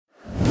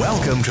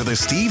Welcome to the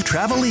Steve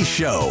Trevelise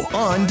Show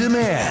on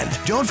demand.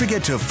 Don't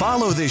forget to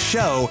follow this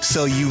show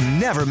so you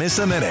never miss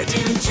a minute.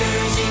 New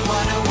Jersey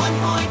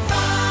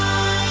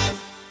 101.5.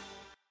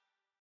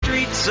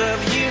 Streets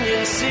of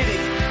Union City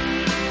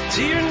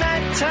to your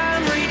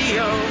nighttime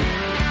radio.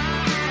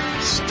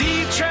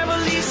 Steve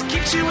Trevelise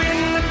keeps you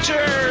in the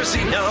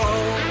Jersey know.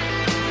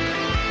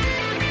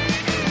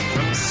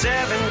 From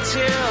 7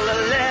 till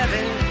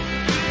 11,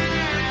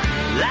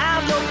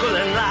 live, local,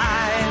 and live.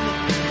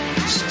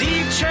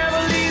 Steve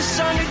Trevelise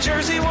on New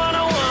Jersey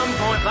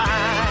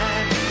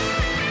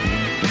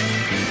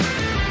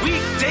 101.5.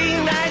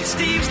 Weekday night,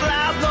 Steve's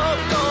live,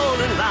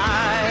 local, and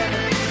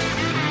live.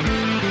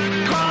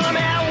 Call him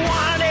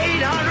at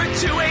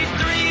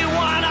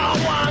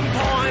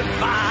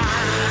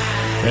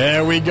 1-800-283-101.5.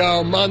 There we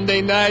go,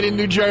 Monday night in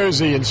New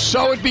Jersey, and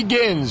so it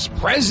begins,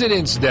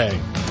 President's Day.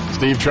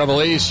 Steve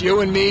Trevelise,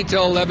 you and me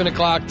till 11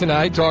 o'clock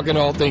tonight, talking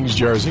all things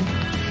Jersey,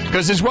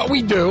 because it's what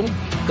we do.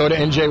 Go to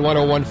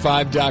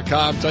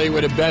NJ1015.com, tell you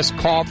where the best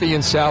coffee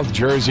in South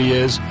Jersey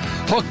is.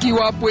 Hook you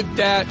up with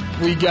that.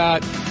 We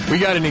got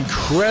an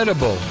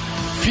incredible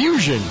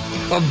fusion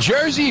of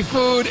Jersey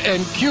food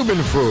and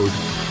Cuban food.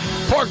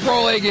 Pork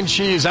roll, egg, and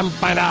cheese,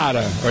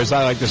 empanada, or as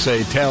I like to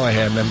say, tail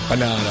ham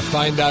empanada.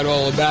 Find out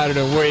all about it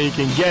and where you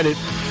can get it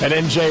at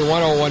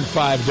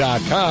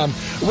NJ1015.com.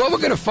 What we're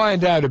going to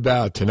find out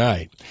about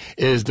tonight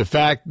is the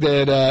fact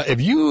that if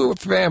your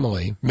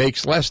family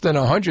makes less than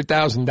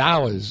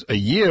 $100,000 a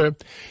year,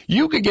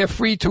 you could get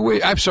free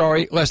tuition. I'm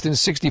sorry, less than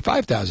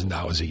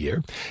 $65,000 a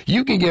year.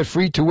 You can get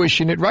free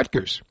tuition at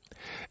Rutgers.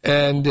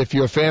 And if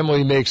your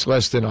family makes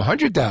less than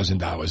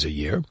 $100,000 a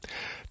year,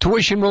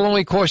 tuition will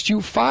only cost you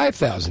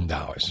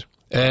 $5,000.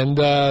 And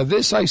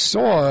this I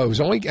saw,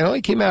 it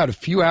only came out a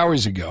few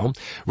hours ago.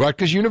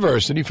 Rutgers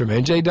University from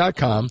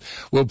NJ.com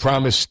will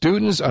promise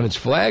students on its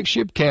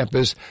flagship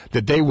campus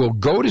that they will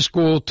go to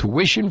school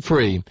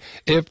tuition-free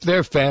if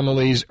their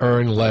families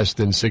earn less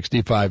than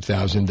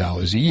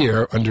 $65,000 a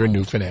year under a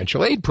new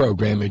financial aid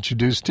program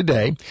introduced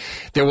today.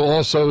 They will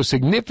also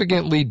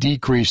significantly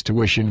decrease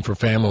tuition for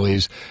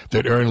families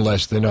that earn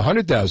less than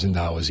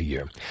 $100,000 a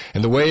year.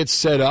 And the way it's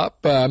set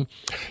up,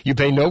 you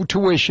pay no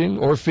tuition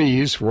or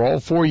fees for all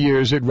 4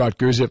 years at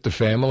Rutgers if the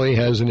family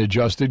has an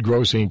adjusted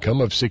gross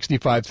income of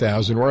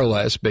 $65,000 or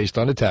less based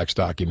on the tax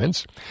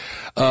documents.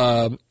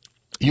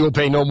 You will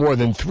pay no more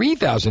than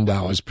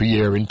 $3,000 per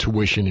year in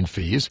tuition and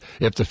fees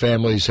if the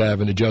families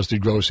have an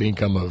adjusted gross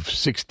income of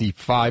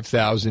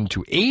 $65,000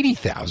 to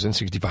 $80,000,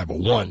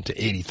 6501 to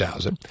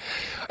 $80,000,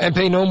 and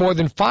pay no more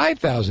than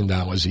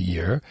 $5,000 a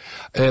year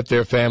if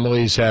their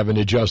families have an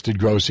adjusted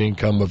gross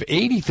income of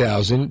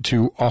 $80,000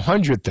 to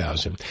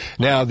 $100,000.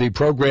 Now, the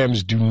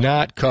programs do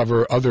not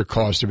cover other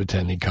costs of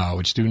attending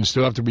college. Students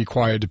still have to be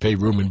required to pay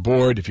room and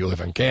board if you live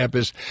on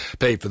campus,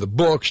 pay for the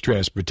books,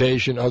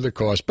 transportation, other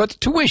costs, but the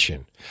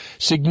tuition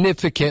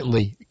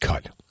significantly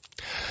cut.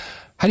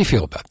 How do you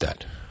feel about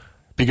that?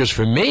 Because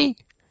for me,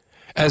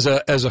 as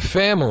a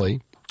family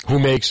who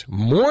makes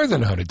more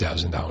than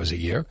 $100,000 a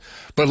year,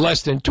 but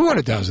less than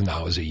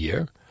 $200,000 a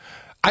year,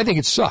 I think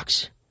it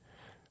sucks.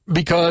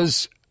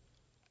 Because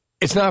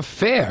it's not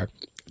fair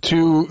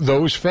to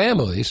those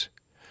families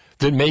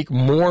that make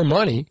more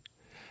money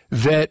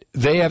that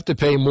they have to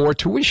pay more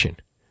tuition.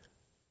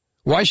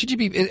 Why should you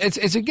be, it's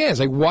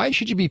like, why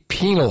should you be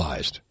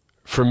penalized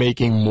for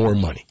making more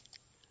money?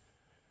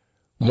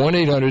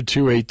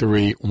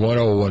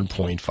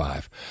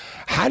 1-800-283-101.5.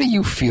 How do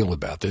you feel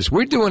about this?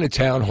 We're doing a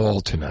town hall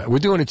tonight. We're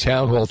doing a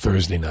town hall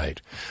Thursday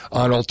night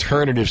on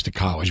alternatives to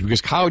college because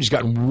college has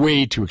gotten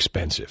way too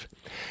expensive.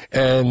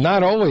 And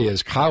not only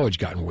has college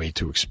gotten way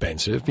too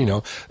expensive,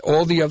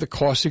 all the other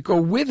costs that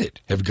go with it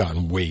have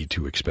gotten way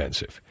too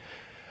expensive.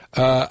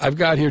 I've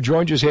got here,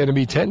 John just handed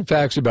me 10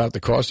 facts about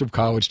the cost of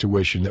college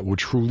tuition that will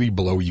truly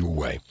blow you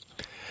away.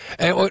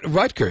 And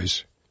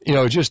Rutgers,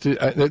 just one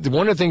of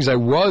the things I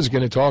was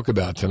going to talk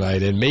about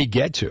tonight and may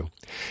get to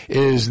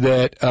is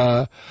that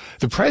the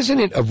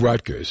president of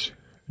Rutgers,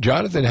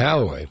 Jonathan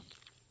Holloway,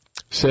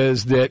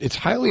 says that it's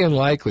highly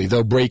unlikely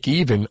they'll break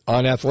even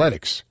on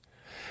athletics.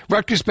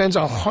 Rutgers spends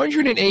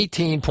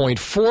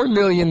 $118.4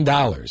 million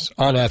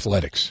on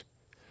athletics.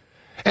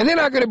 And they're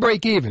not going to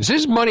break even. So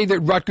this is money that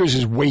Rutgers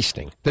is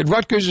wasting, that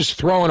Rutgers is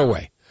throwing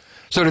away,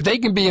 so that they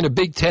can be in a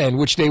Big Ten,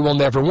 which they will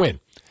never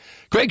win.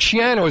 Greg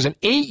Schiano is an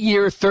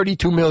 8-year,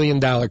 $32 million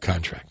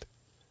contract.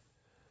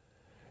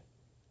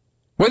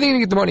 Where are they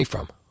going to get the money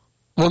from?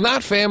 Well,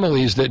 not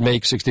families that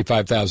make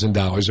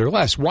 $65,000 or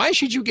less. Why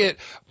should you get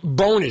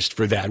bonused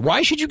for that?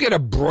 Why should you get a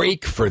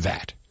break for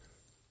that?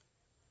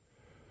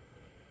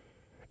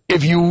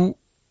 If you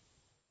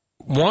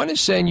want to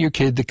send your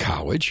kid to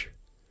college,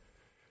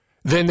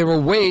 then there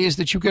are ways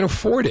that you can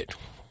afford it.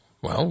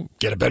 Well,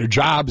 get a better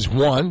job is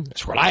one.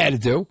 That's what I had to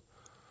do.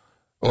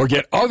 Or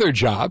get other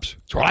jobs.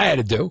 That's what I had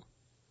to do.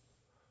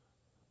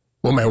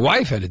 What my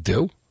wife had to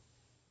do.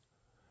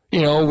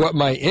 What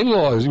my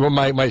in-laws, what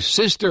my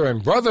sister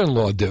and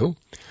brother-in-law do.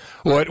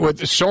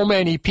 What so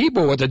many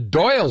people, what the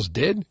Doyles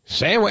did.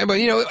 Same way, but,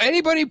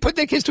 anybody put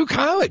their kids through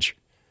college.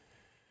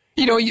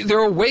 You know, there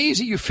are ways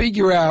that you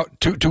figure out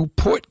to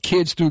put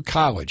kids through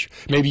college.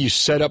 Maybe you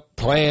set up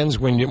plans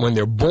when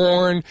they're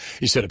born.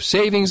 You set up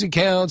savings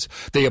accounts.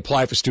 They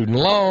apply for student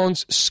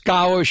loans,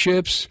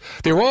 scholarships.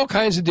 There are all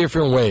kinds of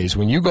different ways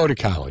when you go to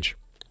college,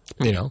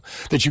 you know,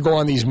 that you go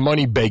on these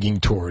money begging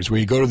tours where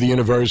you go to the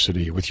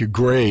university with your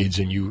grades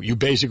and you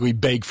basically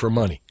beg for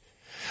money.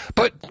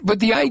 But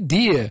the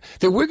idea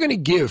that we're going to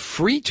give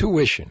free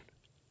tuition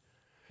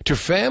to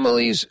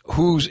families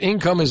whose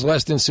income is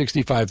less than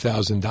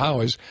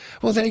 $65,000,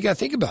 well, then you got to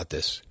think about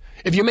this.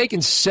 If you're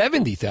making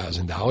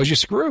 $70,000, you're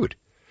screwed.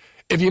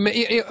 If you're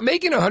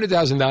making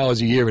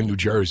 $100,000 a year in New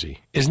Jersey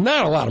is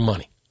not a lot of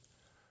money.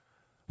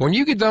 When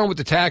you get done with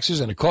the taxes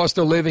and the cost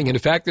of living and the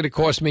fact that it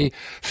cost me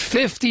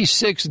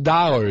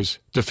 $56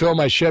 to fill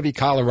my Chevy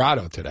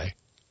Colorado today,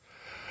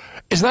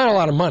 it's not a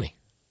lot of money.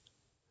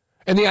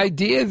 And the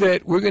idea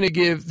that we're going to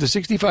give the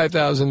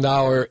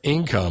 $65,000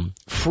 income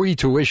free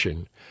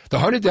tuition, the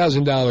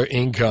 $100,000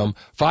 income,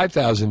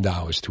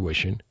 $5,000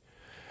 tuition,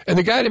 and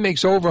the guy that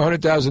makes over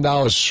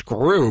 $100,000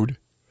 screwed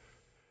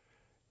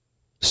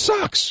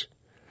sucks.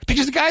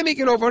 Because the guy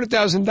making over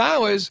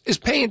 $100,000 is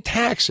paying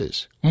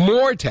taxes,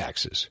 more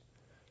taxes.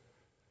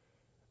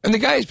 And the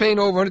guy who's paying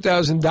over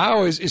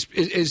 $100,000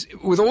 is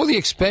with all the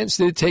expense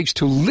that it takes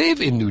to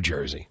live in New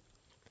Jersey,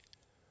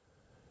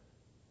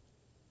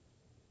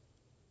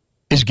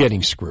 is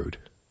getting screwed.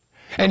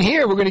 And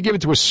here we're going to give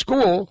it to a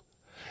school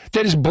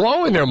that is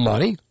blowing their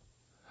money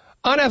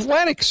on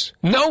athletics,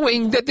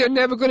 knowing that they're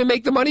never going to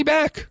make the money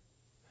back.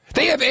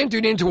 They have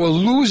entered into a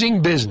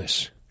losing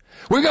business.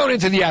 We're going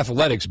into the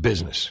athletics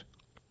business.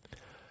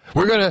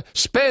 We're going to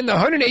spend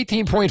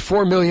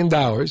 $118.4 million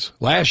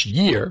last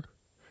year,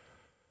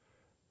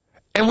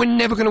 and we're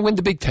never going to win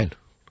the Big Ten.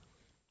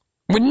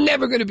 We're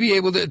never going to be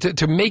able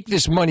to make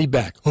this money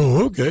back.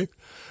 Oh, okay.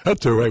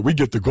 That's all right. We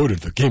get to go to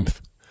the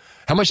games.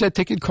 How much that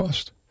ticket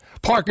cost?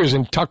 Parker's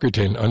in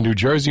Tuckerton on New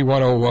Jersey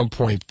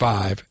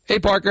 101.5. Hey,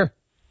 Parker.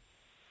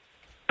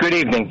 Good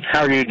evening.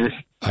 How are you?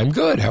 I'm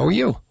good. How are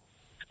you?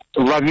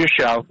 Love your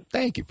show.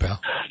 Thank you, pal.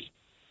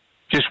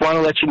 Just want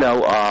to let you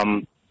know,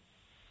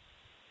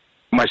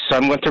 my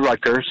son went to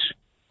Rutgers.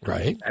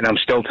 Right. And I'm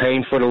still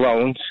paying for the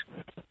loans.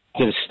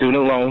 Did a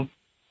student loan.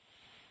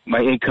 My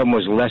income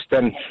was less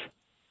than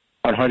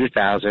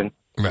 $100,000.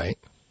 Right.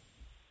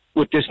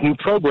 With this new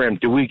program,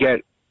 do we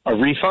get a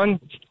refund?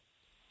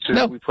 So no.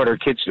 That we put our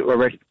kids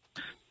already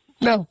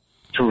to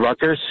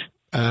Rutgers?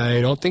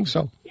 I don't think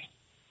so.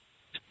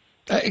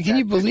 Can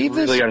you believe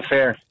this? It's really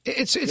unfair.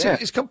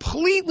 It's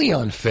completely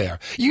unfair.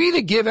 You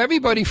either give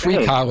everybody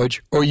free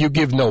college or you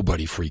give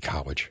nobody free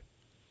college.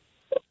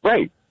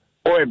 Right.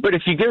 But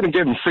if you give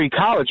them free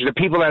college, the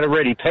people that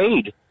already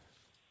paid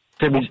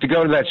to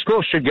go to that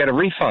school should get a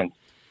refund.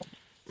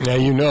 Now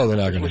you know they're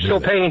not going to do that. We're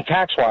still paying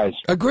tax-wise.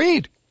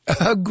 Agreed.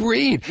 Yeah.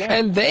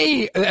 And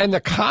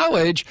the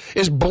college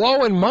is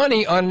blowing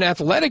money on an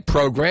athletic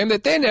program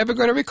that they're never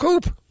going to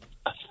recoup.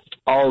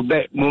 Oh,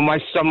 when my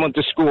son went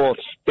to school,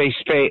 they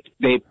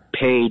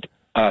paid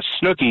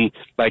Snooki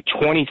like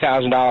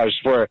 $20,000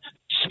 for a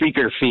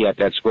speaker fee at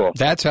that school.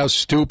 That's how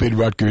stupid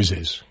Rutgers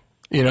is.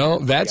 You know,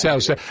 that's how.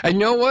 And you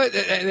know what?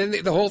 And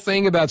the whole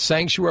thing about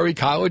sanctuary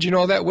college and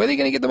all that, where are they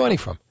going to get the money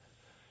from?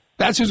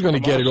 That's who's going to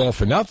get it all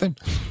for nothing.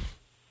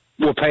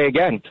 We'll pay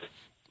again.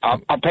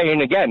 I'm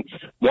paying again.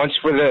 Once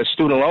for the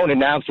student loan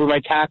and now through my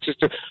taxes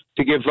to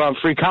give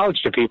free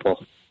college to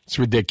people. It's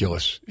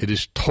ridiculous. It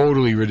is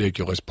totally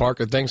ridiculous.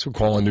 Parker, thanks for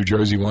calling New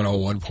Jersey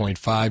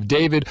 101.5.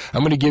 David, I'm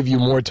going to give you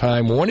more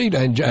time.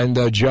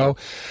 And Joe,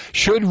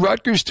 should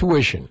Rutgers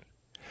tuition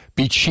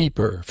be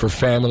cheaper for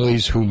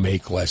families who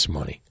make less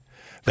money?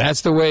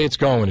 That's the way it's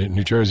going at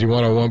New Jersey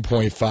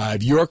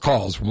 101.5. Your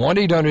calls,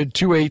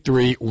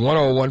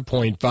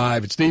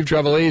 1-800-283-101.5. It's Steve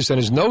Trevelise, and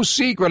it's no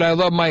secret I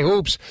love my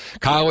hoops.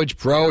 College,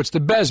 pro, it's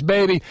the best,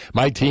 baby.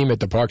 My team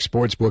at the Park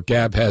Sportsbook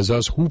app has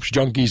us hoops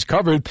junkies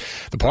covered.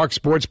 The Park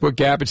Sportsbook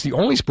app, it's the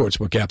only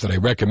sportsbook app that I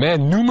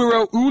recommend.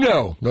 Numero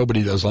uno.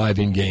 Nobody does live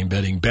in-game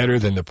betting better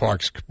than the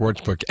Park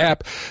Sportsbook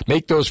app.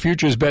 Make those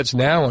futures bets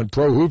now on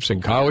pro hoops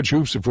and college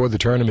hoops before the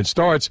tournament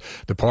starts.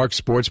 The Park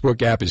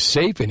Sportsbook app is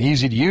safe and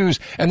easy to use,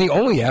 and the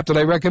only app that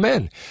I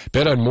recommend.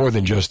 Bet on more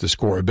than just the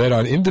score. Bet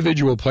on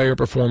individual player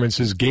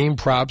performances, game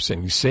props,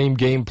 and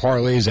same-game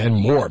parlays, and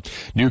more.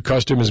 New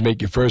customers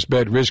make your first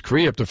bet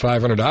risk-free up to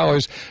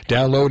 $500.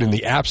 Download in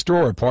the App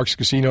Store or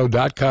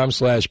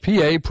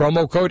parkscasino.com/PA,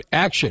 promo code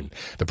ACTION.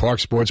 The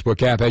Park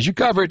Sportsbook app has you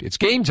covered. It's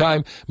game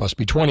time. Must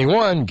be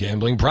 21.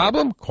 Gambling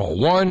problem? Call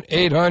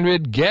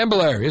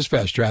 1-800-GAMBLER. Here's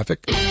fast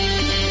traffic.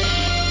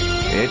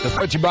 It's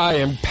brought to you by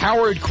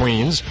Empowered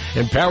Queens.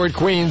 Empowered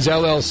Queens,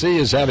 LLC,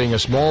 is having a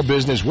small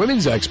business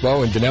women's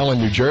expo in Dunellen,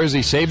 New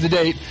Jersey. Save the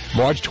date,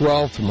 March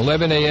 12th from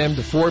 11 a.m.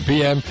 to 4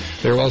 p.m.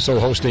 They're also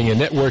hosting a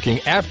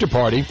networking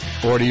after-party.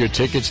 Order your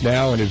tickets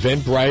now on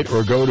Eventbrite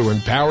or go to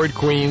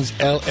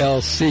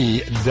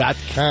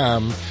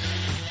empoweredqueensllc.com.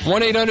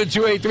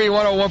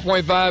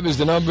 1-800-283-101.5 is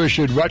the number.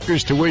 Should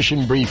Rutgers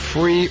tuition be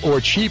free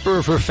or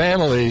cheaper for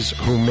families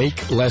who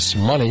make less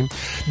money?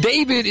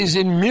 David is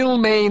in Mill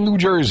Main, New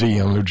Jersey,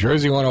 on New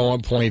Jersey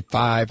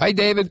 101.5. Hi,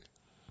 David.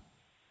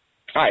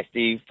 Hi,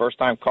 Steve.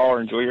 First-time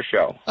caller. Enjoy your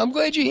show. I'm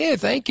glad you're here.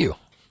 Thank you.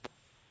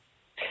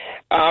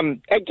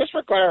 Hey, just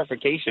for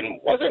clarification,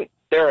 wasn't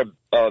there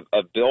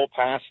a bill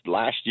passed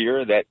last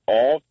year that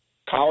all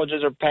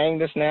colleges are paying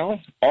this now,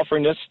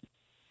 offering this?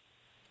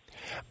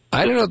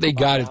 I don't know if they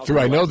got it through.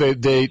 I know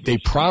they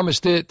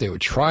promised it. They were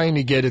trying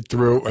to get it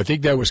through. I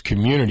think that was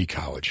community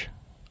college.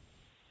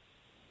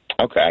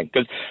 Okay,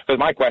 because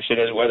my question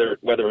is whether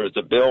it's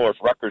a bill or if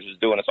Rutgers is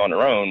doing this on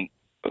their own,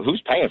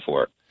 who's paying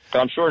for it? So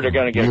I'm sure they're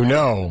going to get. You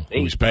know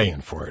who's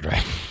paying for it,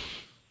 right?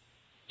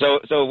 So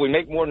if we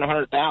make more than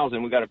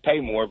 $100,000, we got to pay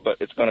more, but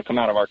it's going to come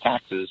out of our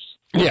taxes.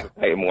 Yeah,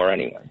 pay more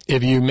anyway.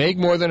 If you make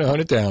more than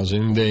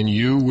 $100,000, then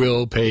you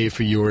will pay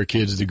for your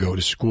kids to go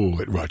to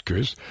school at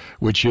Rutgers,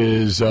 which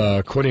is,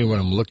 according to what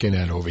I'm looking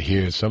at over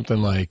here, it's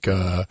something like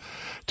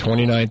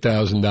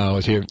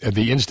 $29,000 here.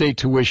 The in-state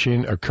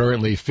tuition are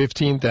currently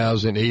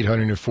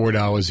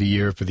 $15,804 a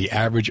year for the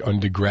average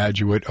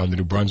undergraduate on the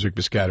New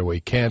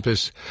Brunswick-Piscataway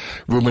campus.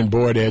 Room and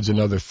board adds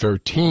another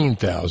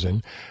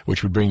 $13,000,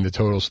 which would bring the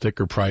total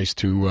sticker price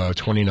to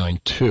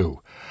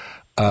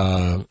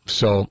 $29,200.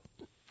 So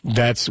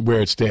that's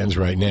where it stands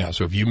right now.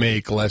 So if you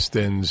make less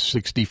than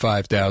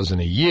 $65,000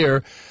 a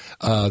year,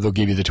 they'll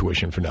give you the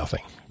tuition for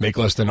nothing. Make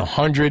less than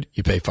 $100,000,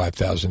 you pay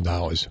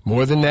 $5,000.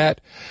 More than that,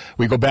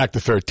 we go back to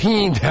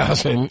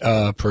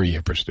 $13,000 per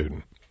year per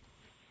student.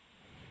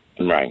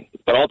 Right,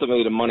 but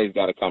ultimately the money's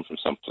got to come from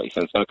someplace,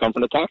 and it's going to come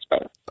from the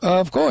taxpayer.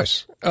 Of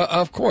course,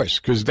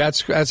 because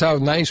that's how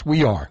nice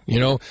we are.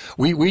 You know,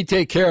 we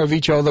take care of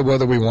each other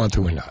whether we want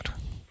to or not.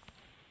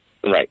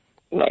 Right.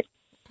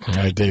 All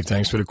right, Dave,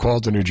 thanks for the call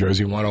to New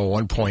Jersey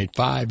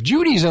 101.5.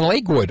 Judy's in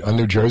Lakewood on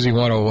New Jersey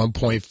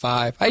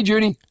 101.5. Hi,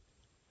 Judy.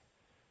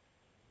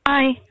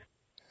 Hi.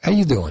 How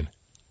you doing?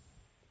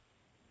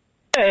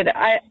 Good.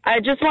 I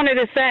just wanted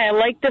to say I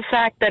like the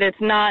fact that it's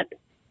not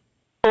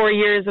 4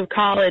 years of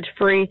college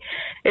free.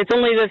 It's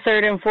only the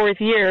third and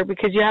fourth year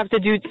because you have to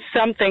do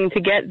something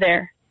to get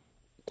there.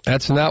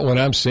 That's not what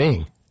I'm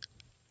seeing.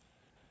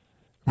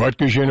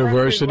 Rutgers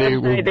University.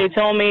 They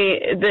told me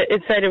that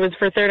it said it was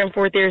for third and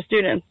fourth year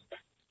students.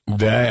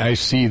 I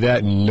see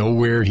that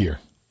nowhere here.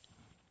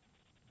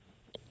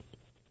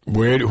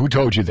 Who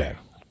told you that?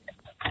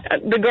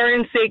 The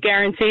Garden State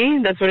Guarantee,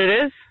 that's what it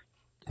is.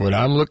 What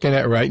I'm looking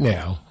at right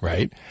now,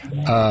 right?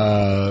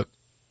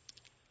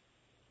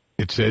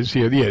 It says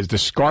here, it's the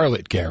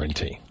Scarlet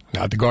Guarantee,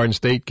 not the Garden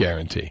State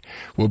Guarantee,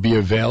 will be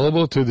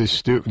available to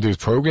the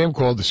program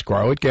called the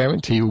Scarlet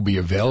Guarantee will be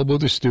available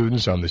to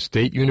students on the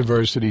State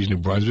University's New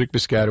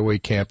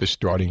Brunswick-Piscataway campus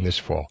starting this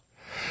fall.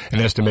 An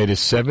estimated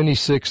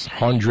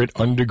 7,600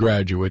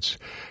 undergraduates,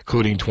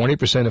 including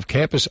 20% of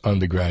campus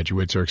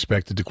undergraduates, are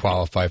expected to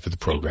qualify for the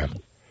program.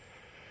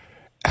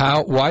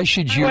 Why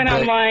should you? I went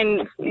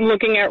online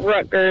looking at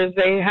Rutgers.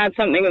 They had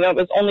something that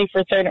was only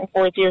for third and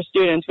fourth year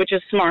students, which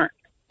is smart.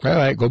 All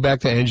right, go back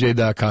to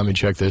NJ.com and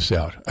check this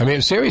out. I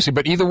mean, seriously,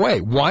 but either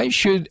way, why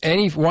should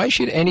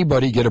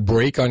anybody get a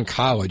break on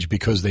college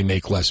because they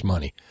make less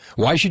money?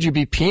 Why should you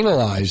be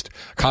penalized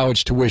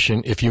college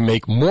tuition if you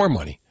make more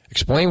money?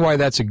 Explain why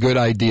that's a good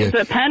idea.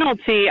 It's a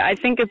penalty. I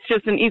think it's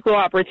just an equal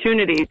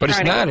opportunity. But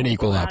it's not an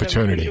equal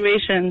opportunity.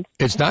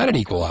 It's not an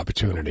equal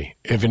opportunity.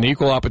 If an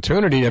equal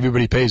opportunity,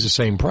 everybody pays the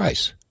same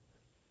price.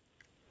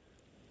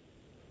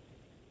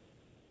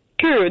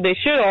 True. They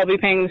should all be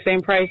paying the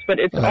same price, but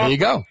it's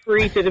all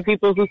free to the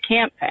people who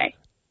can't pay.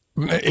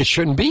 It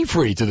shouldn't be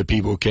free to the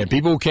people who can't.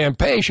 People who can't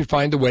pay should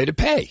find a way to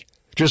pay,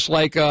 just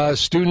like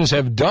students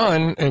have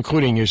done,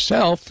 including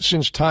yourself,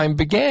 since time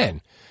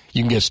began.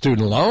 You can get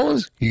student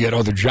loans. You get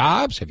other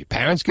jobs. Have your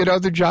parents get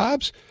other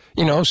jobs?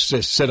 You know,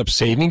 set up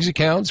savings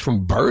accounts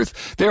from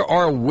birth. There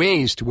are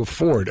ways to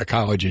afford a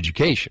college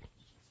education.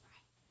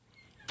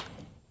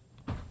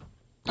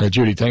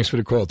 Judy, thanks for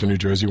the call to New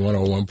Jersey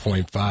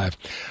 101.5.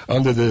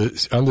 Under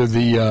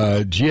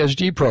the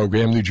GSG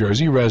program, New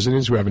Jersey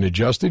residents who have an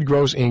adjusted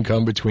gross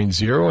income between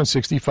 $0 and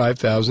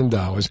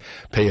 $65,000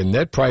 pay a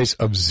net price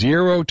of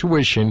zero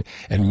tuition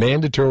and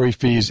mandatory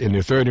fees in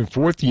their third and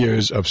fourth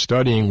years of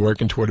studying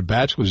working toward a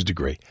bachelor's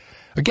degree.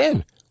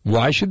 Again,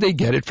 why should they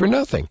get it for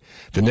nothing?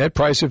 The net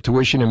price of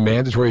tuition and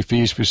mandatory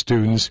fees for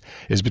students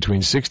is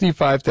between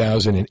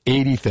 $65,000 and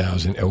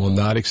 $80,000 and will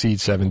not exceed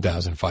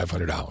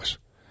 $7,500.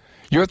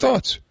 Your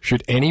thoughts?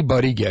 Should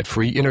anybody get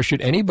free?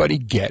 Should anybody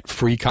get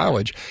free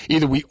college?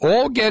 Either we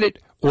all get it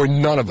or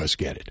none of us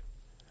get it.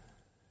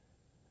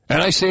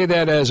 And I say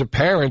that as a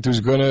parent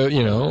who's going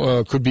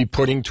to, could be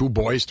putting two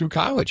boys through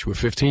college who are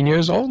 15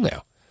 years old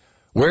now.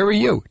 Where are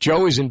you?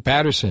 Joe is in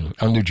Patterson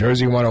on New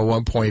Jersey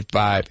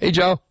 101.5. Hey,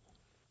 Joe.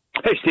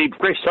 Hey, Steve.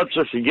 Great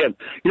subject again.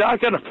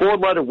 I've got a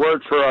four-letter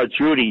word for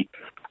Judy.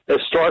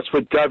 It starts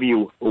with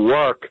W,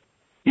 work.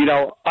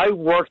 I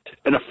worked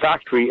in a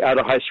factory out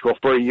of high school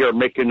for a year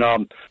making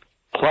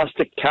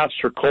plastic caps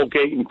for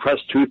Colgate and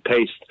Crest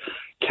toothpaste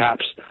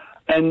caps.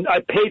 And I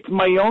paid for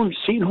my own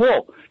Seton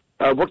Hall.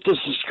 I worked as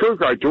a security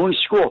guard during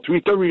school,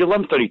 3:30 to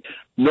 11:30.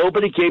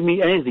 Nobody gave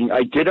me anything.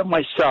 I did it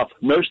myself.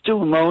 No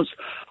student loans.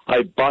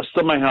 I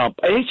busted my hump.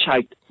 I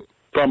hitchhiked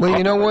from... Well,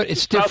 you know what?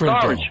 It's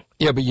different, though.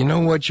 Yeah, but you know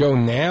what, Joe?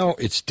 Now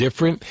it's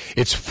different.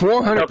 It's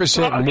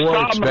 400%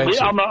 more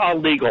expensive. I'm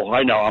illegal.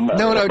 I know.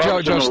 No, Joe,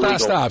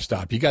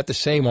 stop. You got the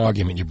same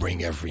argument you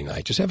bring every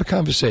night. Just have a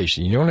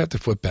conversation. You don't have to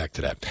flip back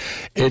to that.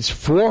 It's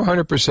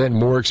 400%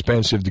 more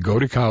expensive to go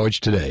to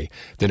college today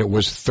than it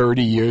was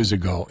 30 years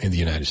ago in the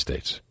United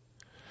States.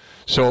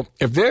 So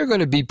if there are going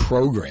to be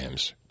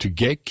programs to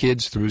get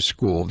kids through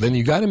school, then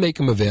you got to make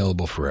them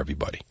available for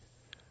everybody.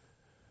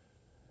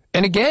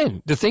 And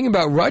again, the thing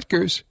about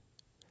Rutgers,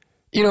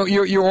 you know,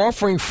 you're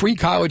offering free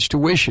college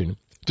tuition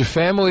to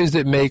families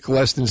that make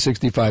less than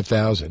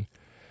 $65,000.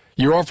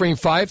 You're offering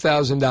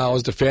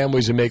 $5,000 to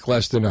families that make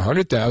less than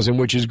 $100,000,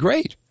 which is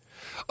great,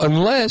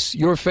 unless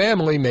your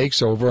family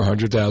makes over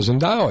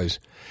 $100,000.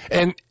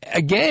 And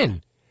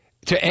again,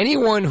 to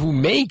anyone who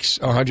makes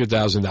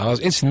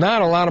 $100,000, it's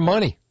not a lot of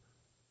money.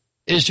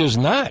 It's just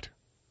not.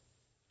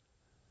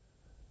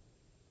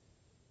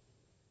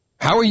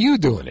 How are you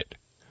doing it?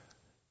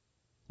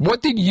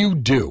 What did you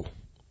do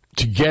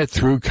to get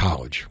through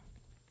college?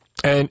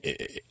 And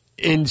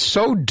in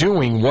so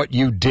doing what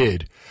you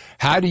did,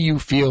 how do you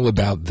feel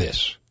about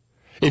this?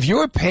 If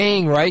you're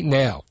paying right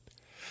now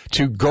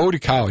to go to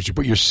college, you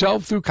put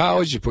yourself through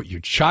college, you put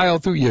your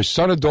child through, your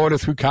son or daughter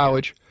through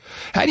college,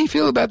 how do you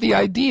feel about the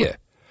idea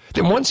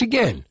that once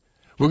again,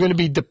 we're going to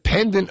be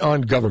dependent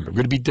on government.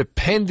 We're going to be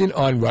dependent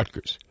on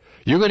Rutgers.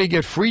 You're going to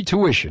get free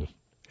tuition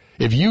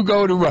if you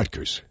go to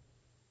Rutgers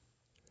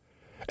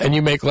and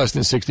you make less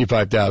than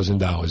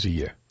 $65,000 a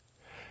year.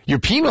 You're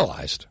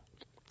penalized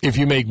if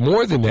you make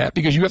more than that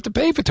because you have to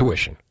pay for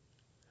tuition.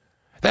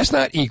 That's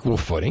not equal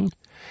footing.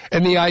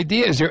 And the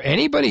idea, is there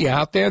anybody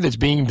out there that's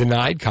being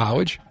denied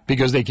college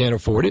because they can't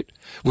afford it?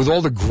 With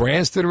all the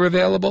grants that are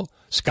available,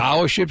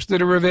 scholarships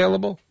that are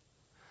available?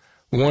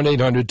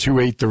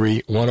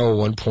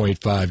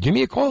 1-800-283-101.5. Give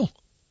me a call.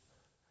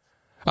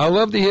 I'd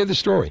love to hear the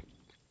story.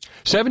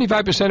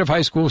 75% of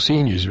high school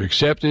seniors are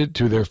accepted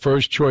to their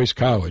first choice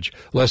college.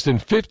 Less than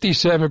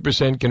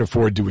 57% can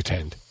afford to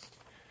attend.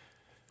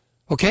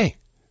 Okay,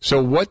 so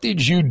what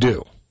did you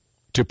do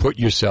to put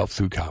yourself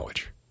through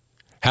college?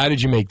 How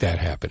did you make that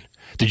happen?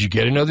 Did you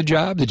get another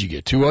job? Did you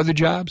get 2 other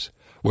jobs?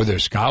 Were there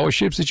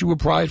scholarships that you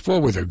applied for?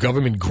 Were there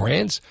government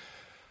grants?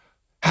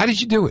 How did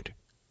you do it?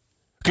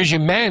 Because you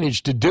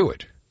managed to do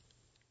it.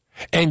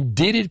 And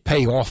did it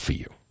pay off for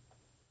you?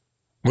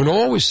 When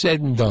all was said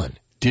and done,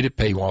 did it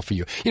pay off for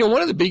you? You know,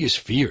 one of the biggest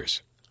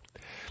fears,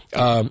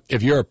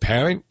 if you're a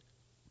parent,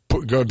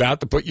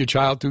 about to put your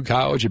child through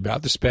college,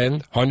 about to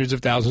spend hundreds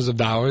of thousands of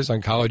dollars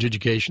on college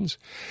educations,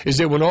 is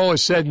that when all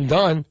is said and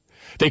done,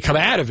 they come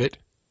out of it,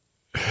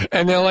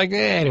 and they're like,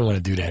 I didn't want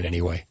to do that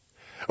anyway.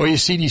 Or you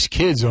see these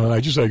kids on, I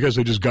guess I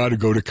just got to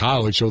go to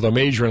college, so they'll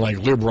major in like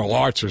liberal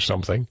arts or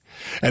something.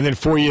 And then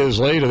 4 years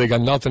later, they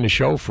got nothing to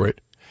show for it.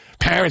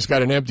 Parents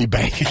got an empty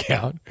bank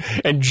account,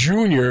 and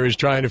junior is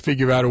trying to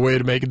figure out a way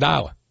to make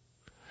 $1.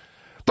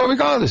 But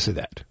regardless of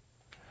that,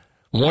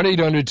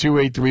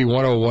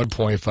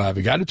 1-800-283-101.5.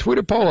 We got a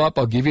Twitter poll up.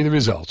 I'll give you the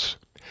results.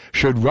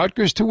 Should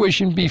Rutgers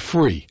tuition be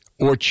free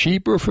or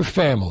cheaper for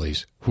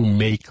families who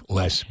make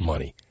less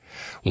money?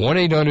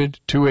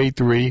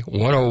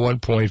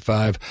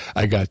 1-800-283-101.5.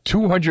 I got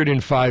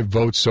 205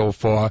 votes so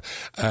far,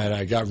 and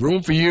I got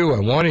room for you. I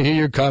want to hear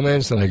your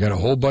comments, and I got a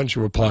whole bunch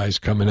of replies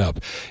coming up.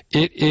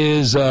 It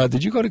is,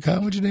 did you go to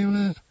college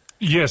today?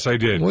 Yes, I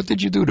did. What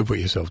did you do to put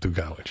yourself through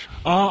college?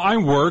 I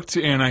worked,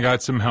 and I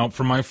got some help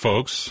from my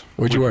folks.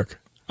 Where'd you work?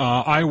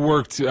 I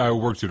worked at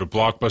a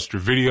Blockbuster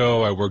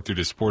Video. I worked at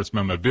a sports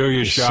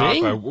memorabilia shop.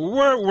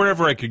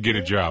 Wherever I could get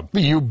a job.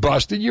 You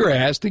busted your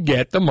ass to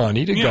get the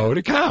money to go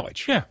to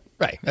college. Yeah.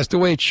 Right. That's the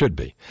way it should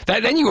be.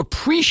 Then you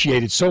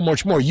appreciate it so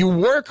much more. You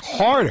work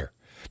harder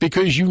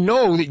because you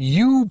know that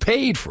you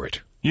paid for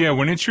it. Yeah,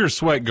 when it's your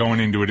sweat going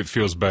into it, it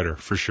feels better,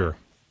 for sure.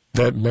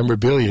 That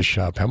memorabilia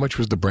shop, how much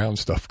was the brown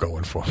stuff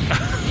going for?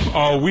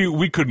 Oh,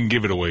 we couldn't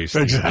give it away,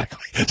 Steve. Exactly.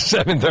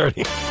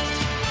 7:30.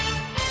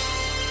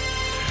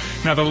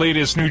 Now, the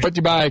latest news. Brought to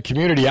you by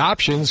Community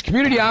Options.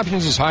 Community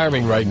Options is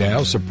hiring right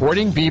now,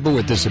 supporting people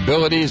with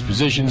disabilities,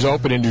 positions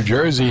open in New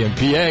Jersey and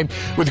PA,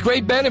 with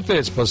great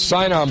benefits plus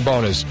sign-on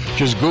bonus.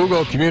 Just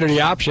Google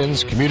Community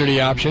Options. Community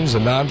Options, a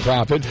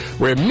nonprofit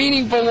where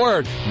meaningful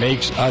work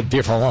makes a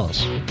difference.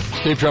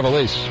 Steve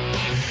Trevelise.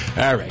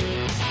 All right.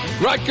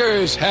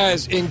 Rutgers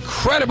has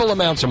incredible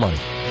amounts of money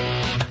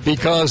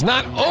because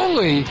not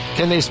only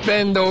can they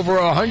spend over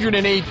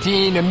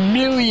 $118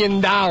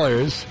 million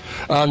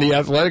on the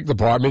athletic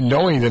department,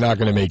 knowing they're not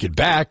going to make it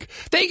back,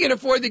 they can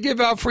afford to give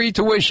out free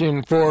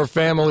tuition for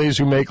families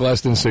who make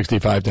less than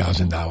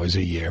 $65,000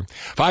 a year.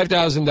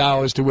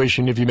 $5,000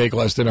 tuition if you make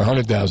less than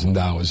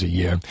 $100,000 a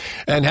year.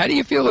 And how do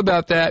you feel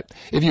about that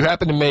if you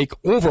happen to make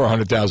over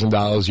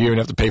 $100,000 a year and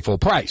have to pay full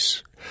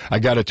price? I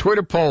got a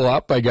Twitter poll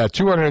up. I got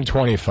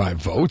 225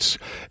 votes.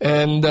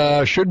 And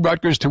should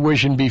Rutgers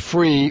tuition be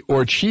free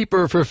or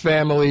cheaper for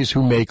families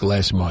who make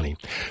less money?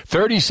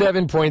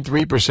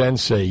 37.3%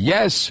 say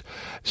yes.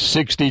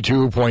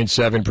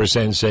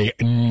 62.7% say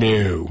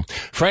no.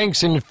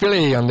 Frank's in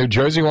Philly on New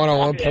Jersey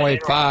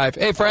 101.5.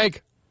 Hey,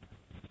 Frank.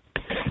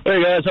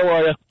 Hey, guys. How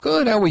are you?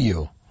 Good. How are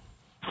you?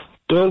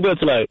 Doing good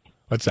tonight.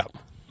 What's up?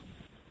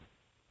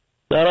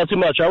 No, not too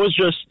much. I was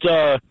just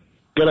going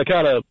to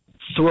kind of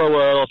throw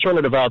an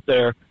alternative out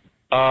there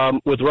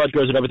with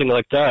Rutgers and everything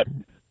like that.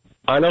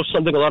 I know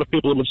something a lot of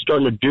people have been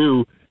starting to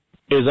do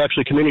is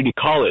actually community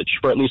college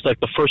for at least like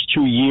the first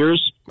 2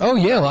 years. Oh,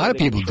 yeah, a lot of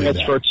people do that.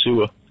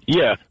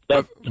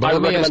 But I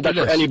recommend that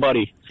for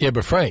anybody. Yeah,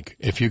 but Frank,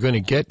 if you're going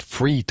to get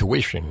free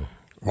tuition,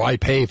 why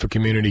pay for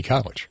community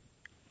college?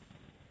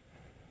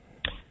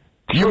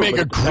 You make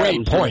a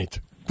great point.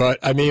 But,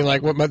 I mean,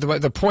 like,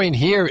 the point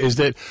here is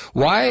that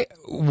why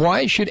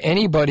should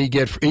anybody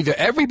either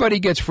everybody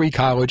gets free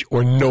college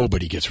or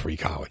nobody gets free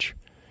college?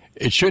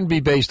 It shouldn't be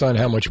based on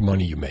how much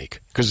money you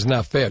make, because it's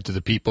not fair to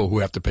the people who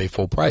have to pay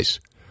full price.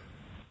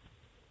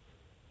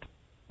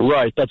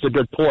 Right, that's a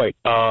good point.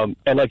 And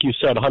like you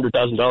said,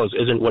 $100,000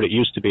 isn't what it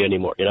used to be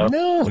anymore, you know?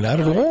 No,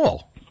 not at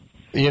all.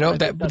 You know,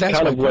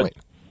 that's my point.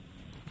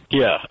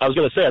 Yeah, I was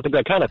going to say, I think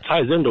that kind of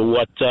ties into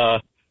what,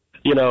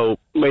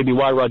 maybe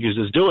why Rutgers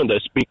is doing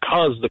this,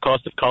 because the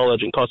cost of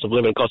college and cost of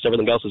living and cost of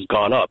everything else has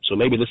gone up. So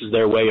maybe this is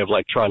their way of,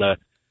 like, trying to,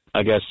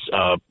 I guess,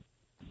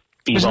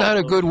 it's not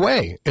a good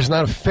way. It's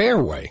not a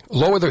fair way.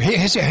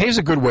 Here's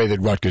a good way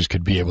that Rutgers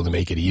could be able to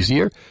make it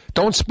easier.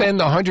 Don't spend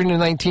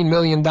 $119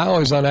 million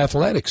on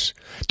athletics.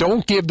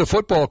 Don't give the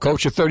football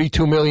coach a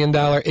 $32 million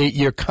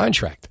 8-year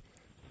contract.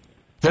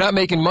 They're not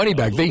making money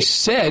back. They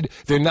said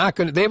they're not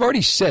going to. They've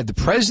already said, the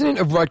president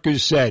of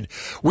Rutgers said,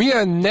 we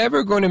are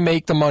never going to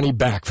make the money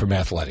back from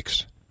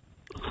athletics.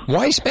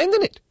 Why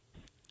spending it?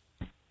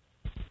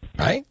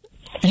 Right?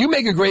 You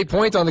make a great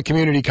point on the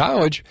community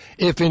college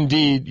if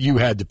indeed you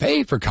had to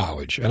pay for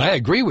college. And I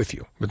agree with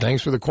you. But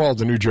thanks for the call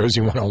to New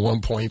Jersey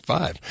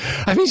 101.5.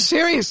 I mean,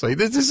 seriously,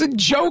 this is a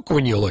joke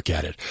when you look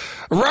at it.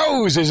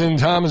 Rose is in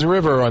Toms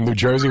River on New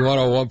Jersey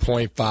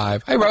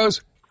 101.5. Hi, Rose.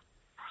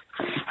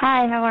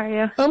 Hi, how are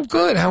you? I'm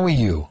good. How are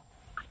you?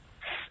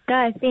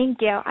 Good,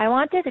 thank you. I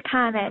wanted to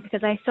comment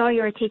because I saw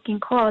you were taking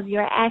calls. You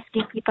were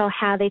asking people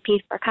how they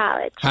paid for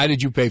college. How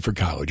did you pay for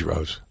college,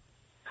 Rose?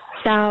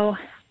 So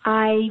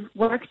I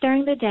worked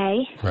during the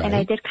day, and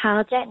I did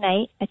college at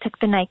night. I took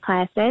the night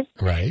classes.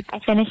 Right. I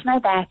finished my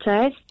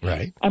bachelor's.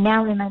 Right. And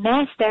now I'm in my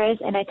master's,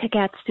 and I took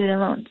out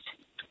student loans.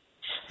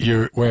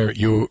 You worked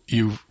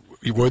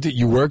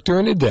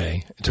during the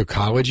day, took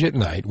college at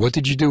night. What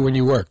did you do when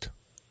you worked?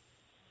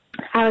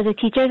 I was a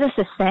teacher's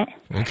assistant.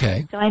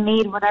 Okay. So I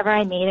made whatever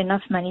I made,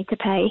 enough money to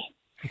pay.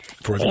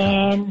 For the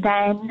and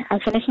then I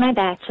finished my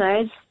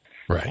bachelor's.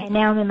 Right. And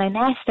now I'm in my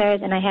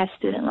master's, and I have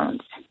student loans.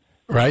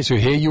 Right, so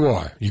here you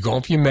are. You're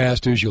going for your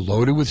master's, you're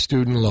loaded with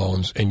student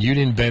loans, and you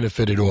didn't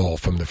benefit at all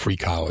from the free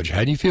college.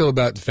 How do you feel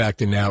about the fact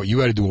that now you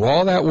had to do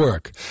all that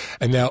work,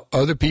 and now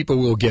other people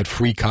will get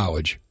free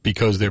college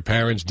because their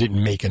parents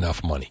didn't make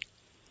enough money?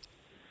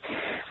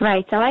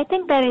 Right, so I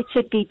think that it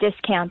should be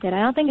discounted.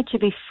 I don't think it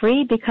should be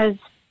free because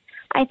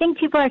I think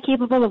people are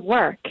capable of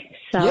work.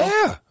 So.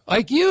 Yeah,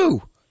 like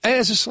you. And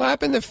it's a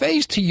slap in the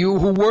face to you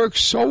who work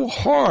so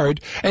hard.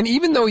 And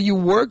even though you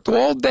worked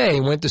all day,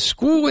 went to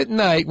school at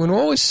night, when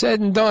all is said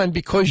and done,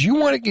 because you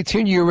want to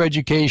continue your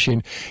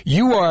education,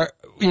 you are,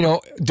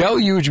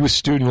 deluged with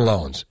student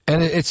loans.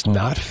 And it's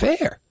not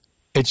fair.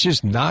 It's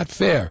just not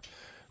fair.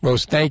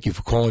 Rose, thank you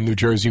for calling New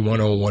Jersey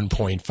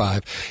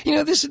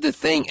 101.5. This is the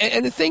thing.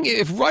 And the thing,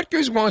 if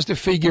Rutgers wants to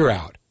figure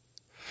out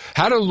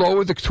how to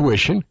lower the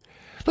tuition,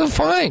 then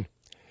fine.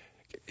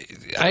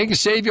 I can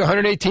save you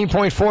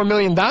 $118.4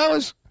 million.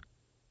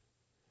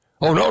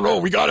 Oh, no,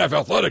 we got to have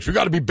athletics. We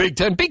got to be Big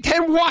Ten. Big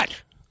Ten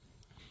what?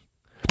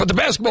 But the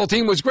basketball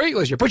team was great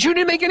last year. But you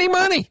didn't make any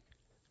money.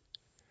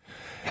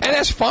 And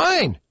that's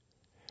fine.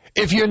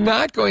 If you're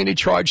not going to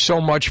charge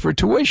so much for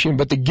tuition,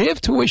 but to give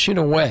tuition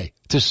away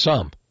to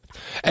some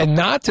and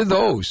not to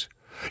those.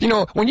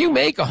 When you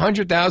make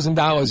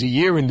 $100,000 a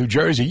year in New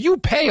Jersey, you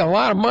pay a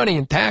lot of money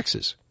in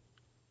taxes.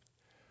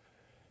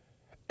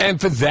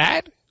 And for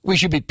that, we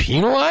should be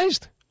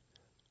penalized?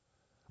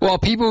 Well,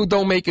 people who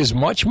don't make as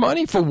much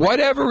money for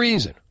whatever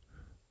reason.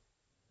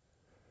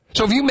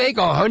 So if you make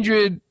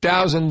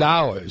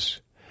 $100,000,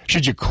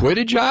 should you quit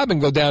a job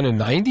and go down to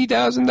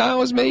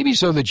 $90,000 maybe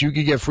so that you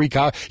could get free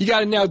college? You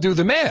got to now do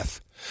the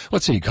math.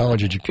 Let's see,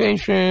 college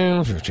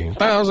education,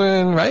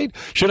 $15,000, right?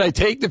 Should I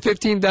take the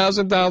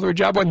 $15,000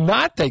 job or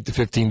not take the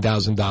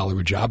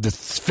 $15,000 job, the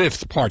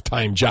fifth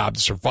part-time job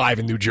to survive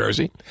in New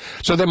Jersey,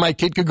 so that my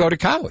kid could go to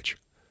college?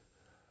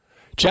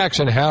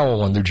 Jackson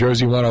Howell on New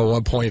Jersey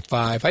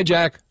 101.5. Hi,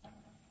 Jack.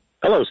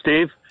 Hello,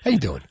 Steve. How you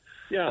doing?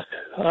 Yeah.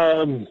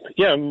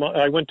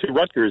 I went to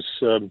Rutgers,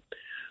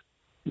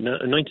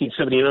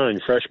 1979,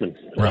 freshman.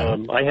 Right.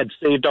 I had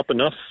saved up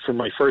enough for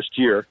my first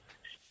year,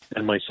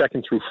 and my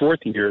second through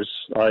fourth years,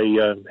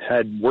 I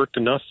had worked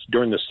enough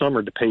during the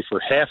summer to pay for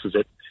half of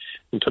it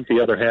and took the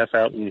other half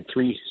out in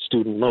 3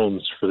 student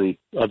loans for the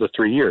other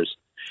 3 years.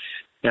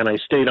 And I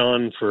stayed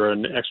on for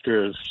an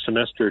extra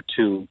semester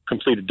to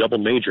complete a double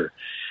major.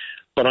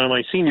 But on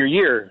my senior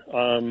year,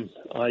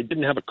 I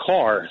didn't have a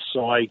car,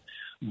 so I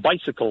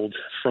bicycled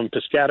from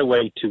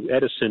Piscataway to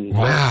Edison.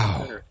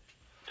 Wow.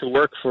 to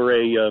work for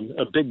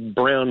a big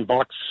brown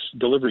box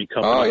delivery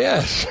company. Oh,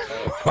 yes.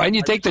 Why didn't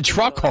you take the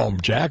truck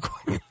home, Jack?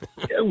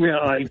 Yeah,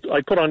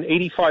 I put on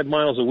 85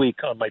 miles a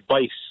week on my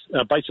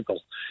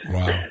bicycle.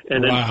 Wow.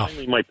 And then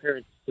finally my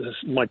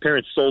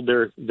parents sold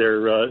their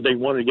they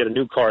wanted to get a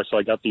new car, so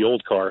I got the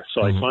old car.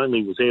 So I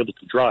finally was able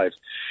to drive.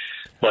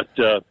 But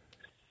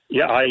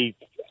yeah, I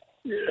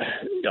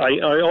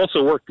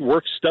also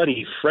work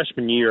study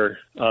freshman year,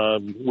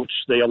 which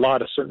they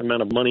allot a certain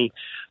amount of money,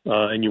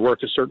 and you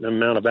work a certain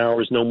amount of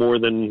hours, no more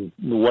than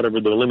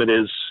whatever the limit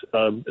is.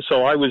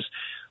 So I was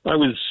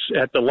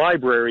at the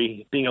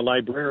library, being a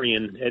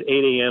librarian, at 8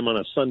 a.m. on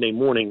a Sunday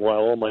morning while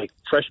all my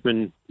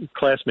freshman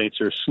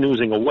classmates are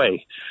snoozing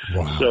away.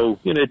 Wow. So,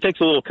 it takes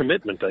a little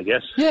commitment, I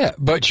guess. Yeah,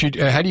 but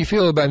how do you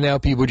feel about now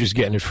people just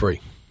getting it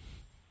free?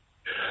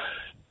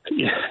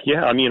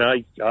 Yeah, I mean,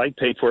 I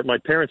paid for it. My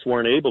parents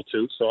weren't able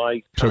to,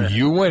 so So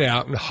you went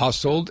out and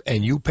hustled,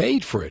 and you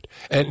paid for it.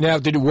 And now,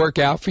 did it work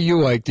out for you?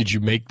 Like, did you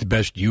make the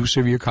best use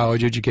of your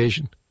college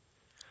education?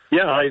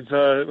 Yeah, I've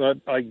a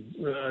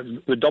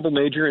double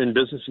major in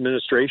business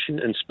administration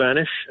and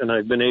Spanish, and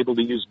I've been able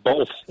to use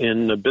both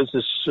in the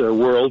business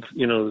world.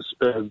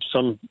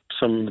 Some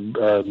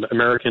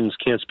Americans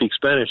can't speak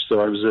Spanish, so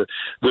I was a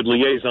good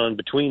liaison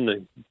between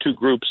the two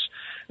groups,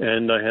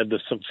 and I had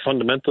some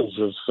fundamentals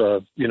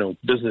of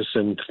business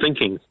and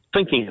thinking.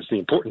 Thinking is the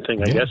important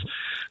thing, I guess,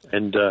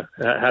 and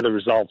how to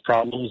resolve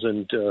problems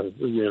and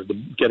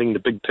getting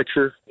the big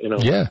picture.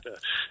 Yeah.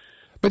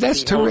 But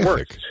that's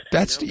terrific.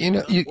 That's,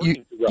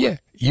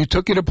 you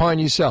took it upon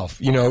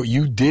yourself.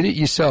 You did it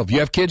yourself. You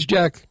have kids,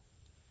 Jack?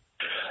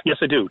 Yes,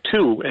 I do.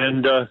 2.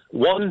 And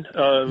one...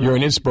 You're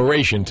an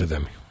inspiration to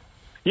them.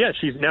 Yeah,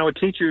 she's now a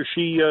teacher.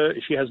 She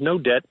has no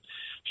debt.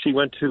 She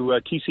went to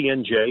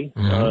TCNJ,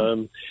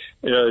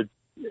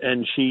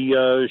 and she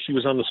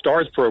was on the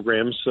STARS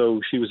program, so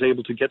she was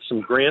able to get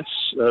some grants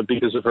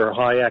because of her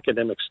high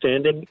academic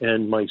standing.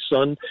 And my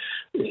son,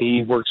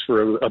 he works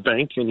for a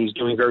bank, and he's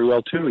doing very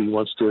well too. He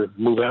wants to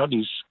move out.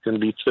 He's going to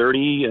be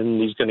 30, and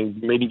he's going to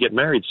maybe get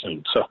married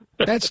soon. So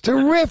that's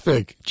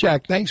terrific,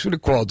 Jack. Thanks for the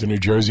call to New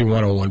Jersey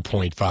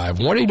 101.5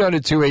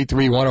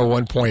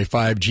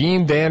 1-800-283-101.5.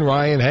 Gene, Dan,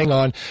 Ryan, hang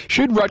on.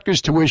 Should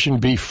Rutgers tuition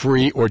be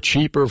free or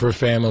cheaper for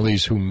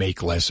families who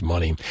make less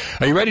money?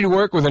 Are you ready to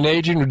work with an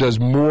agent who does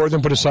more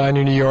than put a sign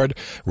in your yard?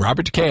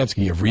 Robert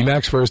Dukansky of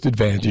RE/MAX First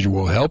Advantage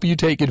will help you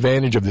take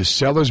advantage of the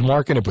seller's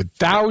market and put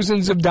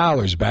thousands of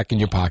dollars back in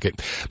your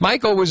pocket.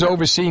 Michael was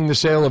overseeing the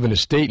sale of an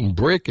estate in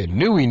Brick and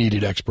knew he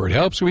needed expert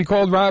help, so he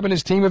called Rob and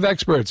his team of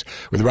experts.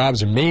 With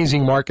Rob's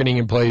amazing marketing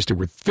in place, there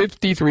were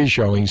 53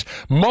 showings,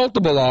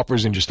 multiple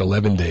offers in just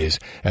 11 days,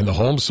 and the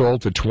home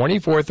sold for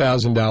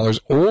 $24,000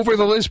 over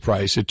the list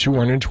price at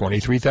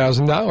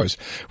 $223,000.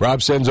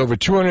 Rob sends over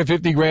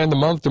 $250,000 a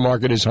month to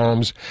market his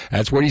homes.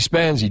 That's what he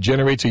spends. He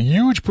generates a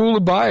huge pool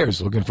of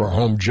buyers looking for a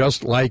home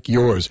just like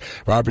yours.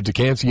 Robert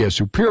Dukansky has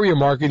superior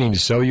marketing to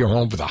sell your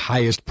home for the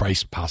highest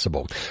price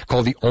possible.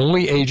 Call the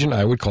only agent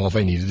I would call if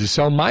I needed to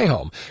sell my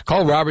home.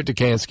 Call Robert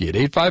Dukansky at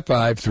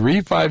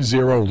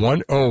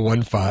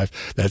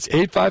 855-350-1015. That's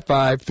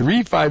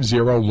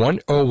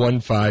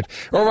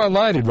 855-350-1015. Or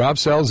online at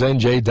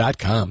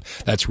robsellsnj.com.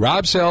 That's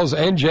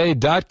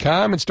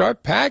robsellsnj.com, and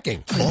start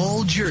packing.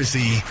 All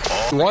Jersey.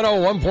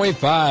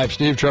 101.5,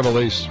 Steve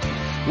Trevelise.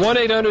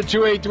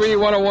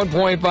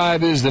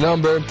 1-800-283-101.5 is the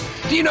number.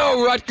 Do you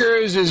know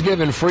Rutgers is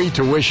giving free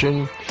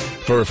tuition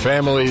for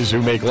families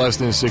who make less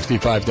than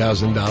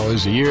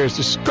 $65,000 a year? It's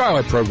the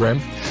Scarlet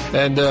program.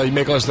 And you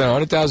make less than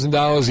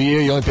 $100,000 a year,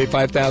 you only pay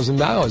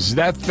 $5,000. Is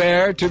that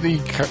fair to the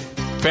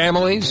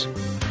families,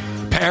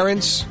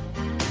 parents,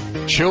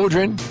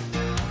 children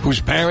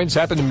whose parents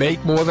happen to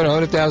make more than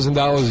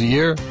 $100,000 a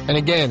year? And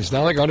again, it's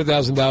not like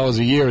 $100,000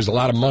 a year is a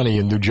lot of money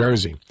in New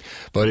Jersey,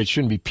 but it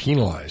shouldn't be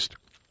penalized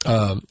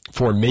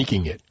for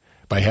making it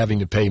by having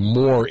to pay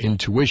more in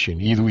tuition.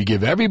 Either we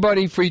give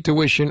everybody free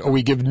tuition or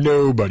we give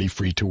nobody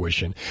free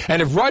tuition.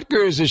 And if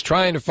Rutgers is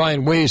trying to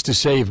find ways to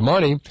save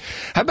money,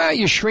 how about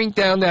you shrink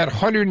down that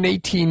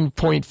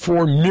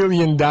 $118.4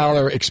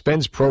 million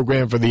expense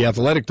program for the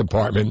athletic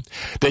department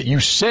that you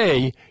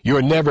say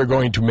you're never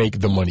going to make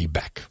the money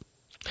back?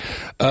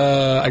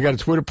 I got a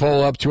Twitter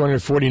poll up,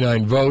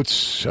 249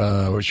 votes.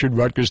 Should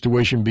Rutgers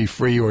tuition be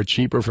free or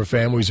cheaper for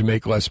families who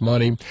make less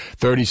money?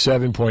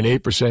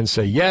 37.8%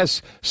 say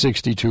yes,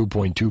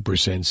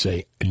 62.2%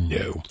 say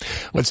no.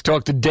 Let's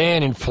talk to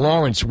Dan in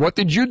Florence. What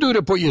did you do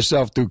to put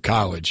yourself through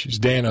college? It's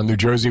Dan on New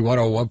Jersey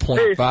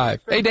 101.5.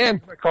 Hey,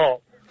 Dan. My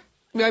call.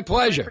 My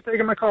pleasure. Thanks for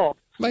taking my call.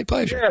 My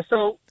pleasure. Yeah,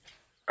 so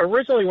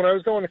originally when I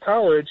was going to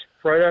college,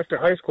 right after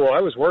high school,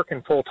 I was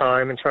working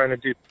full-time and trying to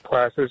do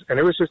classes, and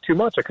it was just too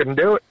much. I couldn't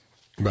do it.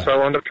 Right. So I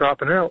wound up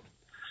dropping out.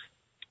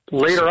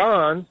 Later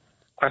on,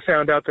 I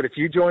found out that if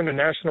you join the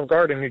National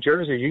Guard in New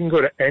Jersey, you can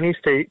go to any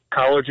state,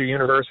 college, or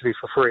university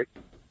for free.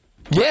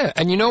 Yeah,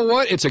 and you know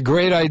what? It's a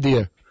great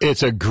idea.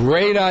 It's a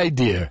great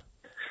idea.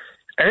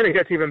 And it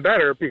gets even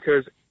better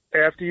because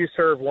after you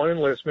serve one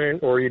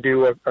enlistment or you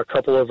do a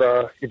couple of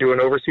you do an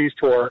overseas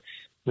tour,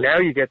 now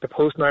you get the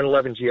post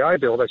 9/11 GI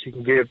Bill that you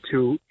can give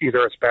to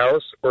either a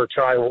spouse or a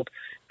child,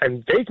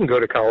 and they can go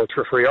to college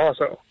for free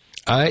also.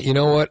 You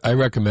know what? I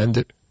recommend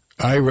it.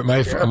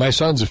 My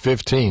sons are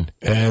 15,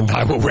 and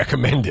I will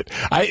recommend it.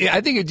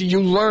 I think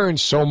you learn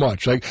so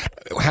much. Like,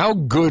 how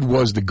good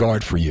was the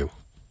Guard for you?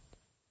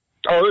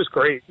 Oh, it was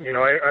great. You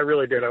know, I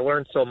really did. I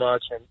learned so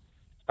much, and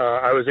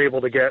I was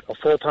able to get a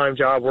full-time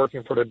job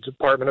working for the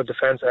Department of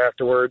Defense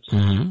afterwards.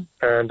 Mm-hmm.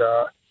 And,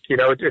 you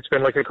know, it's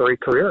been like a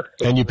great career.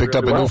 And you picked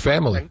up a new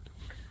family.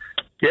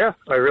 Yeah,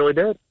 I really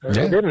did. I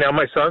really did. Now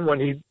my son,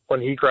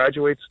 when he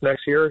graduates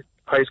next year,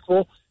 high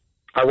school,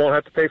 I won't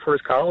have to pay for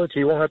his college.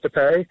 He won't have to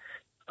pay.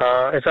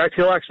 In fact,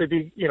 he'll actually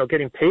be, you know,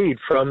 getting paid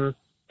from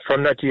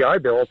that GI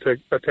Bill to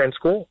attend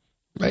school.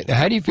 Right. Now,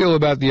 how do you feel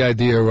about the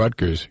idea of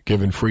Rutgers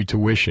giving free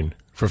tuition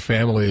for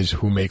families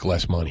who make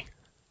less money?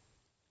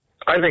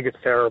 I think it's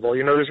terrible.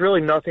 You know, there's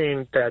really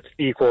nothing that's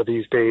equal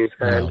these days.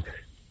 And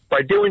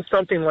by doing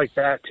something like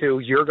that, too,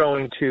 you're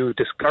going to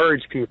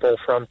discourage people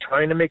from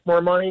trying to make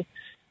more money.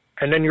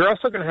 And then you're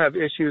also going to have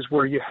issues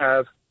where you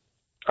have,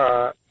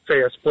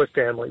 say, a split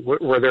family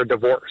where they're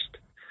divorced.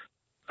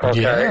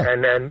 Okay. Yeah.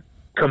 And then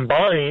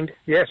combined,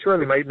 yeah, sure,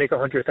 they might make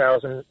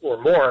 $100,000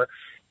 or more,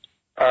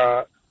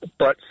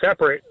 but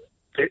separate,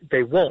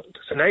 they won't.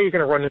 So now you're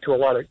going to run into a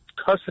lot of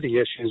custody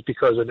issues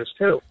because of this,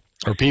 too.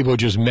 Or people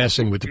just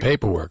messing with the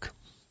paperwork.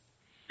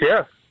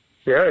 Yeah,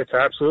 it's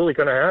absolutely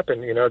going to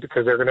happen, you know,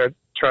 because they're going to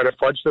try to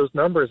fudge those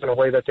numbers in a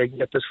way that they can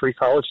get this free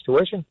college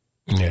tuition.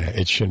 Yeah,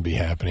 it shouldn't be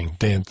happening.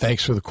 Dan,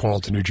 thanks for the call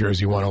to New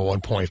Jersey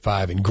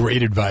 101.5 and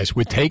great advice.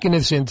 We're taking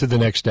this into the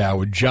next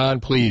hour. John,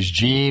 please,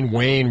 Gene,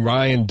 Wayne,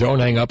 Ryan, don't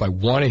hang up. I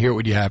want to hear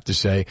what you have to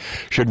say.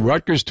 Should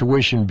Rutgers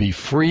tuition be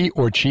free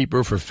or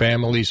cheaper for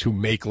families who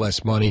make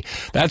less money?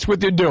 That's what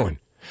they're doing.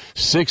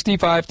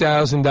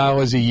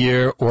 $65,000 a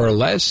year or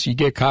less, you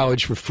get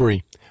college for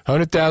free.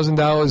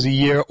 $100,000 a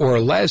year or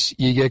less,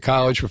 you get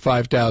college for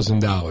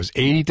 $5,000.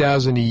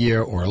 $80,000 a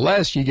year or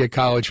less, you get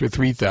college for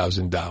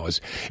 $3,000.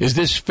 Is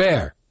this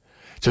fair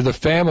to the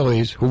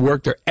families who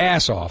work their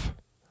ass off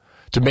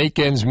to make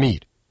ends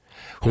meet,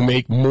 who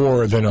make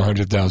more than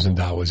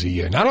 $100,000 a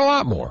year? Not a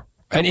lot more.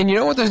 And you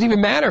know what? It doesn't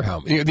even matter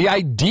how. The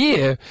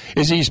idea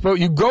is that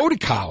you go to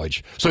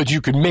college so that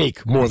you can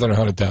make more than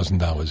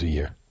 $100,000 a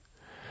year.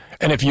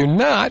 And if you're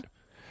not,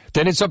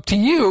 then it's up to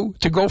you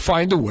to go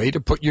find a way to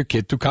put your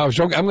kid through college.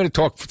 I'm going to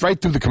talk right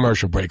through the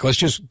commercial break. Let's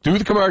just do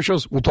the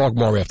commercials. We'll talk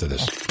more after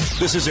this.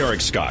 This is Eric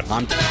Scott.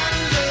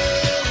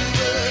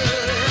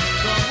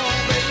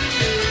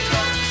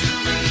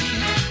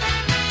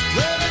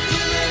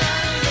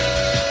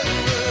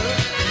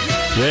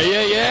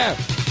 Yeah.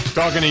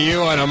 Talking to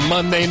you on a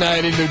Monday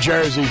night in New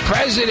Jersey.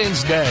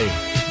 President's Day.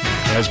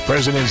 As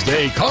President's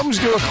Day comes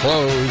to a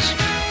close,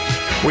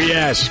 we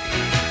ask,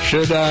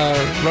 should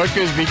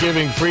Rutgers be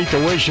giving free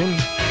tuition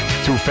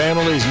to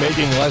families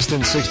making less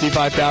than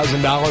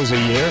 $65,000 a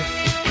year?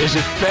 Is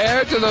it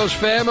fair to those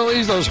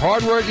families, those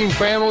hardworking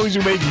families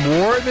who make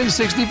more than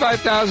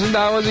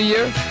 $65,000 a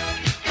year?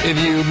 If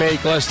you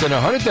make less than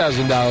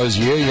 $100,000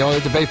 a year, you only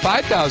have to pay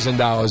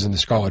 $5,000 in the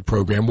Scarlet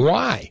program.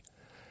 Why?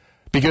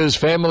 Because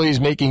families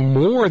making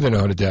more than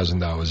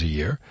 $100,000 a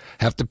year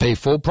have to pay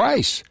full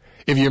price.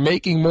 If you're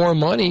making more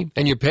money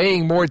and you're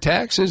paying more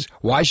taxes,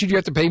 why should you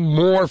have to pay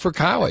more for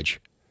college?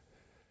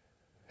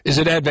 Is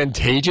it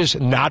advantageous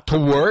not to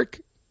work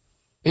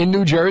in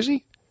New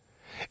Jersey?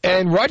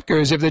 And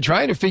Rutgers, if they're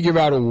trying to figure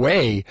out a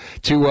way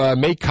to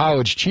make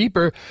college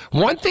cheaper,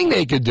 one thing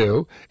they could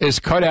do is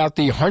cut out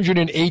the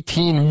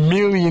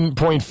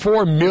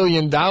 $118.4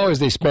 million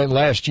they spent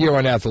last year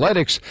on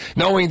athletics,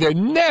 knowing they're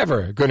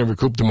never going to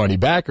recoup the money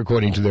back,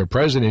 according to their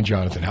president,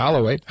 Jonathan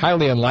Holloway.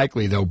 Highly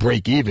unlikely they'll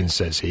break even,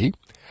 says he.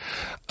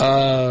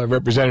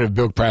 Representative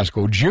Bill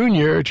Pascal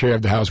Jr., chair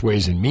of the House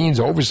Ways and Means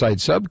Oversight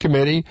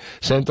Subcommittee,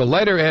 sent a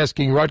letter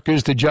asking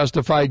Rutgers to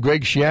justify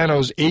Greg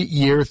Schiano's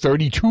 8-year,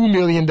 $32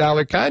 million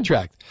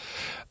contract.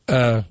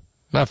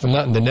 Not for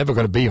nothing, they're never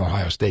going to be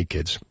Ohio State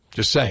kids.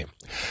 Just saying.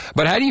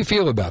 But how do you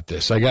feel about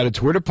this? I got a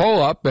Twitter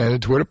poll up, and the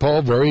Twitter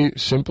poll very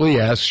simply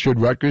asks, should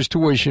Rutgers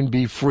tuition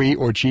be free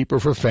or cheaper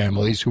for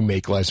families who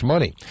make less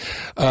money?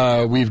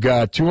 We've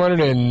got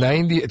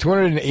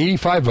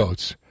 285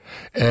 votes.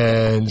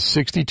 And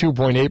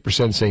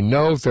 62.8% say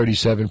no,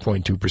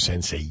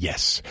 37.2% say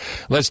yes.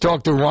 Let's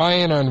talk to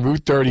Ryan on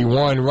Route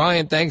 31.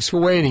 Ryan, thanks for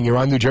waiting. You're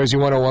on New Jersey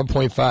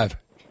 101.5.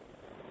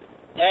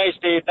 Hey,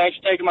 Steve. Thanks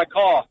for taking my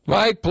call.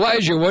 My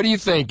pleasure. What are you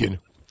thinking?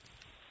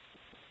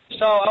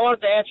 So I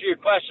wanted to answer your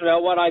question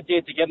about what I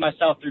did to get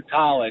myself through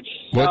college.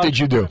 What did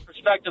you do?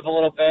 Perspective a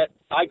little bit.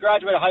 I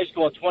graduated high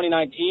school in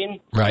 2019.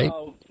 Right.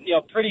 So,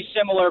 pretty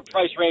similar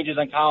price ranges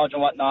on college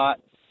and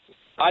whatnot.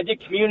 I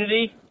did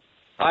community.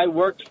 I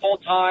worked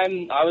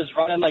full-time. I was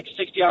running like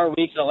 60-hour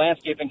weeks at a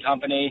landscaping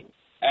company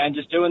and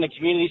just doing the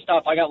community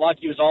stuff. I got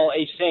lucky. It was all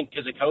async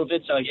because of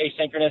COVID, so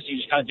asynchronous. You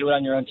just kind of do it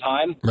on your own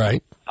time.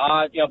 Right.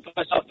 Put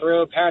myself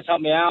through. Parents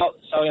helped me out,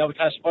 so, we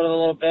kind of split it a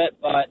little bit.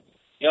 But,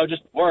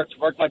 just worked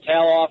my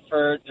tail off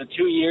for the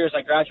 2 years.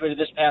 I graduated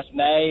this past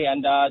May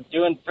and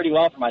doing pretty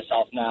well for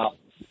myself now.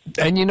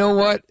 And you know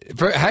what?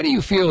 How do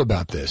you feel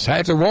about this?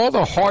 After all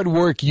the hard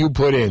work you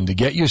put in to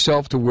get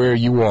yourself to where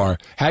you are,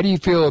 how do you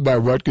feel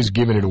about Rutgers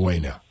giving it away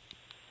now?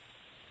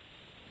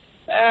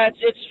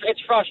 It's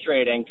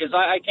frustrating because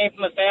I came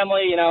from a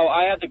family,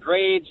 I had the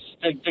grades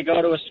to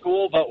go to a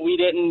school, but we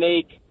didn't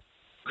make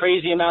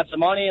crazy amounts of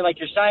money. Like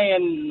you're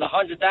saying,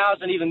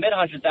 100,000, even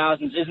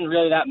mid-100,000s isn't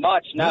really that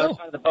much. Now that's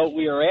kind of the boat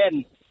we were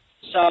in.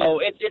 So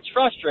it's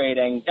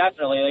frustrating,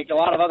 definitely. Like a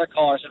lot of other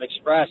callers have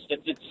expressed,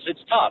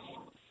 it's tough.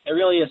 It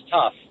really is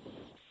tough.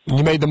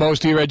 You made the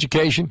most of your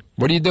education?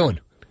 What are you doing?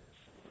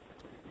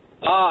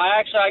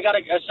 I got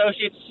an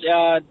associate's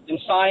in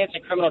science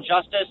and criminal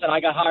justice, and I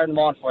got hired in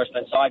law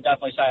enforcement, so I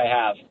definitely say I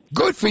have.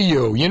 Good for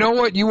you. You know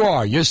what? You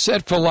are. You're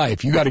set for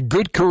life. You got a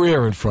good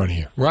career in front of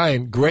you.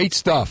 Ryan, great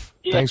stuff.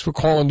 Yeah. Thanks for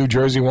calling New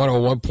Jersey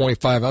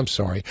 101.5. I'm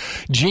sorry.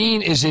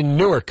 Gene is in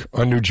Newark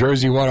on New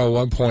Jersey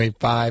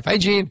 101.5. Hi,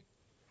 Gene.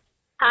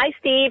 Hi,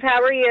 Steve.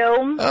 How are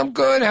you? I'm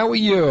good. How are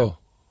you?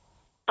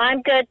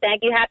 I'm good,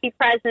 thank you. Happy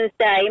President's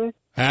Day.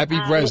 Happy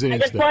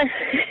President's Day.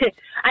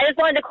 I just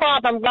wanted to call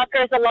up. I'm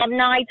Rutgers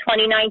alumni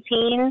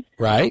 2019.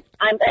 Right.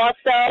 I'm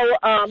also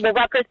the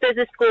Rutgers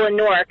Business School in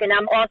Newark, and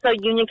I'm also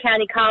Union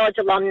County College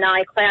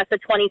alumni class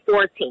of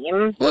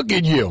 2014. Look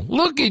at you.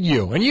 Look at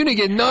you. And you didn't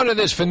get none of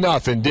this for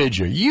nothing, did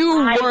you?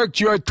 You worked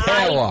your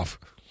tail off.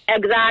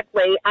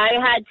 Exactly. I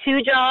had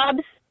 2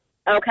 jobs.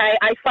 Okay,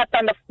 I slept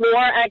on the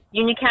floor at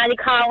Union County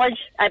College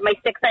at my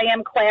 6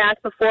 a.m. class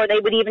before they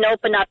would even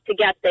open up to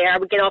get there. I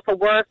would get off of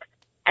work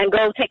and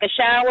go take a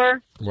shower,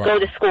 go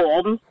to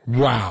school.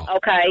 Wow.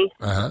 Okay.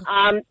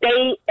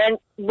 And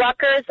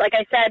Rutgers, like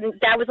I said,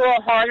 that was a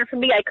little harder for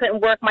me. I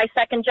couldn't work my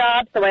second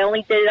job, so I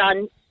only did it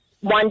on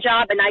one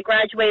job, and I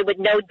graduated with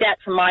no debt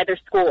from either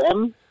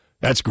school.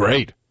 That's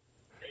great.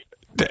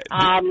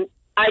 I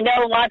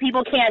know a lot of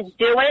people can't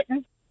do it,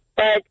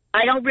 but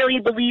I don't really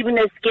believe in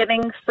this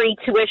giving free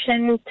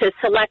tuition to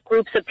select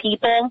groups of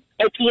people.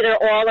 It's either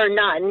all or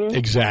none.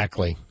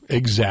 Exactly.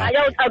 I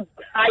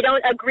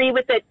don't agree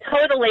with it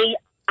totally.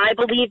 I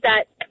believe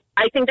that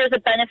I think there's a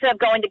benefit of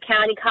going to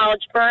county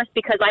college first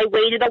because I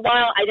waited a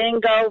while. I didn't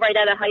go right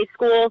out of high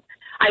school.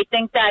 I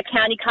think that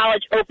county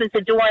college opens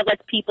the door and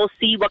lets people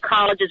see what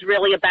college is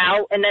really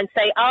about and then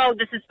say, oh,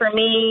 this is for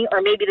me,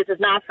 or maybe this is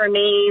not for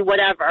me,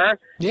 whatever.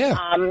 Yeah.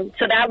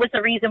 So that was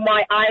the reason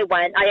why I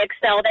went. I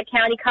excelled at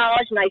county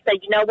college, and I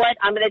said, you know what,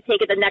 I'm going to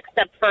take it the next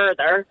step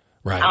further.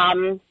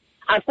 Right.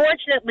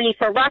 Unfortunately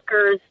for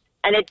Rutgers,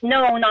 and it's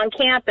known on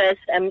campus,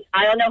 and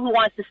I don't know who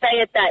wants to say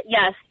it, that,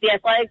 yes, the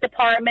athletic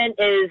department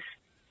is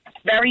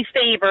very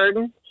favored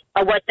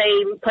of what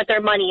they put their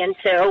money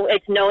into.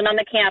 It's known on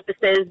the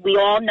campuses. We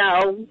all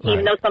know,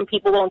 even though some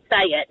people won't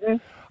say it.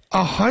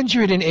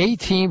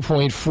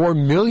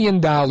 $118.4 million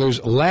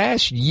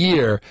last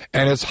year,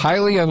 and it's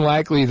highly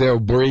unlikely they'll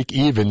break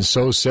even,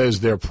 so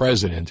says their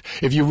president.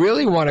 If you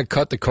really want to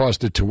cut the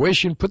cost of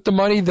tuition, put the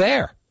money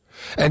there.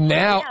 And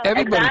now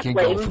everybody can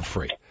go for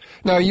free.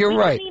 No, you're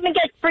right.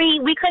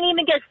 We couldn't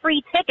even get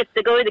free tickets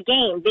to go to the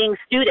game, being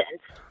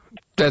students.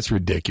 That's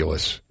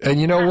ridiculous. And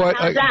you know what?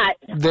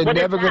 They're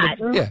never going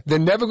to. Yeah, they're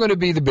never going to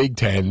be the Big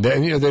Ten.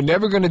 They're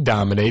never going to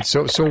dominate.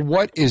 So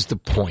what is the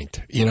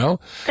point?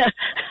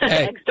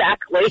 Hey,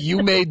 exactly.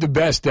 You made the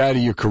best out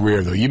of your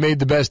career, though. You made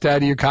the best out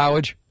of your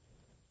college.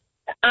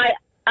 I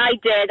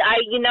did.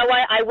 You know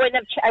what? I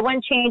wouldn't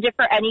change it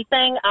for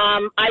anything.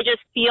 I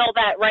just feel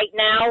that right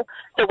now,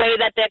 the way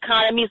that the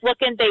economy's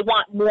looking, they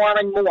want more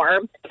and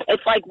more.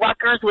 It's like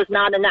Rutgers was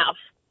not enough.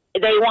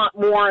 They want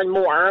more and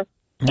more.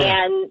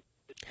 Yeah. And,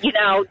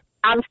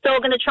 I'm still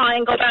going to try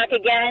and go back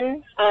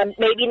again.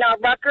 Maybe not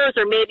Rutgers,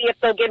 or maybe if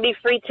they'll give me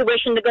free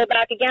tuition to go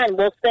back again,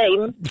 we'll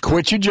see.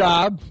 Quit your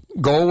job,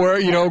 go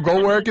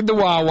work at the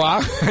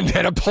Wawa, and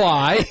then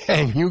apply,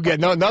 and you get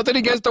nothing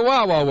against the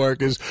Wawa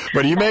workers,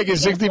 but you make it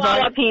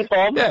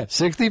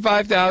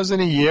 $65,000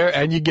 a year,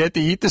 and you get to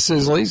eat the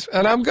Sizzlies,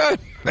 and I'm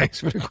good. Thanks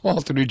for the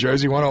call to New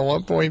Jersey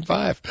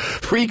 101.5.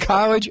 Free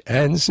college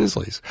and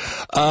Sizzlies.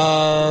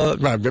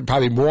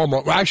 Probably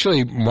more.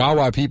 Actually,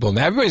 Wawa people,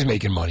 now everybody's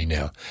making money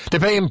now.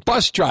 They're paying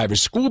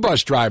school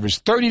bus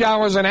drivers,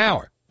 $30 an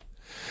hour.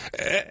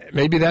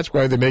 Maybe that's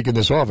why they're making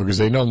this offer, because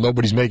they know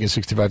nobody's making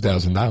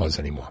 $65,000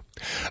 anymore.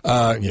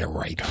 Yeah,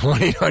 right.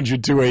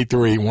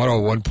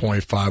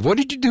 1-800-283-101.5. What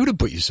did you do to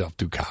put yourself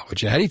through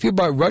college? How do you feel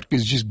about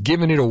Rutgers just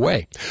giving it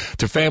away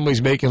to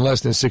families making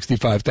less than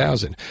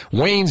 $65,000?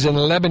 Wayne's in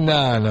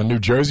Lebanon on New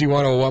Jersey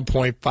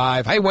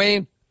 101.5. Hi,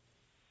 Wayne.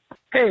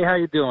 Hey, how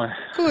you doing?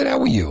 Good. How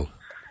are you?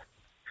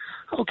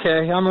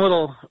 Okay, I'm a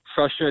little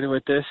frustrated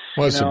with this.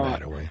 What's the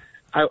matter, Wayne?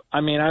 I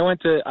went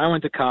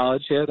to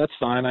college. Yeah, that's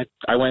fine.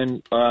 I went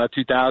in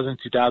 2000,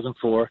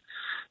 2004.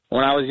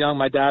 When I was young,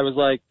 my dad was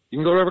like, "You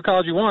can go to whatever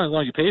college you want as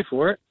long as you pay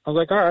for it." I was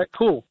like, "All right,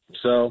 cool."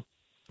 So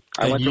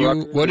I went to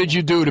Rutgers. What did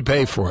you do to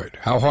pay for it?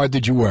 How hard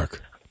did you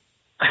work?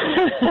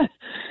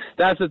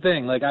 That's the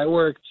thing. Like, I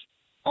worked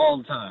all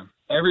the time,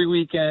 every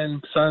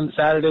weekend,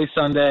 Saturday,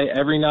 Sunday,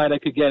 every night I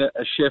could get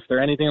a shift or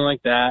anything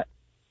like that.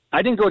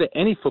 I didn't go to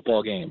any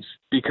football games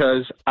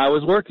because I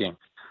was working.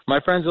 my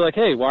friends are like,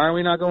 hey, why don't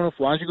you go to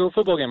a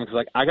football game? Because,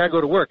 like, I got to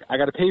go to work. I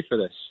got to pay for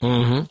this.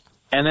 Mm-hmm.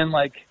 And then,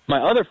 like,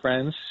 my other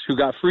friends who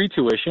got free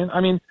tuition, I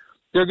mean,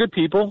 they're good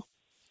people,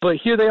 but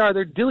here they are,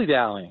 they're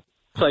dilly-dallying.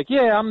 It's like,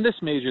 yeah, I'm this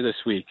major this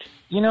week.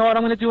 You know what?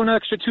 I'm going to do an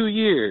extra 2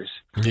 years.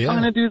 Yeah. I'm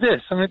going to do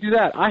this. I'm going to do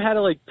that. I had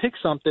to, like, pick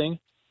something.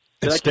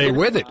 And stay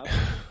with it.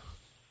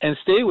 And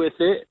stay with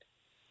it,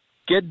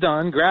 get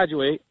done,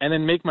 graduate, and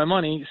then make my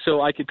money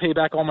so I could pay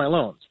back all my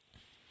loans.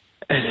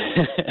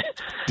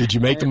 Did you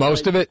make the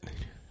most of it?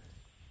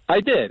 I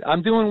did.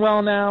 I'm doing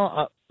well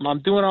now. I'm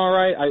doing all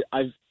right.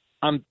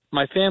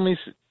 My family's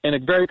in a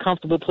very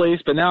comfortable place,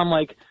 but now I'm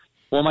like,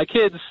 well, my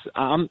kids,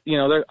 I'm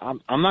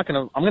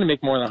gonna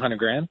make more than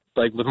 $100,000,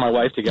 like with my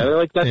wife together,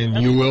 like that. And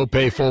you will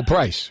pay full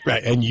price,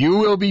 right? And you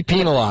will be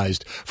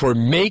penalized for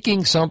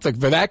making something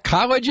for that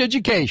college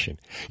education.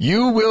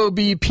 You will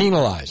be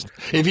penalized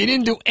if you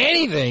didn't do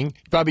anything.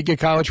 You probably get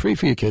college free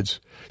for your kids.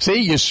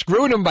 See, you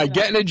screwed them by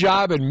getting a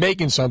job and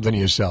making something of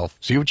yourself.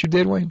 See what you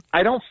did, Wayne?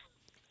 I don't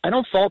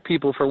fault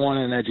people for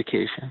wanting an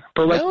education,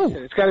 but like you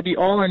said, it's got to be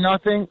all or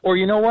nothing. Or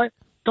you know what?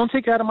 Don't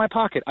take it out of my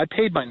pocket. I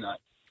paid my nut.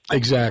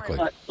 Exactly.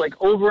 Like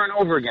over and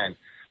over again.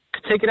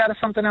 Take it out of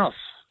something else.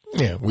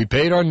 Yeah, we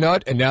paid our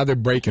nut, and now they're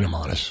breaking them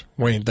on us.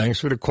 Wayne, thanks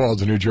for the call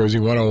to New Jersey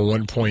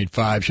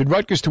 101.5. Should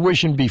Rutgers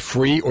tuition be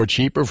free or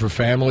cheaper for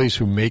families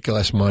who make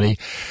less money?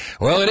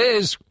 Well, it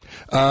is.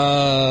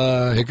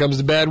 Here comes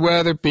the bad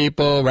weather,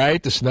 people,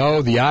 right? The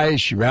snow, the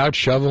ice, you're out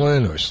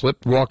shoveling or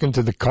slipped walking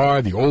to the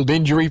car. The old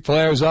injury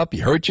flares up.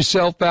 You hurt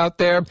yourself out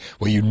there.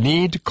 Well, you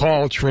need to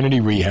call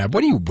Trinity Rehab.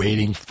 What are you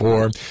waiting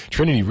for?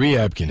 Trinity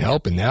Rehab can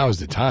help, and now is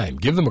the time.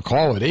 Give them a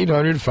call at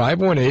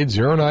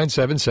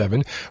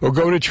 800-518-0977 or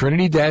go to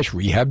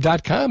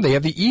trinity-rehab.com. They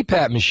have the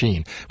EPAP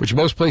machine, which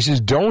most places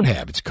don't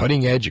have. It's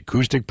cutting-edge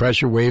acoustic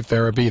pressure wave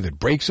therapy that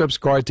breaks up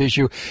scar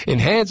tissue,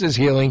 enhances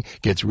healing,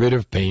 gets rid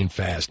of pain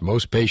fast.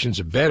 Most patients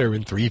are better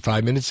in 3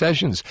 5-minute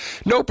sessions.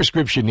 No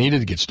prescription needed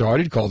to get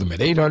started. Call them at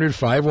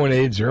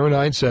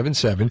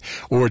 800-518-0977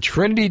 or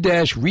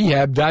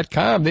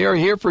trinity-rehab.com. They are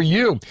here for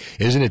you.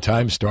 Isn't it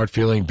time to start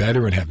feeling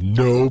better and have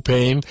no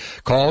pain?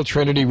 Call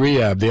Trinity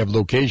Rehab. They have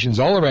locations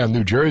all around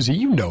New Jersey.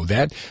 You know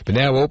that. But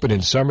now open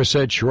in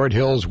Somerset, Short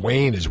Hills,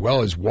 Wayne, as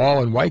well as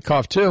Wall and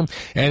Wyckoff, too.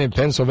 And in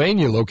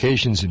Pennsylvania,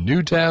 locations in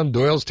Newtown,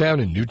 Doylestown,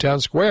 and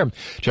Newtown Square.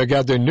 Check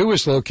out their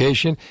newest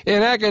location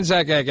in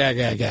Hackensack.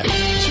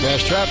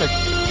 Smash traffic.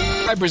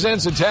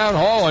 Presents a town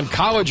hall on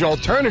college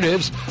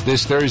alternatives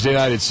this Thursday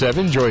night at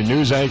 7. Join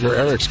news anchor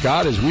Eric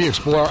Scott as we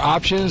explore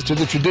options to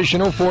the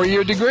traditional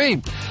 4-year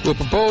degree. We'll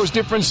propose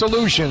different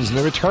solutions and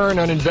the return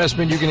on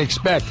investment you can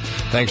expect.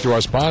 Thanks to our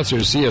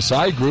sponsors,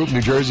 CSI Group,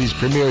 New Jersey's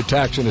premier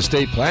tax and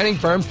estate planning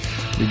firm.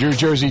 New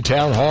Jersey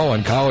Town Hall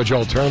on college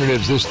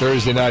alternatives this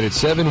Thursday night at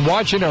 7.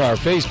 Watch it on our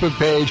Facebook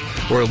page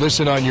or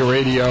listen on your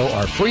radio,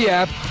 our free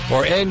app,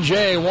 or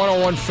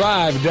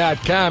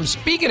NJ1015.com.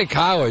 Speaking of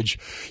college,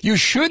 you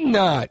should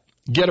not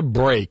get a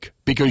break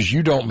because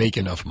you don't make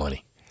enough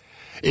money.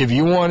 If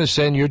you want to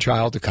send your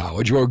child to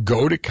college or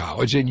go to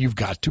college, then you've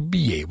got to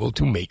be able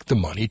to make the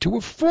money to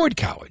afford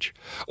college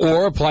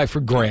or apply for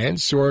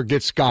grants or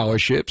get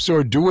scholarships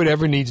or do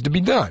whatever needs to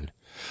be done.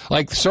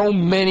 Like so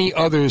many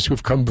others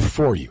who've come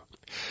before you,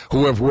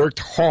 who have worked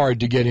hard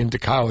to get into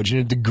college,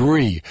 and a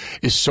degree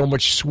is so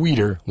much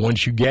sweeter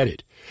once you get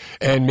it.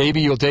 And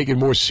maybe you'll take it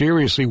more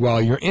seriously while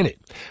you're in it.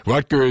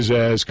 Rutgers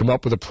has come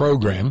up with a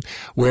program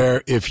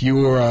where if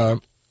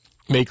you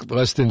make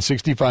less than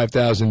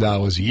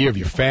 $65,000 a year, if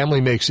your family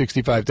makes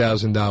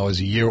 $65,000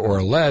 a year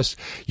or less,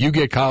 you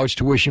get college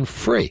tuition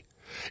free.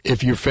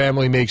 If your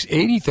family makes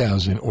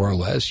 $80,000 or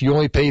less, you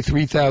only pay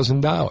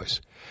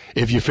 $3,000.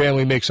 If your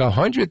family makes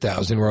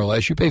 $100,000 or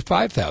less, you pay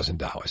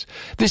 $5,000.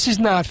 This is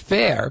not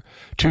fair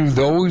to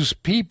those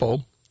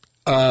people.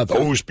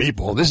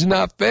 This is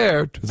not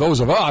fair to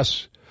those of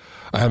us.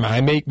 I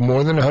make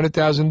more than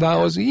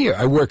 $100,000 a year.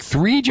 I work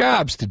 3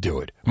 jobs to do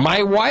it.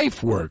 My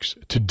wife works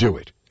to do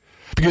it.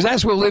 Because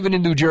that's what living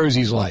in New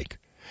Jersey's like.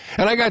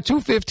 And I got 2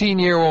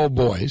 15-year-old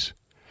boys,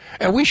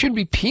 and we should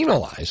be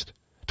penalized.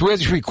 Do we have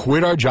to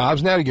quit our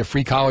jobs now to get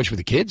free college for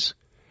the kids?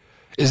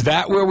 Is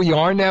that where we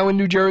are now in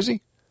New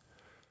Jersey?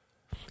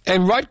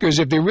 And Rutgers,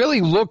 if they're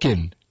really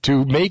looking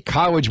to make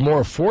college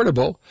more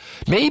affordable,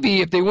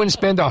 maybe if they wouldn't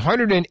spend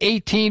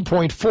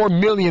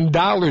 $118.4 million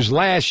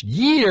last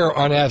year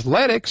on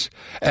athletics,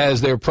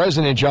 as their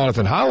president,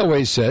 Jonathan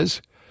Holloway,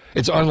 says,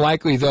 it's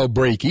unlikely they'll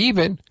break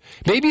even.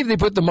 Maybe if they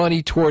put the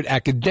money toward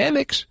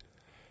academics,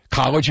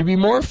 college would be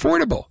more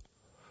affordable.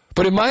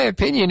 But in my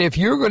opinion, if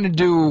you're going to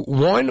do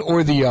one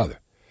or the other,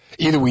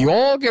 either we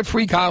all get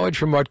free college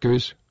from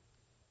Rutgers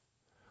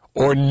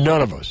or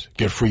none of us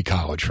get free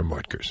college from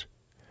Rutgers.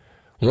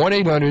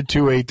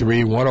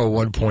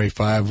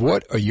 1-800-283-101.5.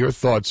 What are your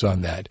thoughts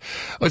on that?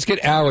 Let's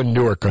get Al in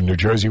Newark on New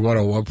Jersey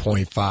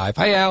 101.5.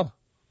 Hi, Al.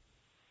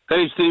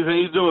 Hey, Steve. How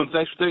you doing?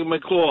 Thanks for taking my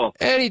call.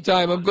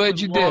 Anytime. I'm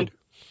glad you did.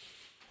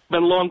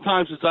 Been a long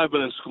time since I've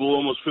been in school,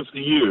 almost 50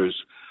 years.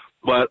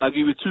 But I'll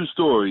give you 2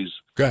 stories.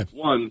 Good.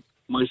 One,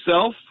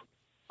 myself,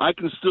 I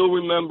can still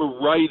remember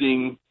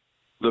writing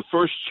the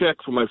first check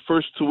for my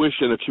first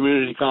tuition at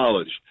community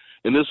college,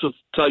 and this will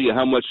tell you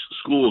how much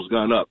school's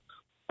gone up.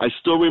 I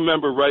still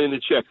remember writing the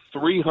check,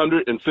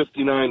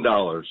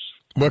 $359.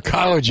 What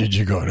college did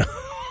you go to?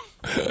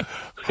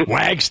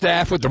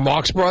 Wagstaff with the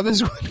Marx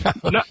Brothers?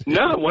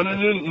 No, one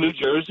in New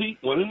Jersey,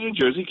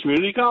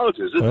 community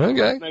colleges. This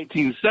Okay. is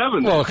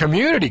 1970. Well,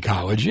 community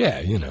college, yeah,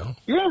 you know.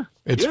 Yeah.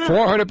 It's yeah.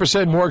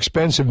 400% more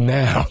expensive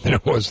now than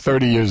it was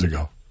 30 years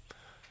ago.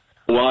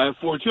 Well, I have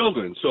 4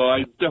 children, so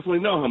I definitely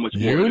know how much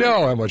more. You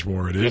know how much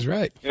more it is,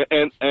 right?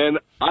 And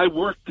I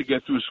worked to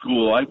get through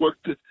school. I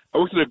worked at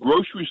a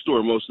grocery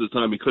store most of the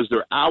time because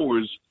their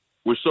hours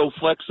were so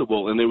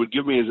flexible, and they would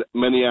give me as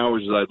many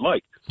hours as I'd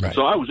like. Right.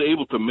 So I was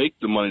able to make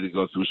the money to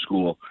go through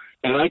school.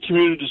 And I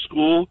commuted to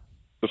school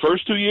the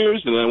first 2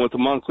 years, and then I went to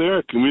Montclair.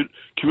 I commuted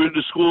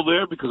to school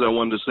there because I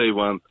wanted to save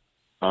on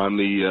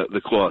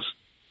the cost.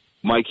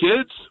 My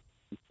kids,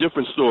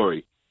 different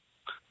story.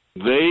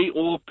 They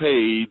all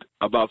paid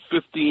about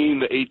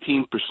 15 to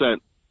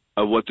 18%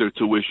 of what their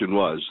tuition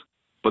was,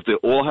 but they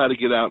all had to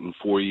get out in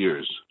 4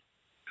 years.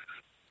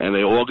 And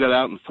they all got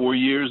out in 4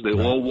 years. They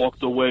all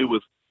walked away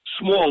with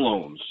small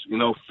loans,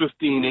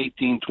 $15,000,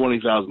 $18,000,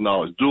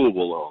 $20,000,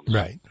 doable loans.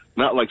 Right.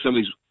 Not like some of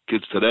these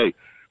kids today,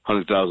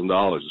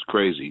 $100,000 is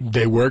crazy.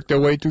 They worked their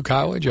way through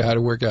college, or how did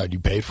it work out? You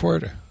paid for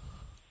it?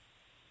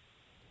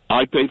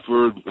 I paid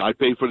for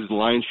the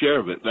lion's share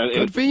of it.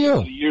 Good for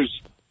you.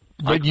 Years.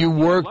 But you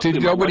worked,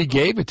 nobody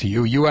gave it to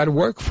you. You had to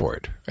work for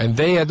it. And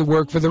they had to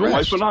work for the rest. My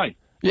wife and I.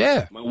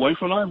 Yeah. My wife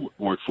and I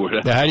worked for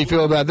it. Now, how do you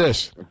feel about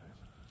this?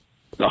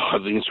 Oh, I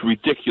think it's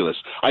ridiculous.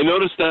 I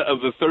noticed that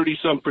of the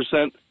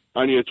 30-some%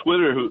 on your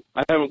Twitter,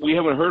 we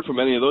haven't heard from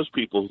any of those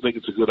people who think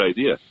it's a good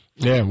idea.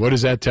 Yeah, what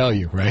does that tell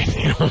you, right?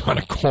 You don't want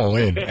to call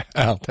in.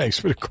 Al, thanks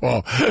for the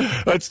call.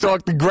 Let's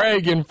talk to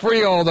Greg in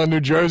Freehold on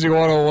New Jersey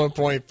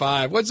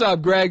 101.5. What's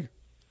up, Greg?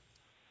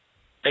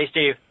 Hey,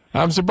 Steve.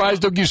 I'm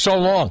surprised it took you so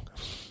long.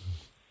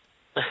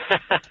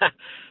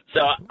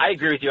 So I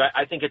agree with you.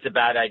 I think it's a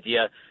bad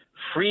idea.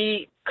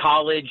 Free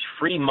college,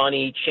 free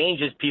money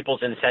changes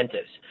people's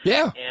incentives.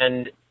 Yeah.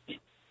 And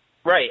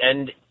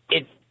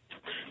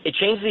it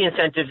changes the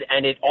incentives,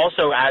 and it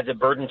also adds a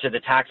burden to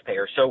the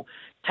taxpayer. So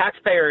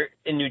taxpayer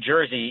in New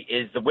Jersey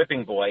is the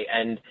whipping boy,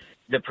 and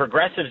the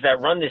progressives that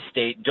run this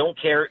state don't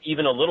care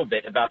even a little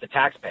bit about the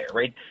taxpayer,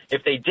 right?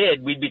 If they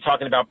did, we'd be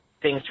talking about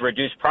things to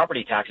reduce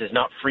property taxes,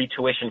 not free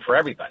tuition for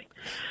everybody.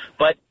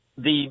 But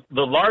the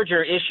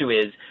larger issue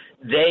is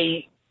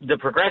the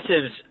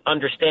progressives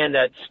understand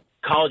that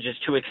college is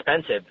too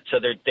expensive, so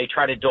they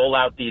try to dole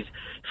out these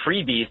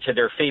freebies to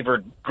their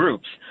favored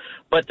groups.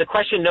 But the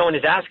question no one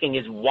is asking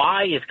is,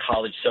 why is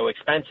college so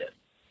expensive,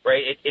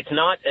 right? It's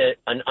not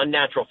an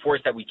unnatural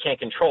force that we can't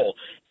control.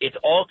 It's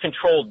all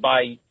controlled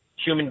by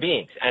human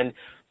beings. And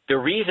the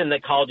reason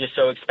that college is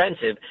so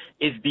expensive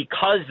is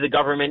because the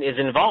government is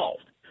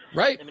involved.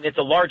 Right. I mean, it's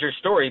a larger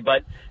story,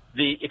 but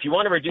if you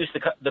want to reduce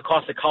the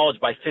cost of college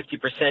by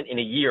 50% in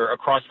a year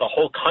across the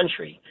whole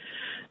country,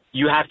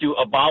 you have to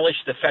abolish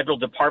the Federal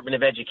Department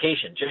of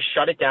Education. Just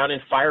shut it down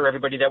and fire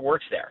everybody that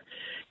works there.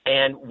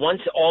 And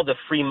once all the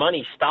free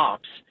money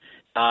stops,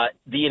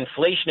 the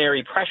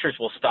inflationary pressures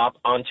will stop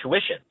on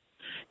tuition.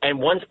 And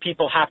once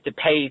people have to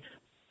pay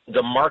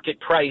the market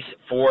price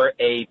for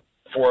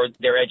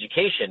their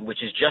education,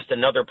 which is just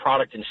another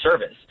product and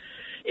service,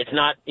 it's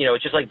not,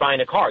 it's just like buying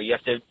a car. You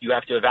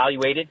have to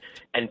evaluate it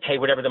and pay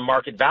whatever the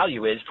market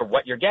value is for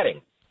what you're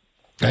getting.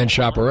 And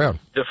shop around.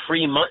 The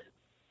free money,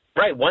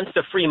 right? Once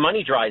the free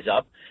money dries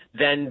up,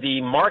 then the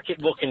market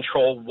will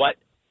control what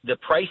the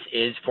price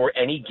is for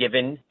any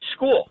given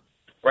school,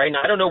 right?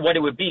 Now, I don't know what it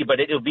would be, but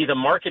it'll be the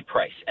market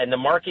price. And the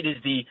market is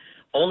the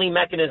only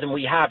mechanism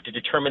we have to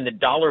determine the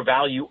dollar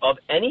value of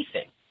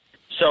anything.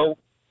 So,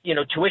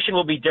 tuition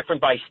will be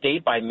different by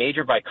state, by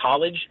major, by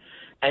college,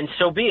 and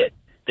so be it.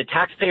 The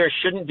taxpayer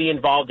shouldn't be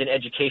involved in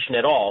education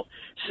at all,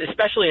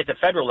 especially at the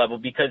federal level,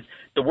 because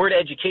the word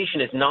education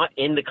is not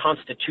in the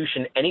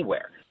Constitution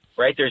anywhere,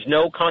 right? There's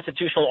no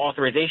constitutional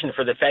authorization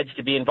for the feds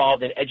to be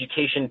involved in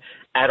education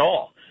at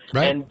all.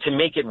 Right. And to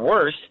make it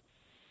worse,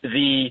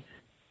 the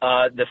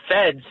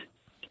feds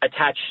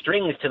attach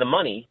strings to the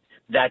money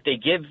that they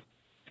give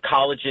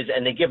colleges,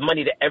 and they give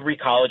money to every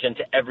college and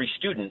to every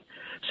student.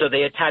 So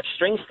they attach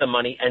strings to the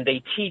money, and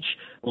they teach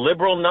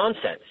liberal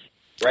nonsense.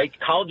 Right?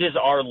 Colleges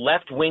are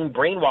left-wing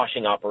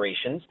brainwashing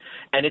operations,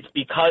 and it's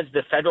because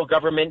the federal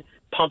government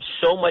pumps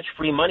so much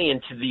free money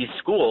into these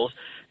schools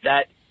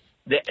that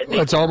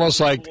it's almost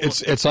like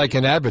it's like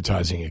an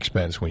advertising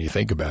expense when you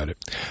think about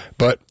it.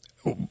 But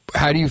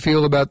how do you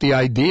feel about the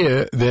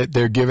idea that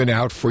they're giving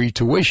out free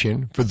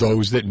tuition for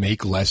those that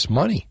make less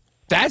money?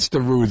 That's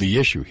the root of the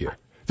issue here.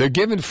 They're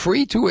giving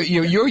free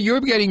tuition. You're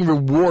getting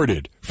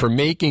rewarded for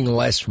making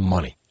less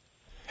money.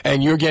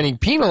 And you're getting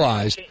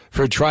penalized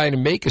for trying to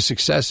make a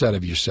success out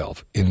of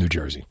yourself in New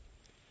Jersey.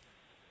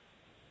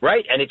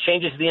 Right, and it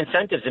changes the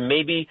incentives, and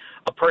maybe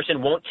a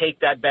person won't take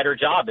that better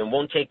job and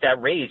won't take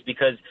that raise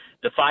because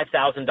the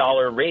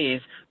 $5,000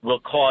 raise will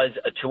cause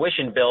a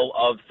tuition bill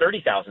of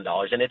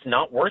 $30,000, and it's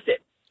not worth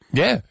it.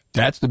 Yeah,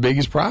 that's the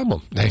biggest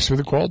problem. Thanks for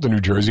the call to New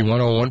Jersey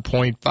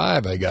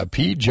 101.5. I got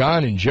Pete,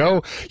 John, and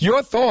Joe.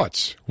 Your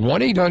thoughts,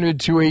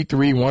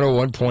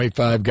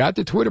 1-800-283-101.5. Got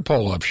the Twitter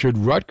poll up. Should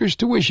Rutgers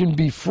tuition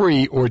be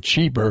free or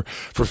cheaper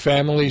for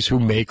families who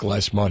make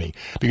less money?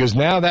 Because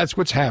now that's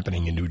what's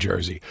happening in New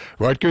Jersey.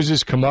 Rutgers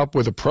has come up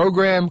with a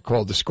program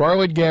called the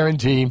Scarlet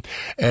Guarantee,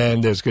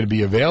 and it's going to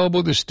be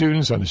available to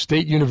students on the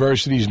State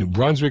University's New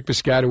Brunswick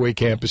Piscataway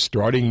campus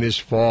starting this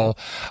fall.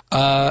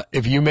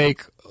 If you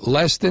make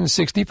less than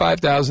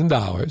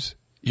 $65,000,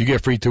 you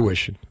get free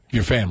tuition,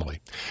 your family.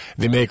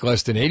 They make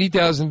less than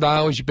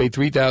 $80,000, you pay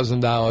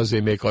 $3,000. They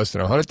make less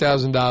than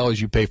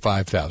 $100,000, you pay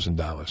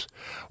 $5,000.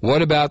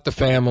 What about the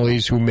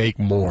families who make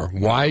more?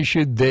 Why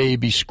should they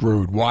be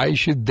screwed? Why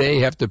should they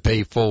have to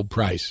pay full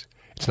price?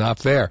 It's not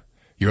fair.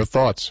 Your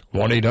thoughts,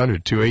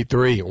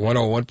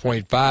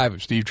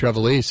 1-800-283-101.5. Steve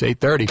Trevelise,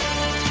 830.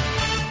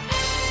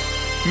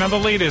 Now the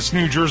latest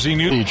New Jersey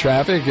news. The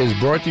traffic is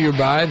brought to you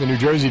by the New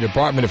Jersey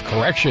Department of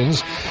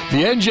Corrections.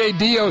 The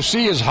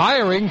NJDOC is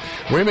hiring.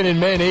 Women and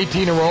men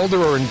 18 or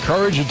older are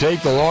encouraged to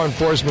take the law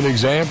enforcement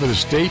exam for the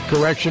state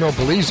correctional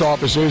police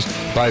officers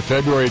by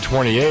February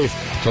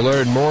 28th. To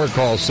learn more,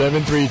 call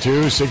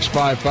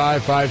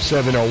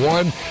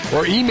 732-655-5701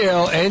 or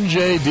email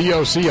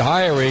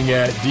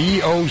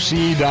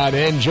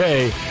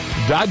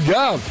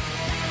njdochiring@doc.nj.gov.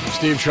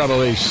 Steve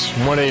Trevelise,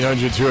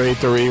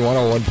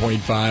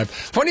 1-800-283-101.5.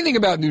 Funny thing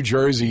about New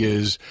Jersey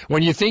is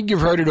when you think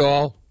you've heard it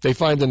all, they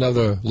find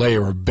another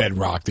layer of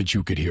bedrock that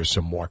you could hear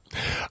some more.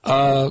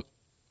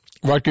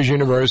 Rutgers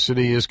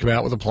University has come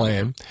out with a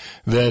plan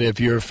that if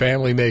your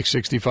family makes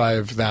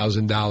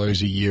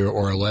 $65,000 a year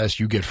or less,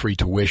 you get free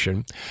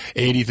tuition.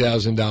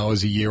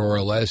 $80,000 a year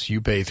or less,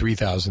 you pay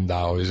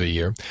 $3,000 a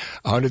year.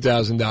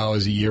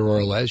 $100,000 a year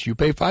or less, you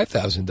pay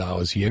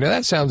 $5,000 a year. Now,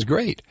 that sounds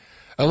great.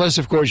 Unless,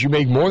 of course, you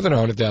make more than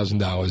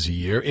 $100,000 a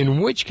year, in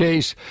which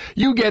case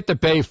you get to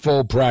pay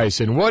full price.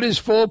 And what is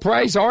full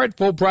price? Art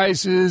full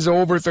price is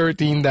over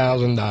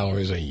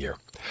 $13,000 a year,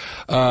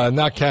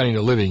 not counting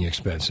the living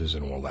expenses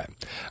and all that.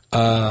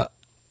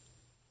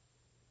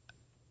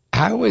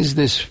 How is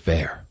this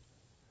fair?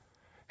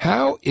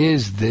 How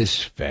is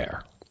this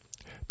fair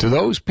to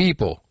those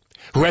people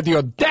who had the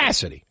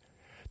audacity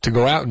to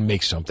go out and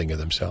make something of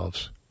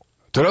themselves?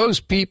 To those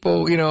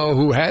people, you know,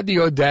 who had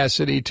the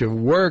audacity to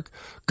work,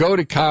 go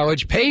to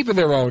college, pay for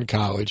their own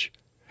college.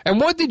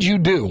 And what did you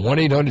do?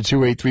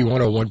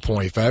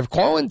 1-800-283-101.5.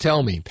 Call and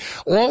tell me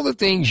all the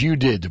things you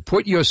did to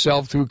put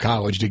yourself through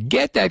college, to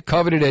get that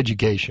coveted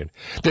education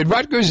that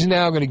Rutgers is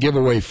now going to give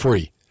away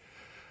free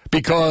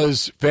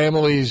because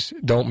families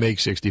don't make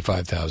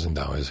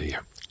 $65,000 a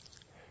year.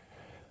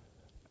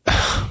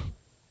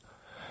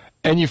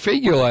 And you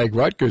figure like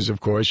Rutgers,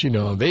 of course, you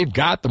know, they've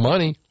got the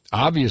money.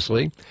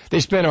 Obviously,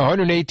 they spent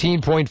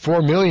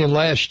 $118.4 million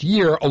last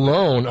year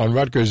alone on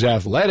Rutgers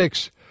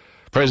athletics.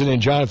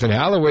 President Jonathan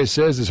Holloway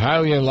says it's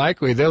highly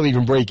unlikely they'll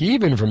even break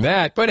even from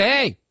that. But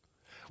hey,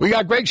 we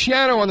got Greg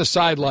Schiano on the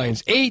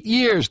sidelines. 8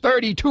 years,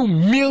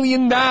 $32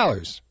 million.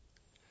 I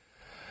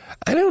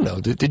don't know.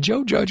 Did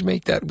Joe Judge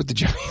make that with the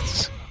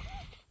Giants?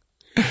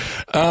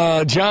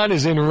 John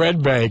is in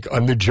Red Bank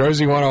on New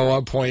Jersey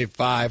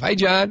 101.5. Hi,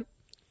 John.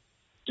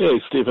 Hey,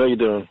 Steve. How you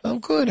doing? I'm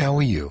good. How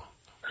are you?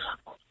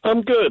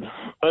 I'm good.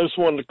 I just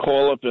wanted to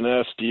call up and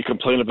ask, do you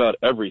complain about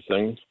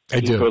everything? I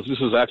do. Because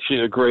this is actually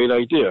a great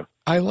idea.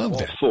 I love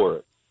that. For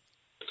it.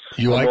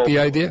 You like the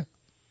idea?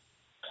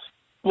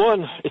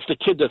 One, it's the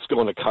kid that's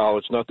going to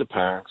college, not the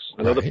parents.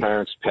 I know the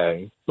parents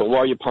pay, but why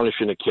are you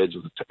punishing the kids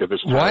if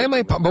it's why am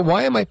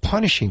I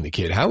punishing the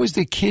kid? How is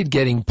the kid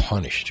getting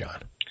punished,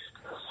 John?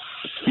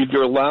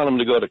 You're allowing him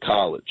to go to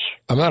college.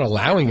 I'm not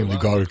allowing him to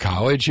go to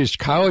college.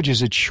 College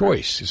is a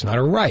choice. It's not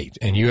a right.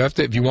 And you have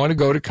to, if you want to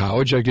go to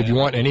college, like if you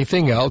want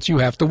anything else, you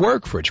have to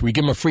work for it. Should we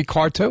give him a free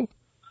car too?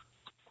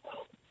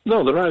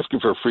 No, they're not asking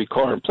for a free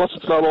car. And plus,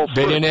 it's not all free.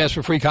 They didn't ask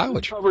for free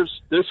college.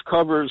 This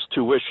covers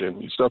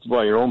tuition. You still have to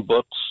buy your own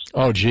books.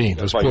 Oh, gee,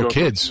 those poor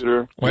kids.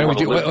 Why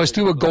don't let's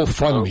do a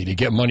GoFundMe to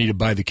get money to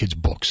buy the kids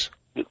books.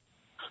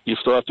 You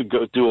still have to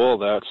go do all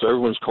that. So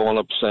everyone's calling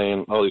up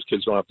saying, oh, these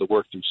kids don't have to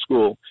work through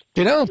school.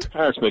 They don't. Your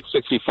parents make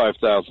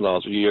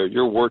 $65,000 a year.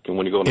 You're working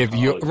when you go to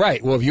college.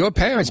 Right. Well, if your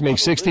parents make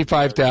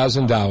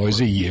 $65,000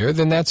 a year,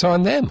 then that's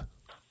on them.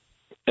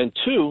 And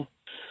two,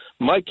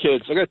 my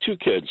kids, I got two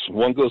kids.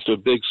 One goes to a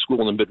big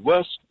school in the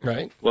Midwest.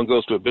 Right. One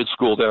goes to a big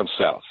school down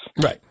south.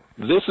 Right.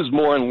 This is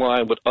more in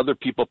line with other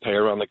people pay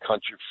around the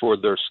country for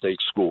their state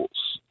schools.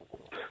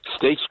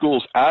 State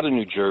schools out of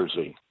New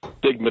Jersey,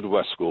 big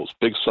Midwest schools,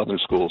 big Southern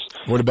schools.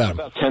 What about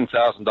them? About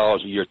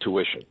 $10,000 a year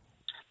tuition.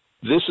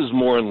 This is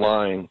more in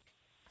line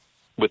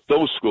with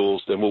those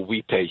schools than what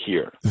we pay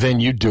here. Then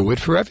you do it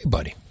for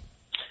everybody.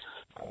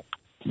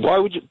 Why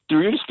would you?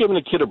 You're just giving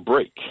a kid a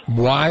break.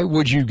 Why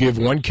would you give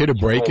one kid a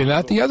break and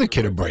not the other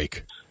kid a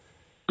break?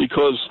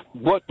 Because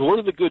what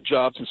are the good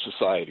jobs in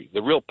society?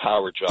 The real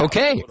power jobs.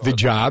 Okay, the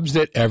jobs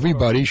that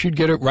everybody should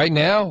get it right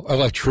now: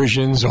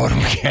 electricians, auto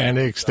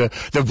mechanics, the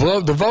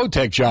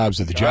VOTEC jobs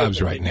are the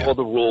jobs right now. All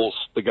the rules,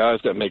 the guys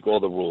that make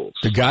all the rules.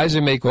 The guys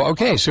that make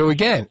okay. So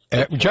again,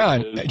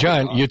 John,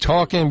 you're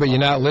talking, but you're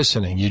not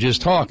listening. You're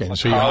just talking.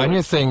 So you're on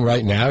your thing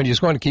right now, and you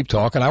just want to keep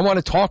talking. I want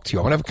to talk to you.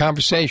 I want to have a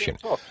conversation.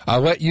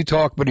 I'll let you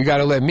talk, but you got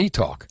to let me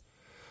talk.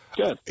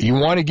 Good. You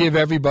want to give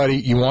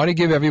everybody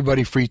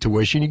free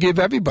tuition. You give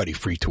everybody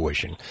free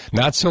tuition,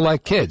 not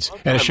select kids,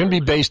 and it shouldn't be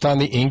based on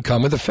the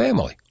income of the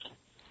family.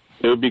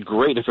 It would be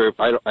great if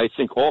I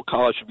think all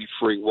college should be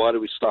free. Why do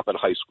we stop at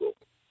high school?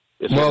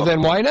 Well,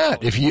 then why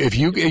not? If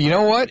you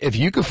know what? If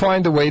you could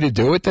find a way to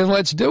do it, then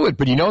let's do it.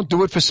 But you don't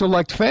do it for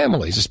select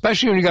families,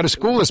 especially when you got a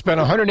school that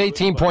spent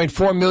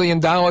 $118.4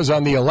 million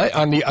on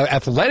the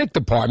athletic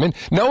department,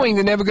 knowing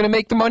they're never going to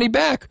make the money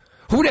back.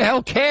 Who the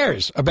hell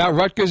cares about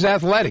Rutgers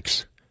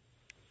athletics?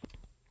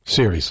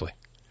 Seriously.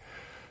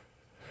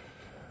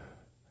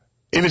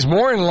 If it's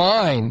more in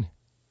line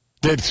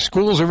that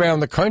schools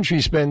around the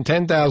country spend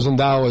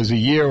 $10,000 a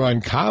year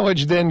on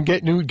college, then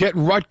get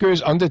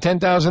Rutgers under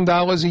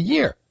 $10,000 a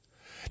year.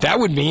 That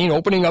would mean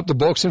opening up the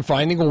books and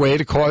finding a way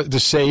to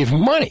save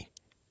money.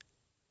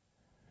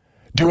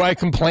 Do I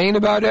complain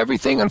about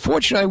everything?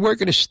 Unfortunately, I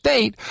work in a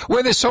state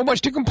where there's so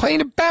much to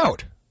complain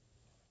about.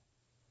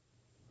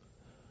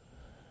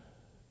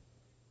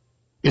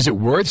 Is it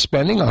worth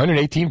spending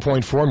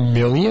 $118.4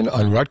 million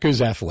on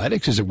Rutgers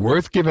athletics? Is it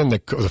worth giving the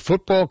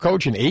football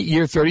coach an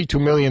 8-year,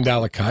 $32 million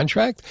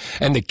contract?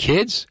 And the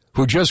kids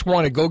who just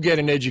want to go get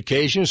an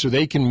education so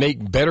they can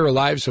make better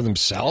lives for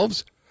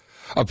themselves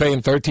are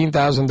paying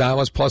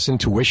 $13,000 plus in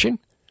tuition?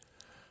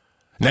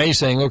 Now you're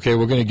saying, okay,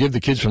 we're going to give the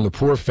kids from the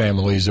poor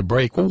families a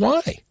break. Well,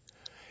 why?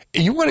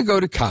 You want to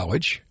go to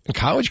college, and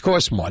college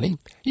costs money,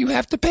 you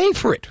have to pay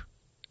for it.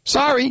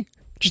 Sorry,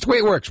 just the way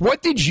it works.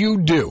 What did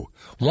you do?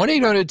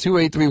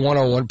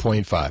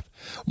 1-800-283-101.5.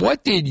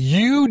 What did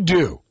you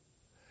do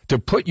to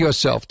put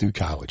yourself through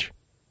college?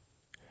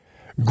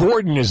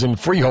 Gordon is in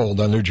Freehold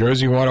on New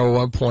Jersey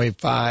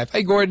 101.5.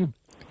 Hey, Gordon.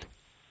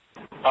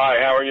 Hi,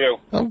 how are you?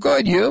 I'm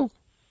good, you?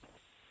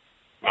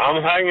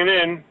 I'm hanging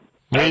in.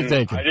 What are you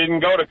thinking? I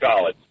didn't go to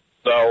college,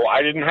 so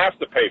I didn't have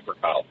to pay for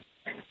college.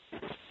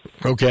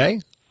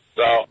 Okay.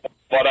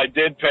 But I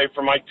did pay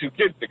for my 2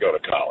 kids to go to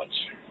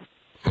college.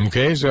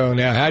 Okay, so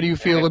now how do you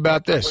feel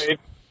about this?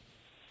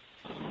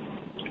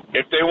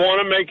 If they want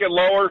to make it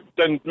lower,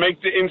 then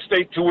make the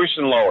in-state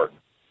tuition lower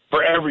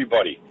for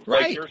everybody.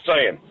 Right. Like you're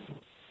saying.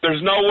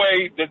 There's no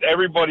way that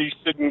everybody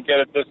shouldn't get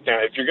a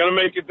discount. If you're going to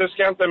make a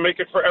discount, then make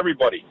it for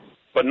everybody,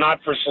 but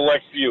not for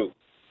select few.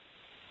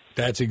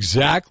 That's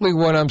exactly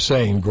what I'm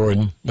saying,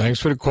 Gordon. Thanks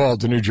for the call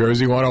to New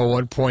Jersey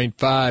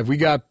 101.5. We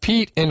got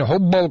Pete in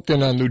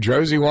Hoboken on New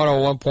Jersey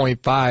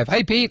 101.5.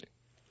 Hey, Pete.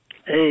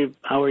 Hey,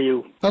 how are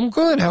you? I'm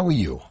good. How are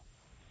you?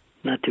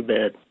 Not too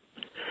bad.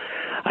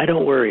 I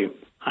don't worry.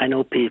 I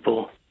know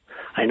people.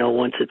 I know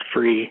once it's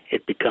free,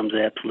 it becomes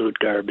absolute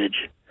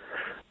garbage.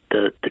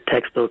 The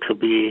textbooks will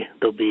be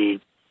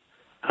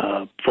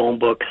phone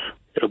books.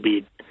 It'll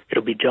be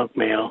junk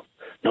mail.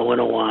 No one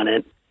will want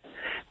it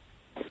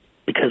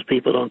because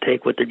people don't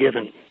take what they're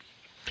given.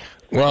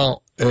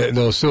 Well,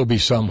 there'll still be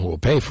some who will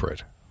pay for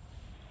it,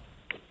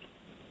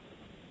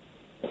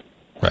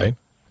 right?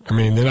 I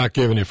mean, they're not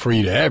giving it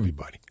free to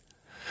everybody.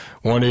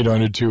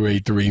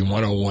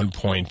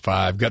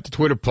 1-800-283-101.5. Got the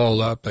Twitter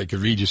poll up. I could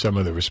read you some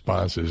of the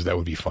responses. That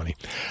would be funny.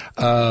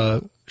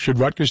 Should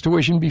Rutgers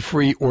tuition be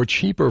free or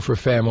cheaper for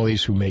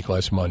families who make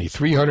less money?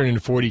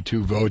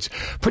 342 votes.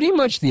 Pretty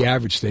much the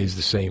average stays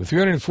the same.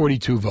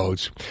 342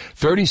 votes.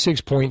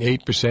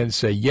 36.8%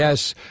 say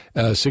yes.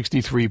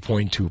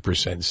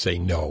 63.2% say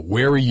no.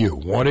 Where are you?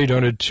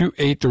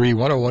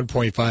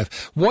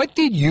 1-800-283-101.5. What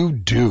did you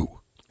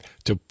do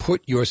to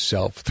put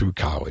yourself through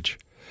college?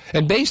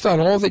 And based on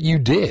all that you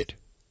did,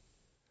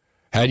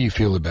 how do you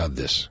feel about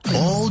this?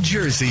 All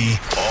Jersey.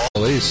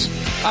 Police.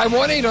 I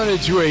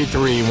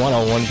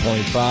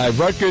 1-800-283-101.5.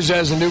 Rutgers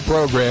has a new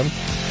program,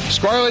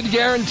 Scarlet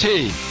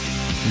Guarantee.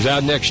 It's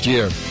out next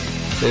year.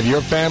 If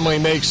your family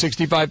makes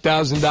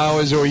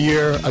 $65,000 a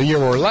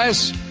year or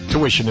less,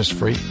 tuition is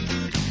free.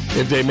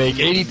 If they make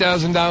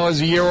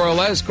 $80,000 a year or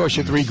less, cost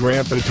you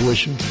 $3,000 for the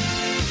tuition.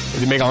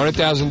 If they make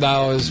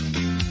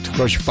 $100,000, it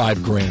costs you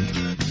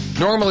 $5,000.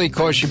 Normally it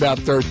costs you about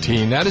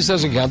 $13,000. Now, this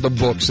doesn't count the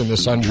books and the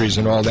sundries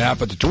and all that,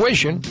 but the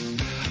tuition,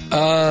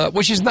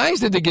 which is nice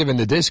that they're giving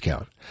the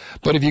discount.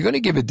 But if you're going to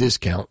give a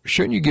discount,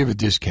 shouldn't you give a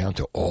discount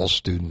to all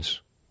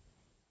students,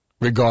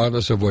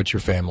 regardless of what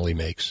your family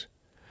makes?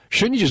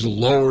 Shouldn't you just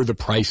lower the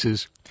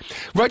prices?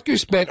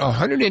 Rutgers spent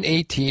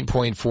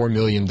 $118.4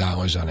 million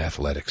on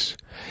athletics.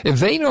 If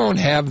they don't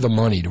have the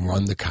money to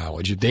run the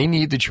college, if they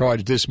need to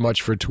charge this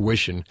much for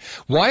tuition,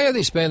 why are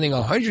they spending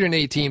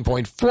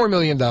 $118.4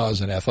 million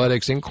on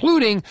athletics,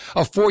 including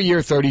a 4-year,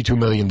 $32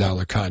 million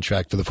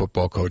contract for the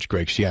football coach,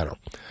 Greg Schiano?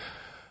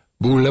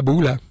 Boola,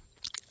 boola.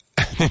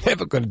 They're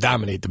never going to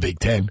dominate the Big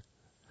Ten.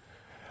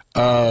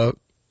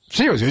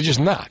 Seriously, they're just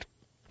not.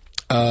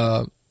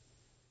 Your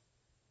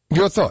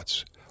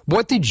thoughts?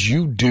 What did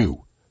you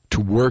do to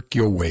work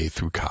your way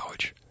through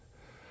college?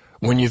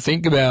 When you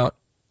think about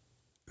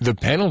the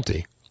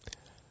penalty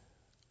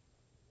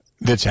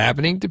that's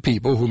happening to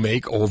people who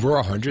make over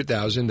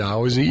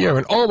 $100,000 a year.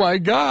 And oh my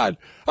God,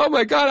 how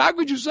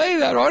could you say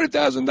that?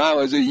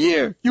 $100,000 a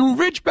year, you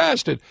rich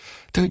bastard.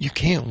 Dude, you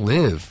can't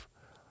live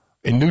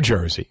in New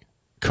Jersey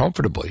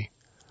comfortably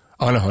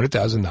on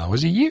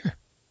 $100,000 a year.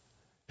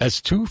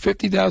 That's two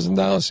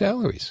 $50,000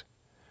 salaries.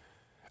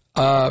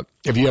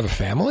 If you have a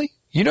family,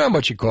 you know how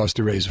much it costs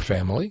to raise a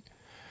family.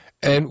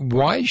 And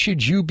why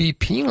should you be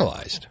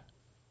penalized?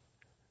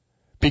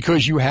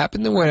 Because you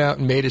happen to went out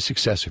and made a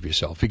success of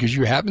yourself. Because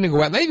you happen to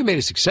go out, not even made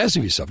a success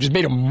of yourself, just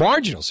made a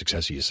marginal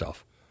success of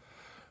yourself.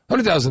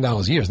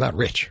 $100,000 a year is not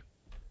rich.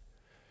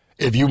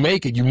 If you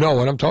make it, you know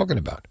what I'm talking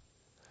about.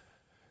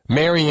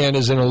 Marianne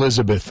is in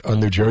Elizabeth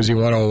on New Jersey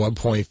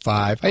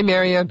 101.5. Hey,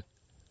 Marianne.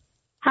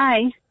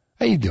 Hi.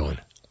 How you doing?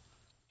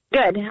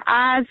 Good.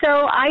 So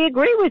I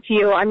agree with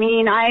you. I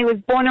mean, I was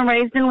born and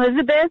raised in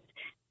Elizabeth.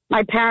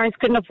 My parents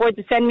couldn't afford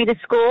to send me to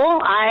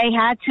school. I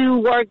had to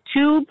work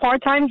 2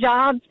 part-time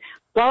jobs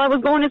while I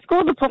was going to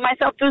school to put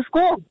myself through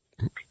school.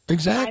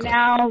 Exactly.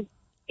 I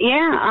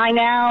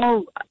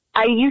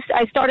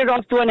started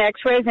off doing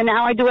x-rays, and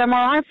now I do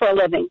MRI for a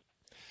living.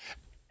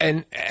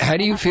 And how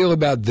do you feel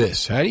about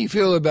this? How do you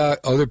feel about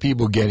other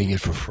people getting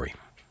it for free?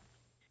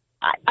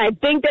 I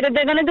think that if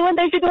they're going to do it,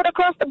 they should do it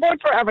across the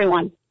board for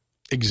everyone.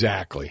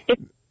 Exactly.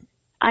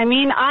 I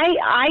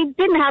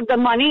didn't have the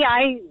money.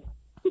 I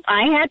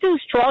had to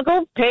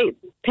struggle,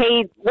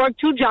 work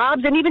 2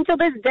 jobs, and even till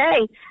this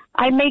day,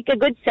 I make a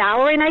good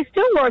salary, and I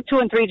still work 2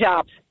 and 3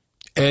 jobs.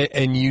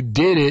 And you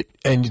did it,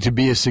 and to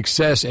be a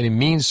success, and it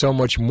means so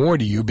much more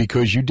to you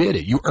because you did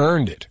it. You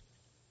earned it.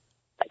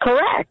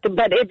 Correct.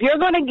 But if you're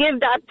going to give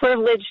that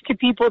privilege to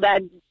people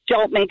that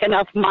don't make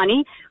enough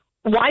money,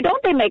 why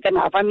don't they make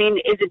enough? I mean,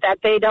 is it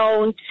that they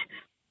don't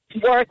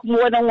work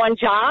more than 1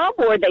 job,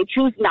 or they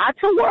choose not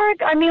to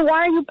work? I mean,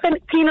 why are you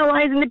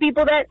penalizing the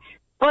people that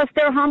bust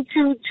their hump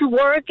to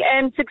work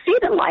and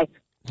succeed in life?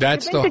 You're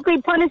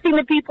basically punishing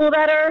the people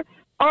that are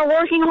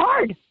working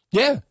hard.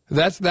 Yeah,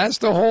 that's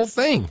the whole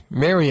thing.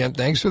 Marianne,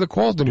 thanks for the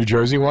call to New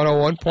Jersey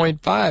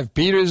 101.5.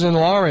 Peter's in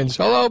Lawrence.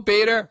 Hello,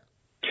 Peter.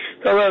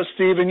 Hello,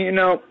 Stephen. You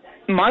know,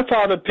 my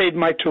father paid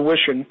my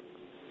tuition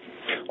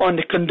on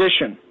the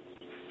condition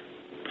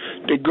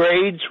the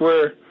grades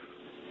were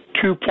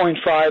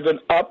 2.5 and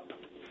up.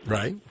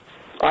 Right.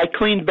 I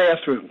cleaned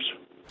bathrooms.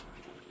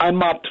 I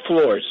mopped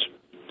floors.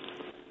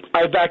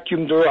 I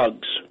vacuumed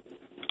rugs.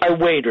 I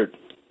waitered,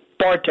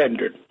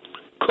 bartended,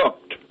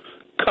 cooked,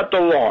 cut the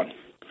lawn,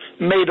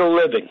 made a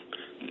living,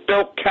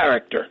 built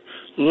character,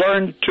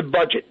 learned to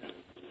budget.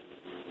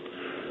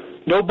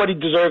 Nobody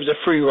deserves a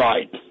free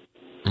ride.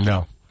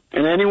 No.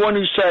 And anyone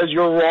who says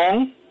you're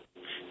wrong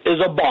is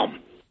a bum.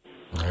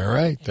 All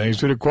right. Thanks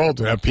for the call.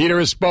 Now, Peter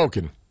has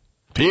spoken.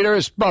 Peter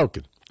has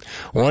spoken.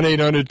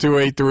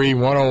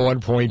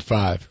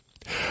 1-800-283-101.5.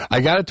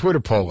 I got a Twitter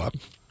poll up.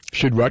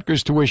 Should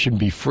Rutgers tuition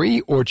be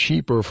free or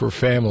cheaper for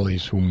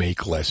families who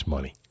make less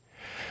money?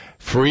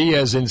 Free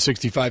as in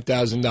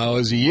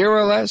 $65,000 a year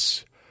or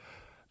less.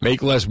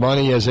 Make less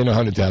money as in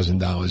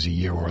 $100,000 a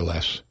year or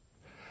less.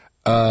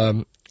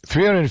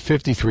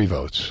 353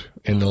 votes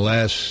in the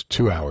last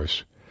 2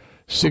 hours.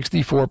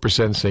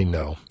 64% say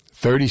no.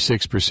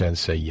 36%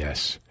 say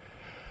yes.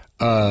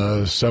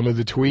 Some of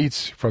the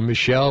tweets from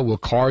Michelle, will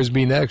cars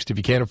be next? If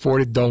you can't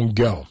afford it, don't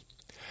go.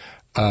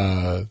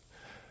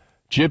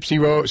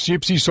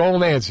 Gypsy Soul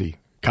Nancy,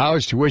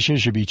 college tuition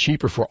should be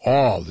cheaper for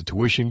all. The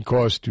tuition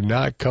costs do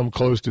not come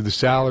close to the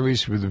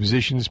salaries for the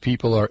positions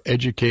people are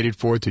educated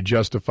for to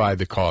justify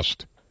the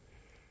cost.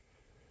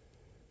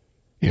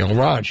 You know,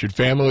 Ron, should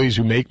families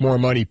who make more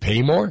money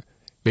pay more?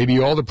 Maybe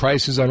all the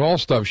prices on all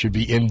stuff should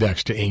be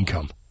indexed to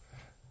income.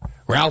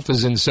 Ralph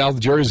is in South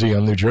Jersey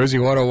on New Jersey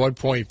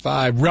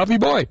 101.5. Ralphie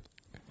boy.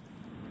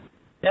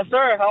 Yes,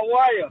 sir. How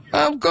are you?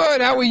 I'm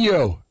good. How are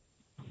you?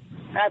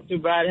 Not too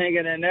bad,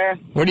 hanging in there.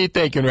 What are you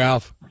thinking,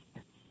 Ralph?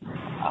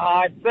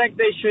 I think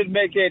they should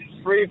make it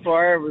free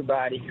for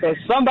everybody because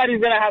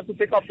somebody's going to have to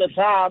pick up the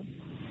tab.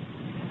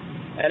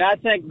 And I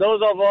think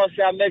those of us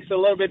that makes a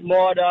little bit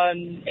more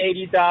than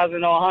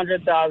 $80,000 or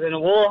 $100,000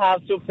 will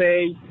have to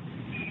pay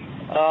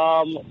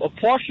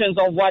portions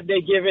of what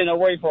they're giving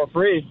away for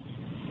free.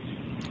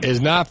 It's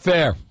not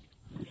fair,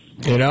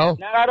 you know?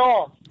 Not at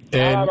all.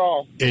 And not at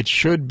all. It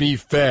should be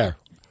fair.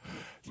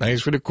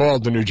 Thanks for the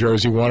call to New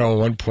Jersey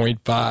 101.5.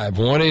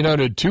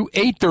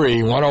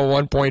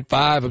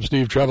 1-800-283-101.5. I'm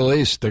Steve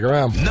Trevelise. Stick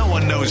around. No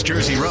one knows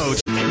Jersey roads.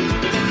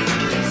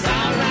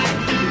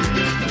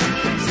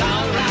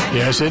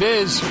 Yes, it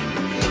is.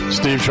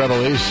 Steve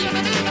Trevelise.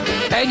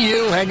 And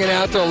you hanging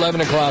out till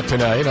 11 o'clock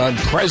tonight on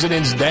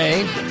President's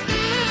Day.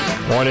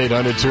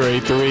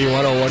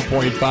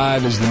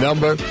 1-800-283-101.5 is the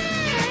number.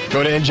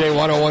 Go to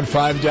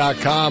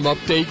NJ1015.com.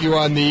 Update you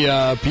on the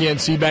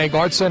PNC Bank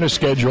Art Center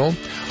schedule.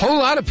 Whole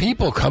lot of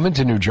people coming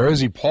to New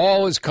Jersey.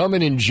 Paul is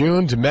coming in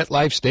June to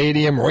MetLife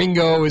Stadium.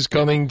 Ringo is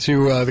coming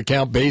to the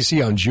Count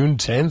Basie on June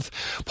 10th.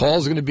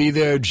 Paul's going to be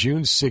there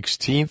June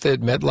 16th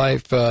at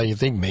MetLife. You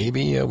think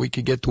maybe we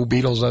could get two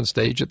Beatles on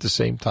stage at the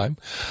same time?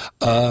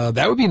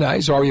 That would be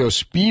nice. REO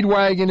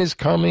Speedwagon is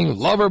coming.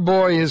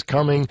 Loverboy is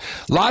coming.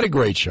 A lot of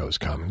great shows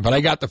coming. But I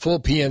got the full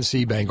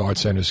PNC Bank Art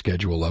Center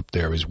schedule up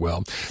there as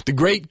well. The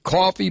great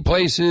coffee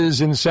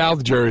places in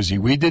South Jersey.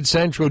 We did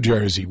Central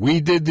Jersey. We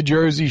did the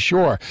Jersey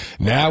Shore.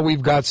 Now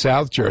we've got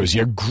South Jersey.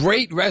 A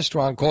great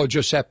restaurant called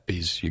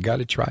Giuseppe's. You got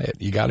to try it.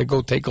 You got to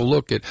go take a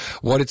look at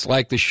what it's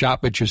like to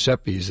shop at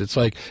Giuseppe's. It's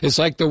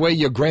like the way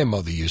your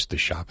grandmother used to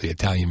shop, the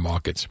Italian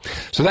markets.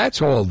 So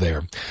that's all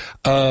there.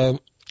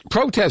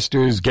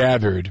 Protesters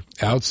gathered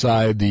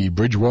outside the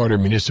Bridgewater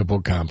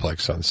Municipal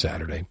Complex on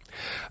Saturday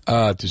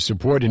to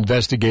support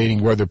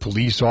investigating whether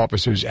police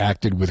officers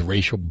acted with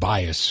racial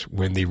bias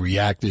when they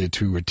reacted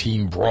to a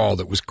teen brawl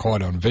that was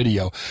caught on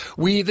video.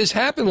 This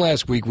happened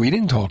last week. We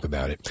didn't talk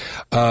about it.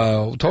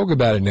 We'll talk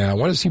about it now. I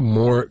want to see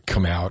more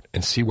come out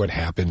and see what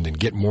happened and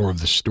get more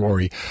of the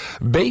story.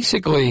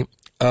 Basically,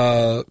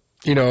 it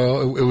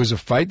was a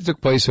fight that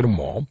took place at a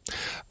mall.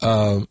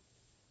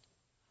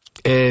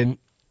 And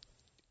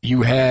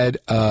you had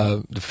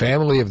the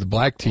family of the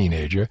black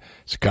teenager,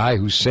 it's a guy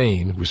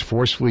Hussein, was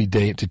forcefully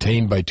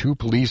detained by two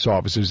police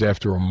officers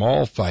after a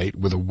mall fight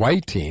with a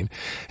white teen,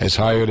 has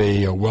hired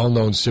a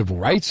well-known civil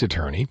rights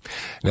attorney.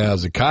 Now,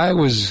 Zakai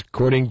was,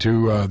 according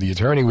to the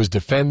attorney, was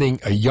defending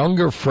a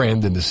younger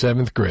friend in the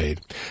 7th grade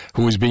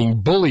who was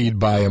being bullied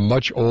by a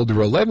much older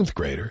 11th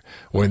grader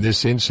when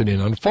this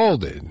incident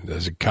unfolded.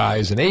 Zakai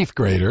is an 8th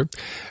grader.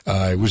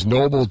 It was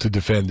noble to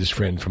defend his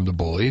friend from the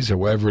bullies.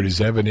 However, it is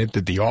evident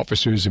that the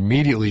officers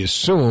immediately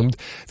assumed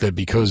that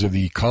because of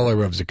the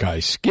color of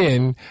Zakai's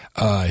skin,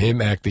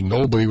 him acting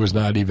nobly was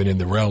not even in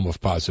the realm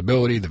of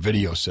possibility. The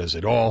video says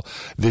it all.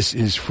 This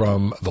is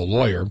from the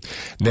lawyer.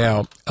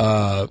 Now,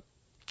 on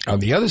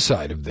the other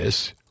side of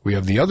this, we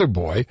have the other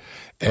boy,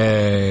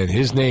 and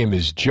his name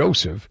is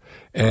Joseph.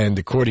 And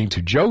according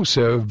to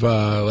Joseph,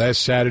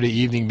 last Saturday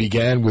evening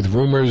began with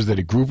rumors that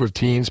a group of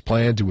teens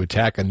planned to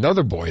attack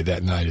another boy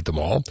that night at the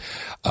mall.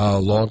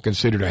 Long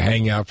considered a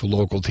hangout for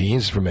local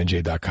teens from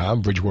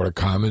NJ.com. Bridgewater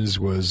Commons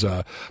was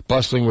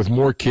bustling with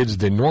more kids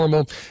than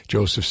normal.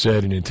 Joseph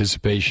said in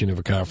anticipation of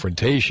a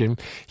confrontation.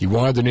 He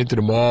wandered into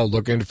the mall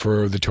looking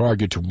for the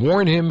target to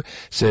warn him,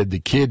 said the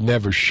kid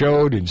never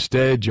showed.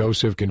 Instead,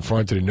 Joseph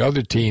confronted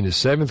another teen, a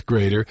 7th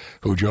grader,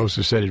 who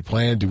Joseph said had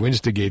planned to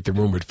instigate the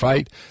rumored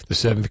fight. The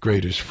 7th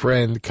grader's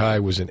friend, Kai,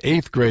 was an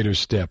 8th grader,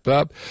 stepped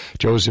up.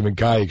 Joseph and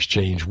Kai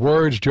exchanged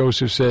words,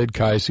 Joseph said.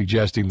 Kai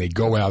suggesting they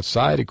go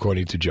outside,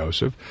 according to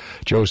Joseph.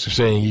 Joseph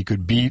saying he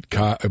could beat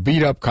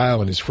up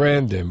Kyle and his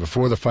friend, and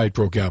before the fight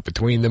broke out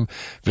between them,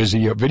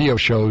 video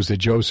shows that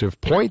Joseph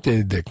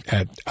pointed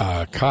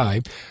at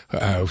Kai,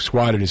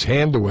 swatted his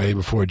hand away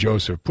before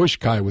Joseph pushed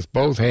Kai with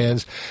both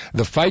hands.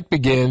 The fight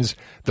begins.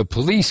 The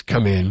police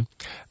come in,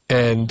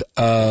 and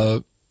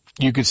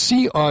you could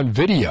see on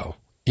video,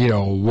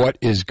 what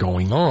is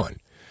going on.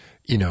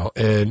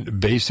 And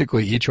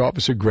basically each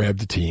officer grabbed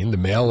the teen. The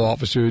male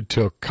officer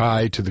took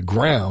Kai to the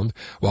ground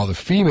while the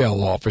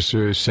female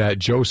officer sat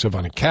Joseph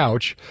on a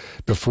couch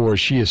before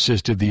she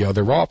assisted the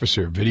other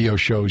officer. Video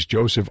shows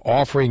Joseph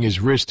offering his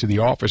wrist to the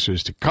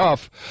officers to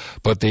cuff,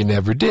 but they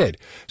never did.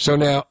 So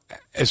now,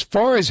 as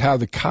far as how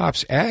the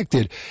cops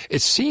acted,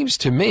 it seems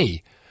to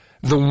me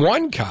the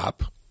one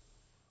cop,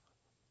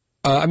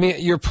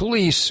 your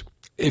police,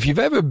 if you've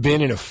ever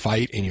been in a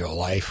fight in your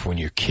life when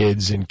you're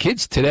kids, and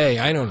kids today,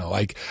 I don't know,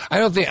 I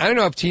don't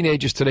know if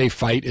teenagers today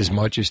fight as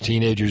much as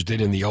teenagers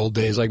did in the old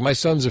days. Like, my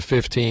sons are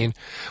 15.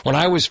 When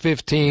I was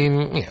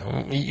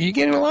 15, you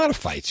get in a lot of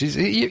fights.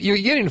 You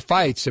get in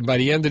fights, and by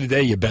the end of the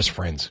day, you're best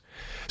friends.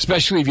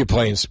 Especially if you're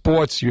playing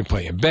sports, you're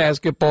playing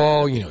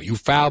basketball, you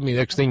fouled me,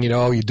 next thing you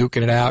know, you're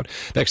duking it out.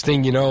 Next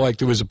thing you know,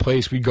 there was a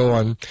place we'd go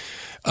on,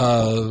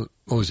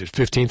 what was it,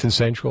 15th and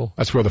Central?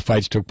 That's where the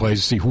fights took place,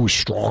 to see who was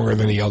stronger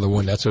than the other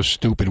one. That's how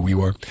stupid we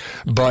were.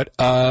 But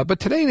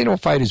today they don't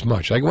fight as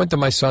much. I went to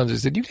my sons and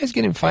said, "You guys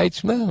get in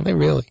fights?" No, not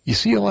really. You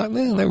see a lot?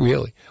 No, not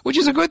really. Which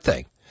is a good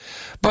thing.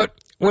 But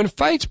when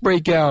fights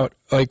break out,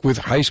 like with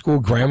high school,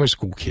 grammar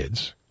school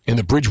kids in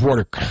the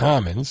Bridgewater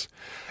Commons,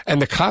 and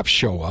the cops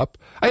show up,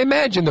 I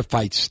imagine the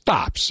fight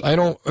stops. I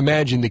don't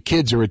imagine the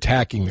kids are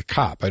attacking the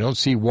cop. I don't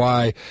see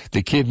why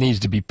the kid needs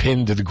to be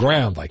pinned to the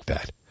ground like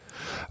that.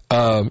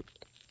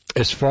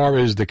 As far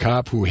as the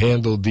cop who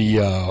handled the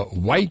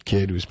white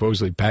kid, who was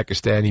supposedly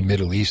Pakistani,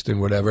 Middle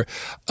Eastern, whatever,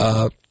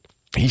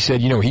 he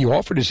said, he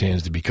offered his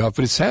hands to be cuffed,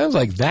 but it sounds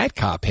like that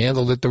cop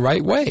handled it the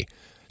right way.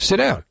 Sit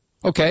down.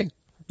 Okay.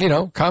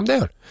 Calm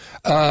down.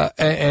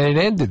 And it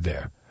ended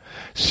there.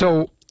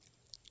 So,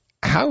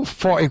 how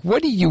far,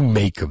 what do you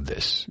make of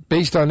this?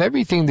 Based on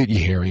everything that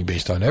you're hearing,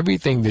 based on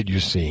everything that you're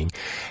seeing,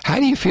 how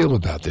do you feel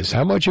about this?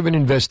 How much of an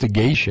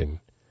investigation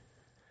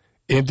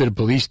into the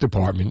police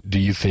department do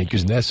you think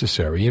is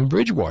necessary in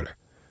Bridgewater?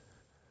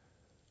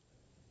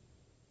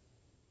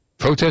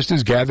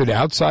 Protesters gathered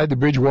outside the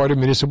Bridgewater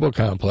Municipal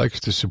Complex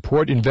to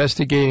support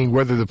investigating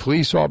whether the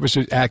police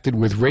officers acted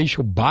with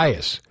racial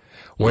bias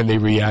when they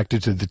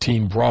reacted to the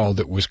teen brawl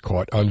that was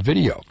caught on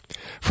video.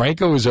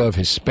 Franco is of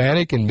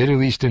Hispanic and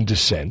Middle Eastern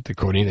descent,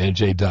 according to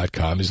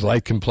NJ.com. His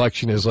light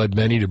complexion has led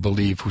many to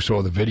believe who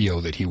saw the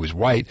video that he was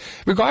white.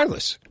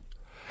 Regardless,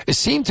 it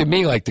seemed to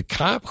me like the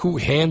cop who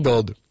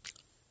handled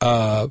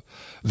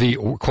the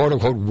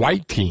quote-unquote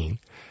white teen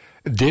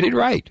did it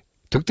right.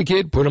 Took the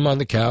kid, put him on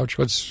the couch.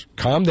 Let's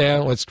calm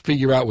down. Let's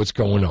figure out what's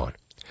going on.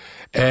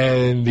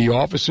 And the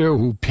officer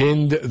who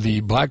pinned the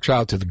black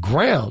child to the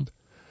ground,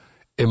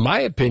 in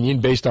my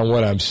opinion, based on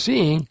what I'm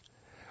seeing,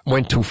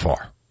 went too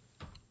far.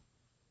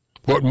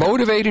 What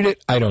motivated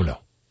it, I don't know.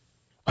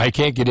 I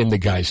can't get in the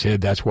guy's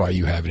head. That's why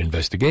you have an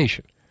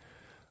investigation.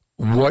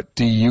 What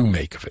do you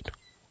make of it?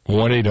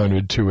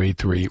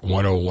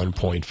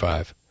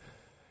 1-800-283-101.5.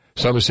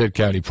 Somerset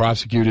County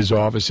Prosecutor's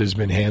Office has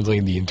been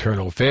handling the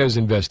internal affairs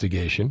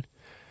investigation.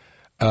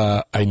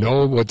 I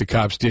know what the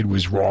cops did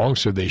was wrong,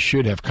 so they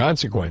should have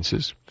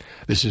consequences.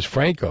 This is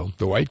Franco,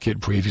 the white kid,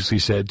 previously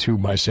said to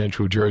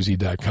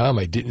mycentraljersey.com,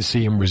 I didn't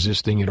see him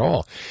resisting at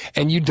all.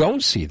 And you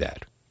don't see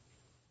that.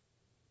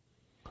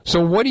 So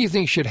what do you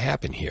think should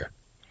happen here?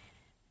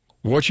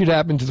 What should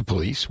happen to the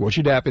police? What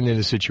should happen in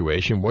the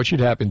situation? What should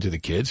happen to the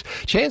kids?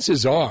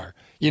 Chances are,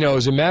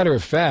 as a matter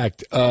of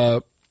fact,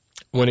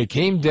 when it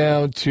came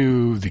down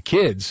to the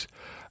kids,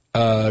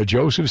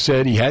 Joseph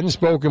said he hadn't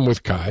spoken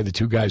with Kai, the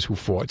two guys who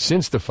fought,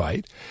 since the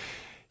fight.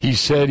 He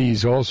said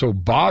he's also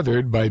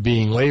bothered by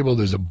being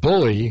labeled as a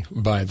bully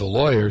by the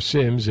lawyer,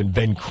 Sims, and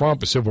Ben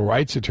Crump, a civil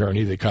rights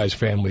attorney that Kai's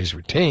family has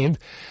retained.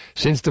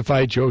 Since the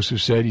fight, Joseph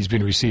said he's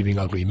been receiving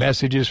ugly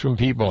messages from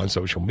people on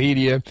social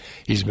media.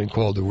 He's been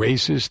called a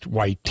racist,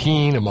 white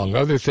teen, among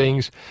other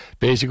things.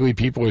 Basically,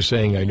 people are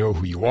saying, I know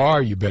who you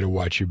are, you better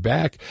watch your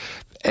back.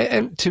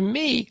 And to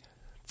me,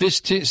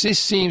 this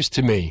seems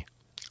to me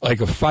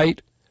like a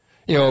fight,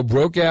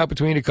 broke out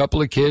between a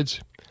couple of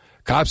kids.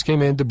 Cops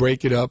came in to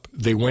break it up.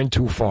 They went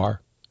too far.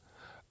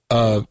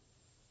 If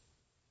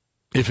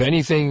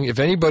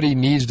anybody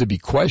needs to be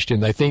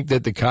questioned, I think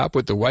that the cop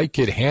with the white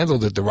kid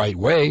handled it the right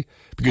way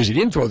because he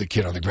didn't throw the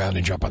kid on the ground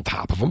and jump on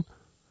top of him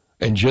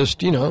and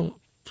just,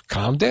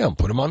 calm down,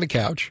 put him on the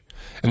couch.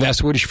 And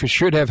that's what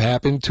should have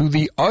happened to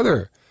the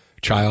other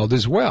child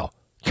as well,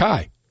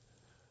 Kai.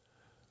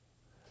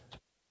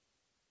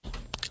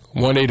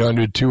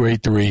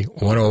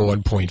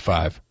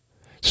 1-800-283-101.5.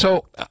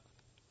 So,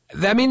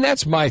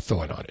 that's my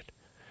thought on it.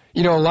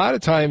 A lot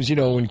of times,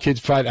 when kids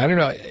fight, I don't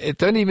know, it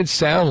doesn't even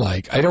sound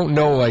like, I don't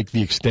know,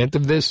 the extent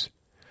of this.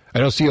 I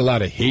don't see a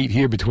lot of hate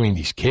here between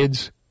these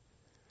kids.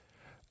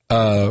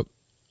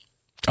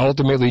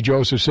 Ultimately,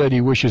 Joseph said he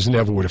wishes it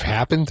never would have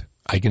happened.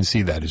 I can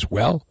see that as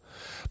well.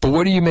 But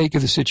what do you make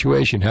of the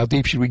situation? How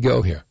deep should we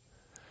go here?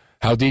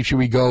 How deep should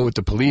we go with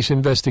the police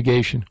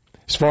investigation?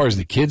 As far as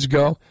the kids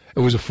go,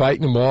 it was a fight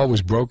in the mall,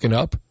 was broken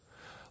up.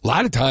 A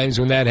lot of times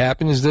when that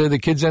happens, the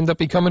kids end up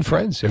becoming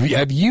friends.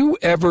 Have you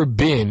ever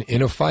been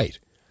in a fight?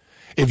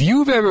 If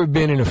you've ever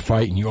been in a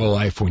fight in your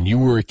life when you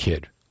were a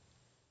kid,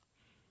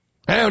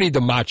 I don't need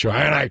the macho,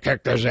 and I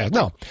kicked his ass.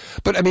 No.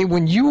 But,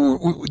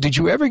 did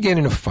you ever get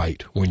in a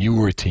fight when you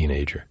were a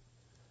teenager?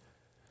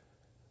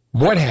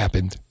 What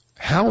happened?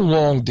 How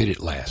long did it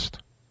last?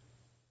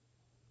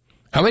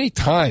 How many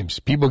times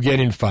people get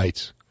in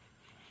fights?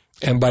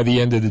 And by the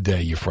end of the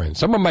day, you're friends.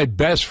 Some of my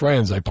best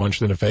friends I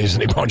punched in the face,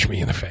 and they punched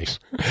me in the face.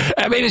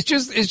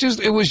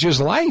 It was just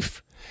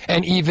life.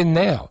 And even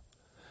now.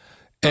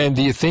 And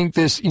do you think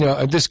this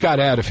got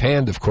out of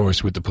hand, of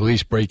course, with the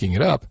police breaking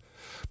it up.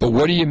 But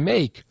what do you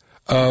make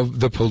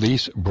of the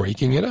police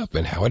breaking it up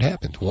and how it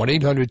happened?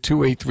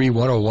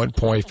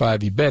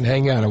 1-800-283-101.5. Ben,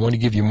 hang on. I want to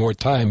give you more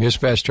time. Here's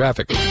fast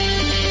traffic.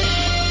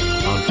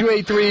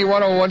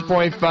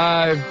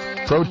 283-101.5.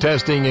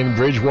 Protesting in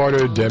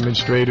Bridgewater,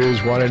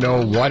 demonstrators want to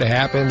know what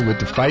happened with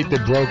the fight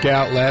that broke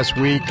out last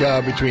week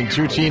between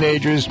two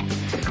teenagers.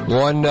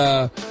 One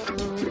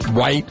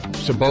white,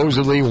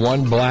 supposedly,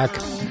 one black.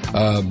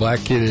 Black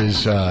kid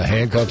is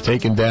handcuffed,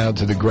 taken down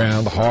to the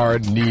ground,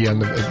 hard, knee on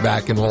the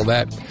back and all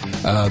that.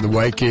 The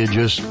white kid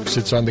just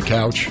sits on the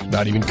couch,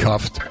 not even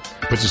cuffed,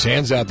 puts his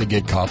hands out to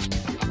get cuffed.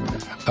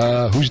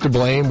 Who's to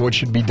blame? What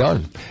should be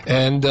done?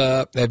 And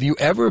have you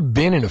ever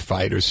been in a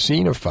fight or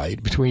seen a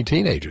fight between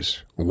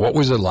teenagers? What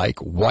was it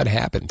like? What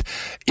happened?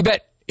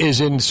 Yvette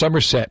is in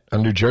Somerset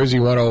on New Jersey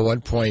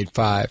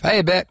 101.5. Hey,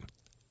 Yvette.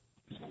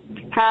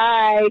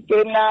 Hi,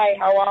 good night.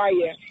 How are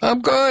you?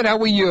 I'm good. How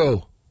are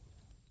you?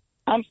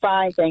 I'm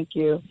fine, thank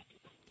you.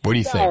 What do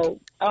you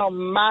think?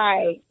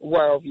 My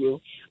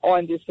worldview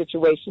on this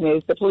situation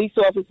is the police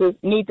officers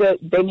need to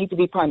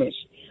be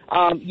punished.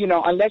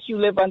 Unless you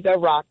live under a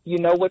rock, you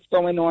know what's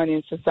going on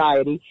in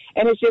society,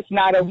 and it's just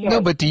not okay.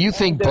 No, but do you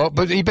think, but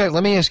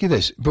let me ask you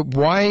this, but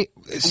why,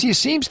 see, it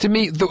seems to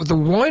me, the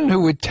one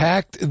who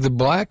attacked the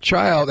black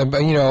child,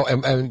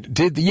 and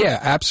did, yeah,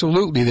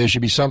 absolutely, there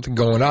should be something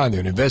going on there,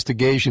 an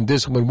investigation,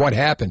 discipline, what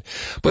happened,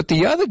 but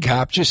the other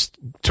cop just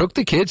took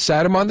the kid,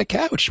 sat him on the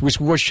couch,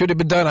 which what should have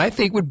been done, I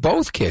think, with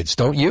both kids,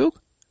 don't you?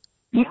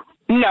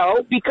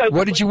 No, because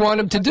what did you want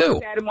him to do?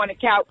 Sat him on the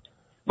couch.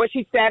 But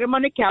she sat him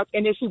on the couch,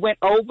 and then she went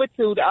over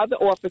to the other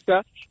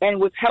officer and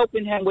was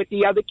helping him with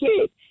the other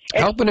kids.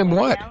 And helping him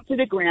what? Down to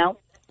the ground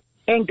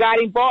and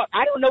got involved.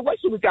 I don't know what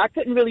she was. I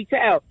couldn't really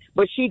tell,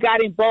 but she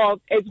got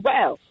involved as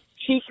well.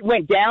 She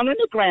went down on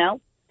the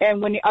ground,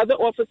 and when the other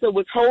officer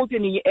was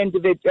holding the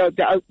individual,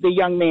 the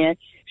young man,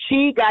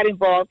 she got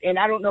involved. And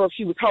I don't know if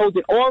she was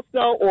holding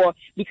also, or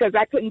because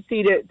I couldn't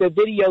see the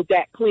video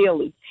that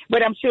clearly.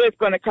 But I'm sure it's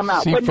going to come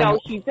out. But no,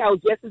 she's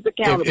held just as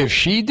accountable. If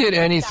she did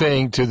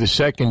anything to the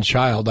second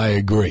child, I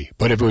agree.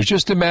 But if it was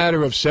just a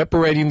matter of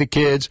separating the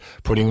kids,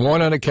 putting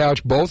one on a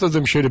couch, both of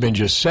them should have been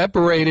just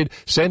separated,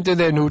 sent to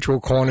their neutral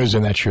corners,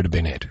 and that should have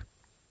been it.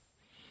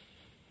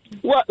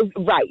 Well,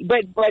 right,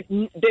 but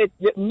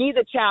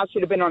neither child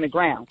should have been on the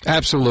ground.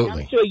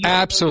 Absolutely,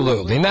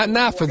 absolutely.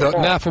 Not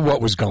for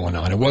what was going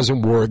on. It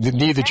wasn't worth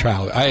neither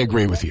child. I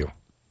agree with you.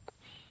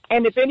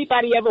 And if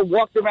anybody ever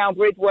walked around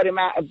Bridgewater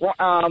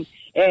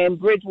and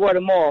Bridgewater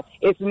Mall,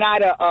 it's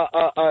not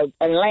a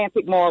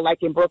Atlantic Mall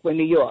like in Brooklyn,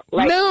 New York.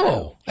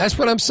 No, that's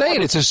what I'm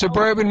saying. It's a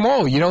suburban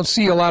mall. You don't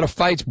see a lot of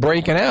fights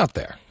breaking out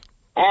there.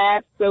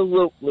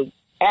 Absolutely,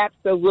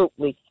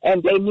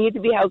 and they need to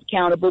be held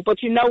accountable.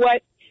 But you know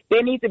what?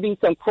 There needs to be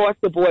some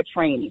across-the-board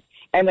training,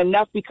 and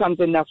enough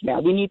becomes enough now.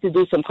 We need to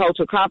do some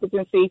cultural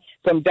competency,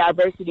 some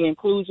diversity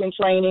inclusion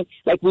training.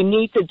 Like, we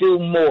need to do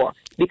more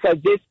because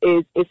it's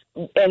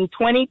in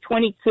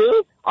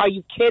 2022. Are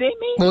you kidding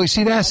me? Well, you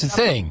see, that's the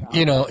thing.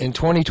 You know, in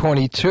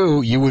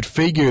 2022, you would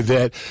figure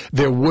that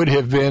there would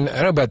have been, I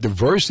don't know about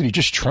diversity,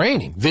 just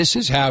training. This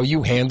is how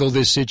you handle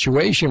this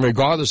situation,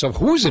 regardless of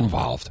who's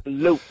involved.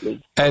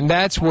 Absolutely. And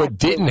that's what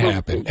didn't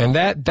happen. And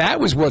that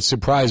was what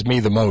surprised me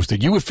the most.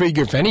 That you would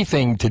figure, if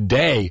anything,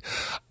 today,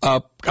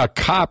 a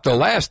cop, the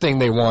last thing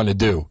they want to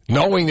do,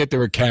 knowing that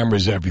there are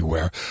cameras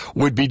everywhere,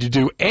 would be to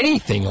do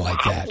anything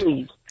like that.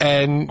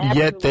 And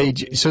yet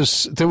so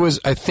there was,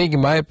 I think,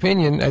 in my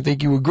opinion, I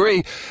think you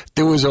agree,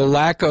 there was a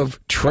lack of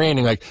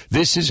training. Like,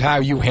 this is how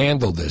you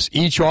handle this.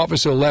 Each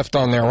officer left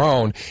on their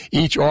own.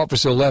 Each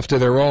officer left to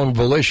their own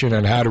volition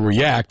on how to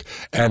react,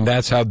 and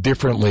that's how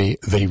differently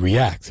they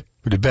react.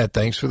 Bet,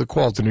 thanks for the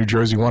call to New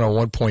Jersey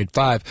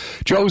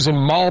 101.5. Joe's in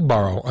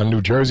Marlboro on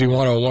New Jersey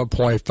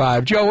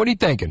 101.5. Joe, what are you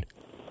thinking?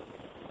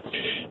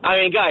 I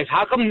mean, guys,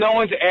 how come no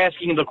one's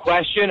asking the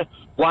question,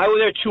 why were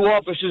there two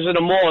officers in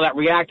the mall that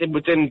reacted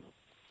within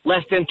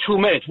less than 2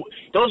 minutes?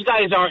 Those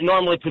guys aren't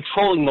normally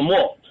patrolling the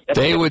mall.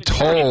 They were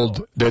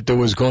told that there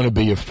was going to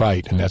be a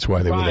fight, and that's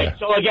why they were there.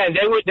 So again,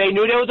 they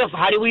knew there was a.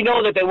 How do we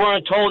know that they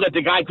weren't told that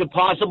the guy could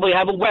possibly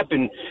have a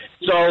weapon?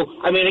 So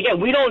I mean,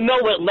 again, we don't know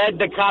what led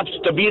the cops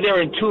to be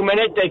there in 2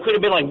 minutes. They could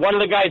have been like, one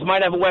of the guys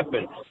might have a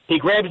weapon. He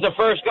grabs the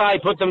first guy,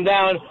 puts him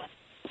down.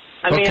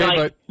 I mean,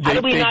 like, how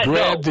do we not know? They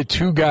grabbed the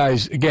two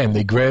guys again.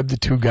 They grabbed the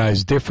two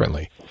guys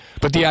differently.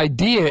 But the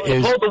idea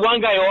is... They pulled the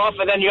one guy off,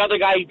 and then the other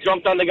guy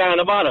jumped on the guy on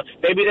the bottom.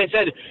 Maybe they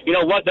said, you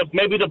know what,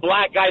 maybe the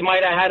black guy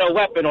might have had a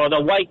weapon, or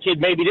the white kid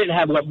maybe didn't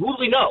have a weapon. Who do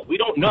we know? We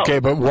don't know. Okay,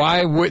 but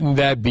why wouldn't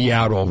that be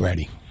out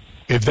already?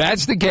 If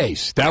that's the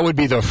case, that would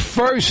be the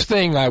first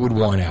thing I would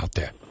want out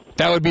there.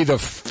 That would be the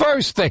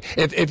first thing.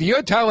 If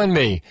you're telling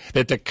me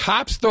that the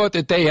cops thought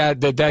that they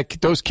had that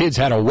those kids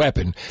had a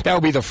weapon, that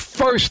would be the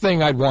first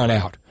thing I'd want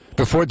out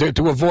before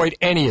to avoid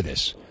any of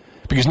this.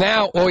 Because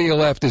now all you're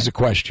left is a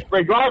question.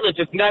 Regardless,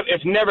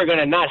 it's never going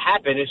to not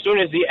happen. As soon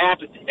as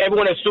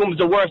everyone assumes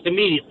the worst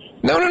immediately.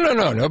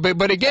 No.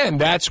 But again,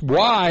 that's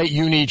why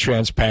you need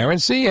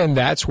transparency, and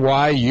that's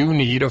why you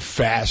need a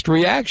fast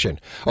reaction.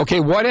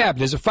 Okay, what happened?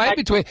 There's a fight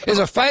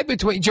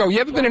between Joe. You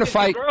ever been in a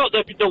fight?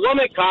 The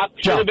woman cop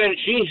should have been.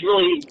 She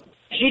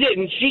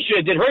should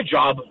have did her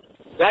job.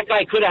 That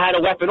guy could have had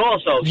a weapon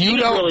also.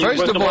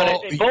 First of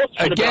all,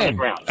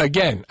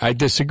 again, I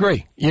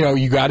disagree. You know,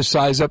 you got to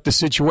size up the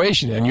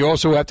situation, and you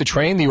also have to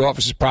train the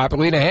officers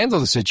properly to handle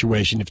the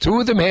situation. If two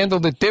of them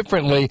handled it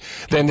differently,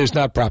 then there's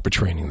not proper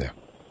training there.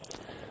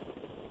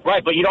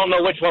 Right, but you don't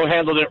know which one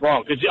handled it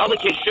wrong, because the other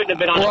kid shouldn't have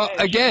been on the bench.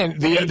 Well, again,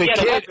 the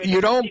kid,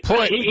 you don't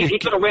put... He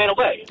could have ran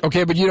away.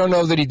 Okay, but you don't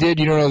know that he did,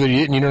 you don't know that he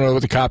didn't, you don't know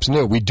what the cops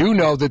knew. We do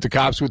know that the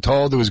cops were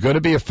told there was going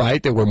to be a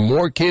fight, there were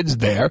more kids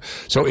there,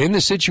 so in the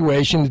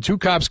situation, the two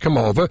cops come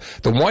over,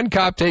 the one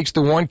cop takes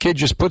the one kid,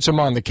 just puts him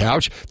on the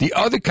couch, the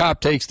other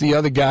cop takes the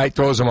other guy,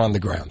 throws him on the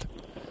ground.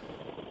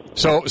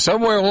 So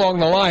somewhere along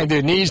the line,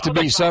 there needs to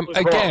be somewhere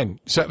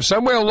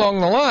along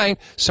the line,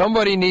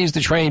 somebody needs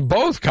to train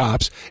both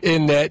cops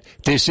in that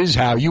this is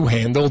how you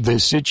handle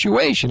this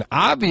situation.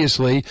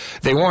 Obviously,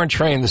 they weren't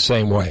trained the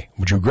same way.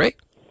 Would you agree?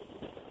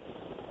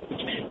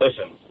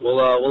 Listen,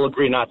 we'll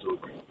agree not to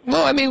agree.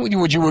 Well, I mean,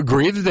 would you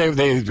agree that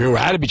they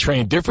had to be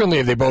trained differently,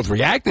 if they both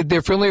reacted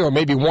differently, or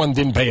maybe one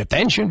didn't pay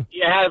attention?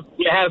 You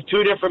have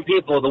two different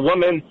people. The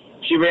woman,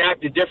 she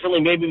reacted differently,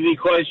 maybe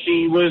because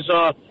she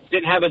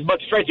didn't have as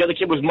much strength. The other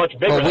kid was much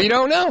bigger. Well, we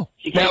don't know.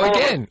 Now,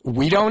 again,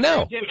 we don't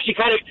know.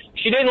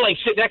 She didn't like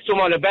sit next to him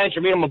on the bench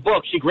and read him a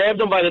book. She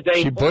grabbed him by the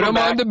thing. She put him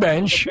on the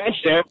bench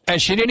there,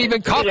 and she didn't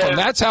even cuff him.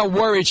 That's how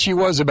worried she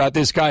was about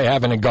this guy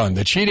having a gun,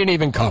 that she didn't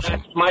even cuff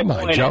him. My Come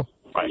point. on, Joe.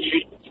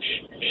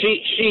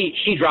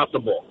 She dropped the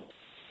ball.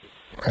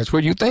 That's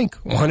what you think.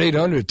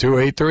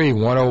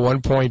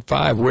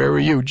 1-800-283-101.5. Where are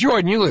you?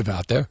 Jordan, you live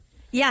out there.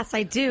 Yes,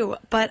 I do.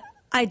 But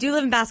I do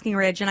live in Basking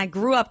Ridge, and I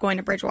grew up going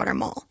to Bridgewater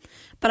Mall.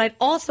 But I'd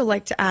also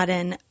like to add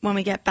in, when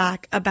we get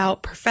back,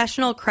 about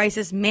professional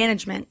crisis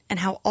management and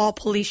how all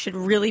police should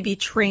really be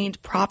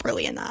trained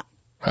properly in that.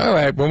 All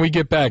right, when we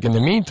get back. In the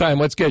meantime,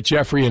 let's get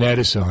Jeffrey and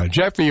Edison on.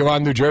 Jeffrey, you're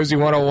on New Jersey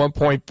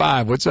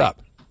 101.5. What's up?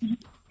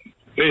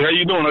 Hey, how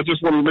you doing? I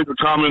just want to make a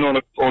comment on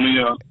the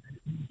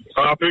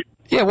topic.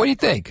 Yeah, what do you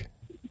think?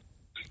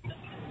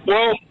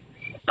 Well,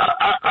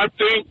 I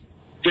think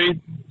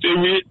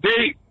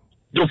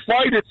the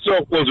fight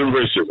itself wasn't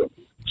racism.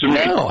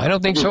 No, I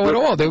don't think so at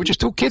all. They were just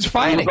two kids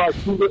fighting. But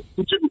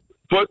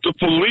the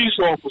police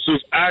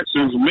officers'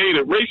 actions made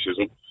it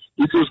racism,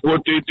 because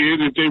what they did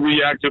is they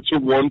reacted to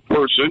one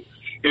person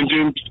and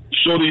then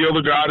show the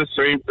other guy the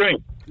same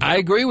thing. I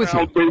agree with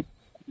you.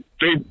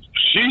 They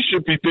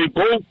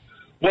both,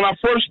 when I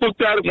first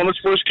looked at it, when this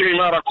first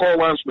came out, I called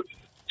last week,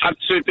 I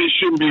said they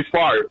shouldn't be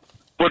fired,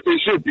 but they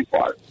should be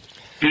fired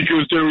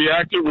because they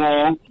reacted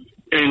wrong,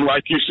 and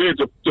like you said,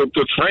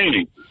 the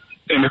training.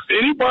 And if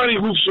anybody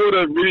who saw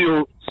that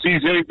video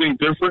sees anything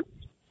different,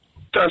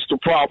 that's the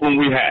problem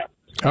we have.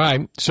 All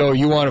right, so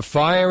you want to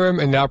fire him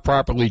and not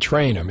properly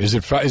train him. Is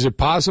it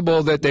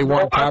possible that they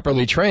weren't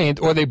properly trained,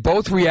 or they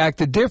both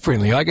reacted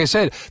differently? Like I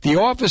said, the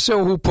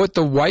officer who put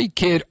the white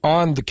kid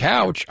on the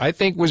couch, I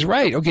think, was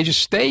right. Okay,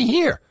 just stay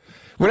here.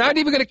 We're not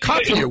even going to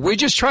cuff you. We're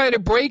just trying to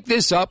break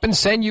this up and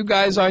send you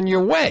guys on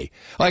your way.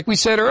 Like we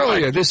said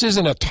earlier, this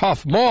isn't a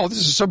tough mall. This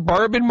is a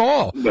suburban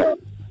mall. No.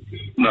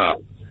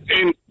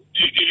 And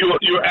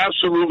you're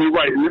absolutely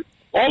right.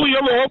 All the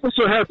other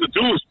officer has to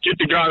do is get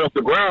the guy off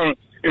the ground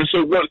and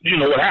say what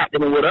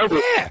happened or whatever.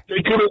 Yeah.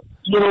 They could have,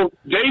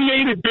 they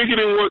made it bigger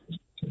than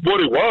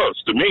what it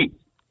was to me.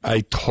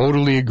 I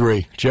totally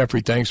agree. Jeffrey,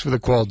 thanks for the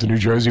call to New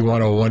Jersey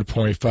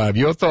 101.5.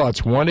 Your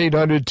thoughts,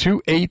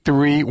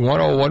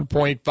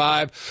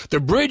 1-800-283-101.5. The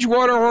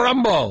Bridgewater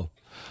Rumble.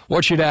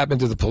 What should happen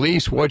to the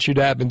police? What should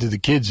happen to the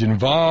kids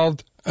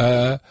involved?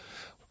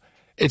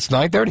 It's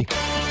 9:30.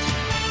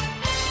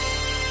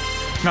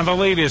 Now the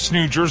latest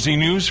New Jersey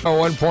news.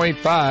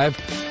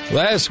 101.5.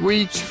 Last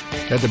week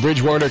at the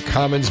Bridgewater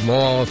Commons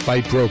Mall, a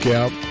fight broke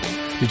out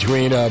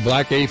between a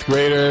black 8th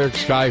grader,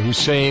 Sky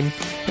Hussein,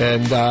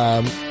 and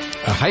a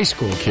high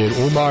school kid,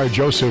 Umar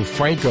Joseph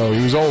Franco.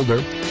 He was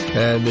older,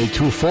 and they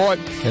two fought,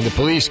 and the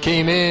police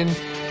came in,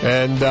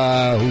 and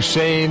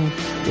Hussein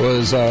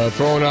was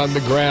thrown on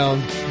the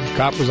ground. The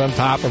cop was on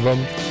top of him,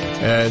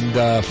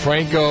 and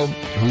Franco,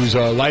 who's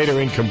lighter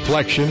in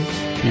complexion,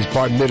 he's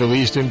part Middle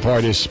Eastern,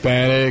 part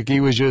Hispanic.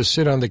 He was just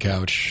sitting on the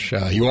couch.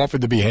 He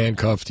offered to be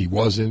handcuffed. He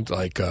wasn't,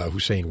 like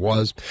Hussein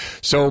was.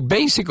 So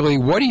basically,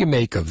 what do you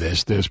make of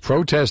this? There's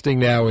protesting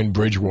now in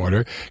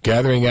Bridgewater,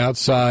 gathering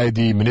outside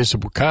the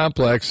municipal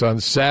complex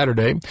on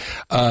Saturday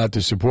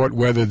to support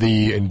whether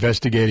the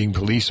investigating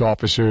police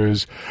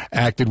officers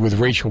acted with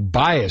racial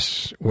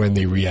bias when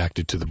they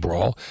reacted to the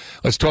brawl.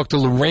 Let's talk to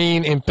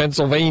Lorraine in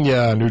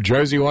Pennsylvania, New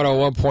Jersey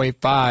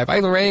 101.5. Hi,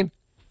 Lorraine.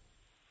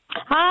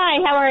 Hi,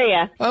 how are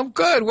you? I'm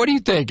good. What are you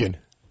thinking?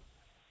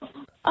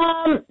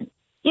 I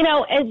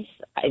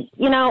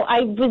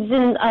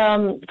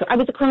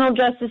was a criminal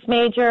justice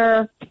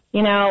major.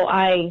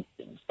 I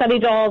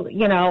studied all,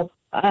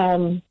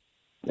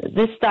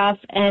 this stuff.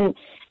 And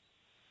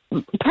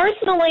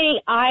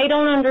personally, I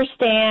don't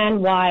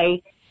understand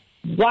why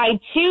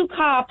two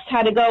cops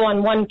had to go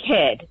on one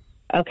kid.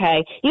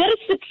 Okay. You got to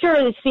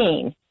secure the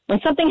scene.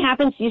 When something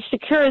happens, you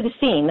secure the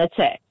scene. That's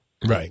it.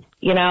 Right.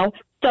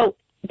 So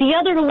the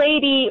other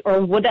lady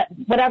or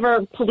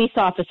whatever police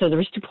officer, there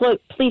was two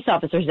police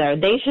officers there,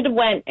 they should have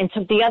went and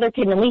took the other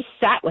kid and at least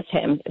sat with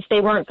him if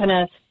they weren't going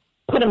to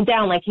put him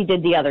down like he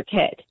did the other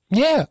kid.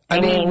 Yeah. I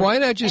mean, why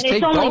not just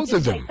take both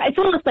of them? It's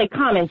almost like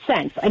common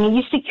sense. I mean,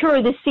 you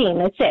secure the scene.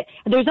 That's it.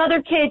 There's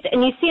other kids,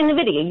 and you see in the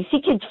video, you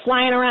see kids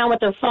flying around with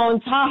their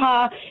phones.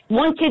 Ha-ha.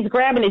 One kid's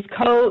grabbing his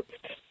coat.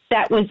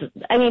 There was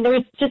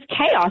just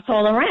chaos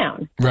all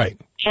around. Right.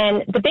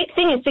 And the big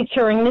thing is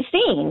securing the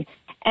scene.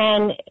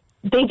 And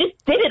they just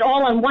did it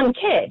all on one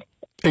kid.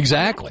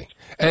 Exactly.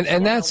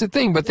 And that's the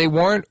thing, but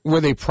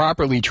were they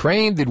properly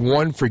trained? Did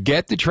one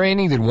forget the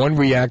training? Did one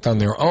react on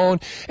their own?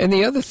 And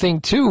the other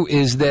thing, too,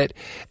 is that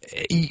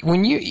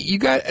when you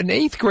got an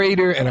 8th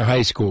grader and a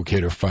high school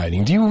kid are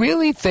fighting, do you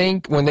really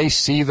think when they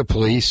see the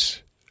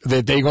police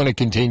that they're going to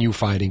continue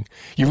fighting?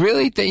 You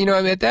really think,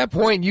 at that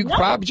point,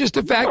 probably just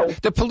the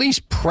fact the police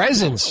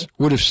presence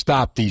would have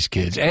stopped these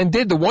kids. And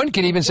the one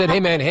kid even said,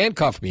 hey, man,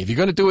 handcuff me. If you're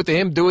going to do it to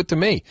him, do it to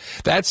me.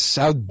 That's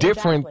how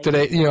different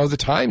today, the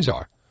times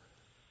are.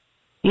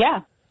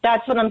 Yeah,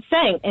 that's what I'm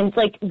saying. And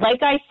like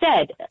I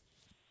said,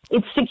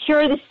 it's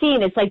secure the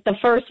scene. It's like the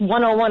first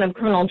 101 of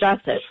criminal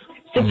justice.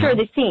 Secure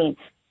the scene.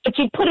 But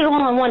you put it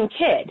all on one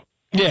kid.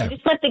 Yeah. You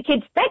just let the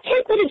kids, that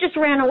kid could have just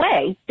ran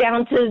away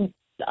down to,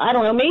 I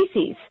don't know,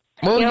 Macy's.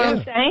 Well, you know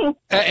what I'm saying?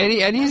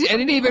 And he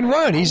didn't even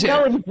run. You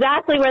know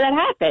exactly where that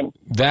happened.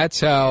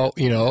 That's how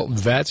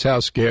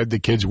scared the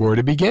kids were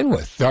to begin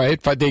with. All right,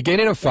 they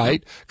get in a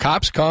fight,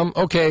 cops come,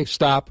 okay,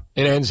 stop,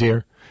 it ends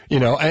here. You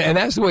know, and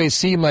that's the way it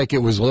seemed like it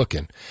was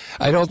looking.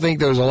 I don't think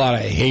there was a lot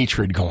of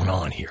hatred going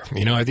on here.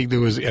 You know, I think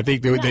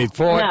they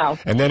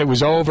fought, and then it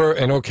was over,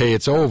 and okay,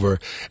 it's over.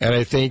 And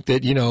I think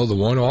that, you know, the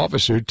one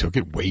officer took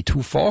it way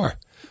too far.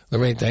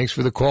 Lorraine, thanks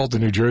for the call to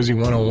New Jersey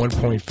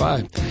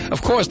 101.5.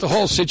 Of course, the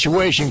whole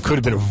situation could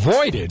have been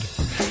avoided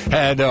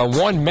had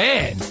one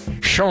man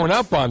shown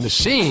up on the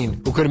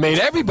scene who could have made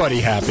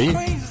everybody happy.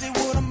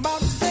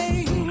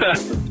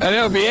 And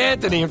that would be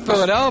Anthony in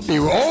Philadelphia,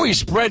 who always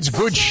spreads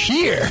good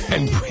cheer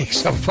and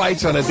breaks up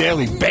fights on a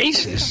daily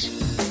basis.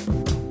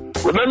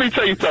 Well, let me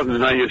tell you something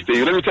tonight here,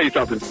 Steve. Let me tell you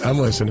something. I'm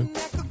listening.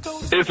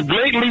 It's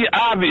blatantly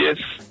obvious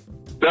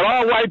that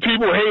all white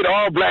people hate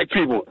all black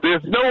people.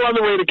 There's no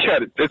other way to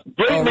cut it. It's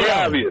blatantly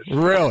obvious.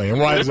 Really? And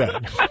why is that?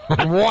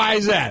 Why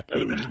is that?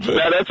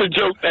 Now, that's a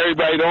joke,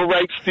 everybody. Don't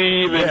write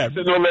Steve and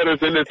send no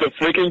letters in. It's a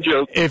freaking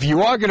joke. If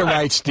you are going to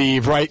write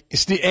Steve, write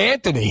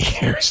Anthony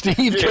here.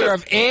 Steve, care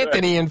of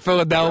Anthony in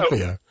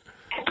Philadelphia.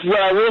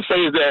 What I will say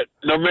is that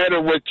no matter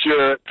what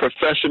your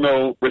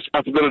professional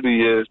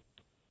responsibility is,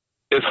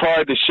 it's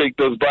hard to shake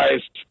those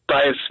bias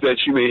that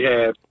you may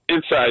have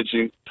inside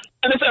you.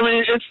 And it's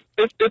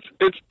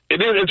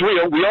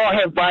real. We all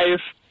have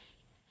bias,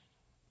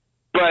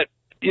 but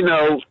you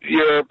know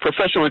your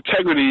professional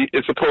integrity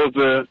is supposed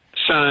to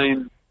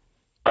shine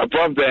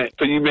above that,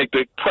 so you make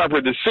the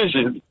proper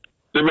decision,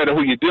 no matter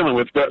who you're dealing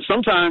with. But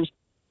sometimes,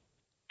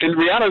 in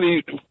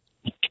reality,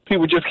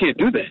 people just can't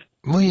do that.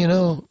 Well, you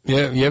know,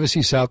 you ever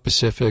see South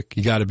Pacific?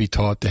 You got to be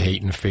taught to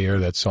hate and fear,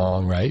 that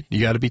song, right?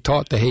 You got to be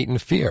taught to hate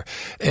and fear.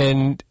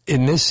 And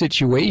in this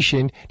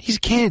situation, these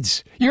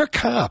kids, you're a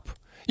cop.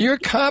 You're a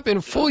cop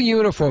in full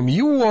uniform.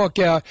 You walk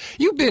out.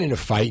 You've been in a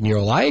fight in your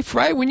life,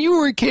 right? When you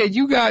were a kid,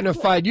 you got in a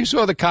fight. You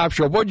saw the cop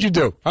show up. What'd you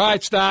do? All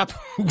right, stop.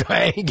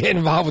 I ain't getting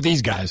involved with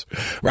these guys,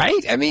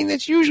 right? I mean,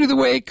 that's usually the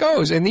way it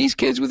goes. And these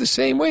kids were the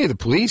same way. The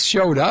police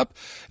showed up.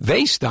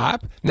 They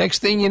stop. Next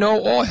thing you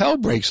know, all hell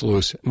breaks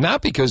loose.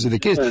 Not because of the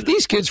kids.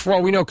 These kids, for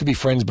all we know, could be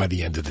friends by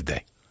the end of the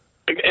day.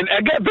 And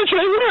I bet you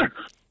they were.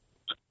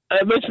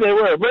 I bet you they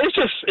were. But it's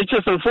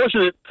just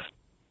unfortunate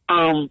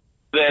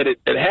that it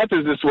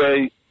happens this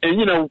way. And,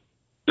 you know,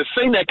 the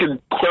thing that can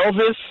quell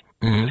this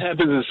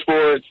happens in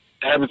sports,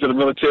 happens in the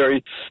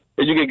military,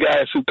 and you get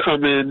guys who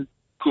come in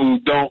who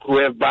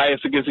have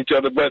bias against each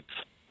other, but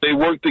they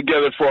work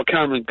together for a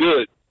common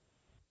good.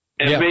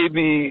 And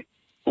maybe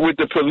with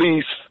the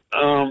police,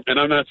 and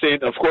I'm not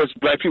saying, of course,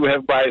 black people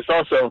have bias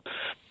also,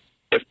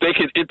 if they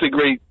can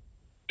integrate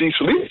these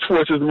police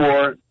forces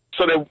more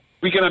so that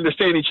we can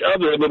understand each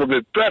other a little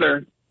bit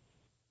better,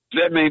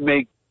 that may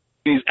make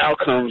these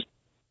outcomes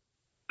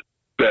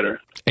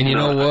better. And you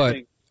know what?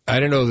 I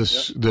don't know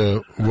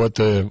what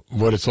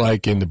it's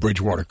like in the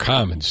Bridgewater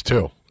Commons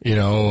too. You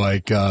know,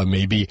 like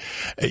maybe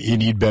you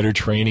need better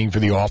training for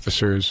the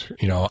officers.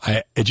 You know,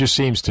 it just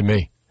seems to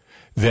me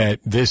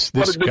that the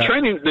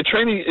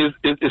training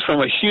is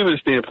from a human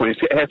standpoint.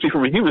 It has to be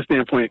from a human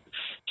standpoint.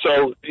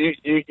 So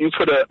you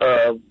put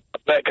a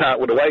black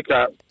cop with a white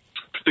cop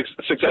 6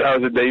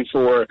 hours a day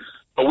for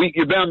a week.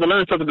 You're bound to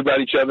learn something about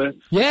each other.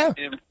 Yeah,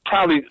 and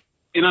probably,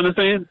 you know what I'm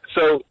saying?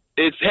 So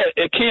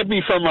it can't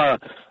be from a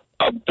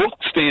book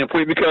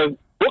standpoint, because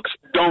books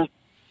don't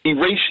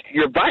erase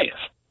your bias.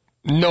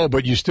 No,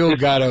 but you still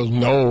got to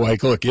know,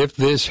 like, look, if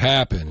this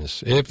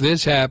happens,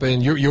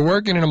 you're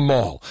working in a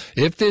mall.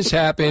 If this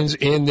happens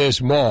in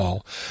this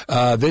mall,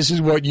 this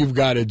is what you've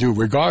got to do,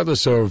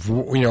 regardless of,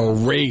 you know,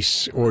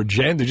 race or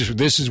gender. Just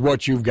this is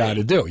what you've got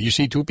to do. You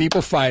see two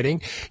people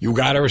fighting, you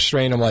got to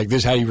restrain them like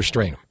this. How you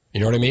restrain them? You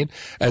know what I mean?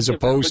 As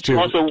opposed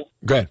to,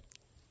 go ahead.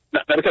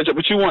 Not to catch up,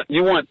 but you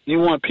want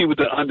people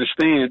to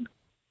understand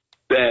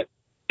that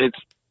it's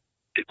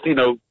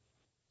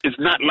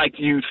not like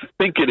you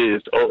think it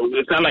is, or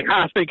it's not like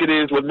how I think it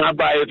is with my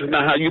bias. It's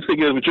not how you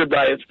think it is with your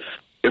bias.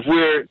 If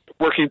we're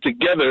working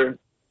together,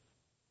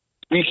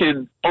 we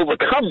can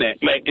overcome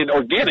that, like,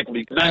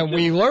 organically. And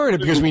we learn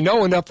it because we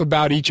know enough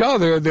about each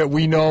other that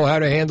we know how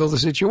to handle the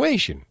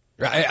situation.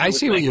 I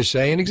see what you're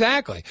saying,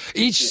 exactly.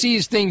 Each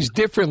sees things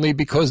differently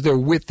because they're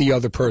with the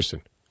other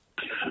person.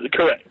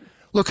 Correct.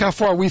 Look how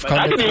far we've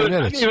come in 3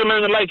 minutes. I can even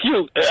learn to like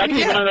you. I can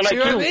even learn to like you.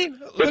 What I mean?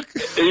 Look,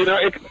 you know,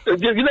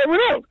 you never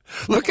know.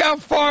 Look how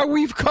far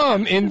we've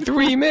come in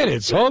 3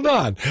 minutes. Hold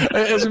on.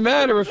 As a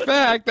matter of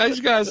fact, I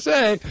just got to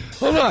say,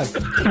 hold on.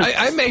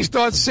 I may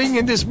start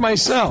singing this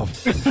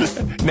myself.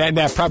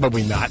 Nah,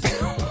 probably not.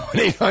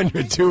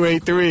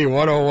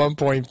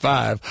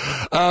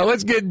 1-800-283-101.5.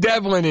 Let's get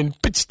Devlin in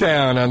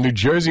Pittstown on New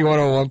Jersey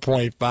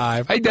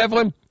 101.5. Hey,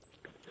 Devlin.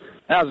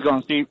 How's it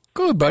going, Steve?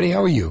 Good, buddy.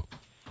 How are you?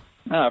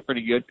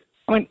 Pretty good.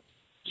 I mean,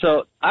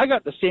 so I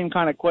got the same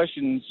kind of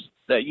questions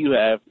that you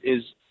have.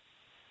 Is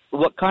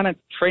what kind of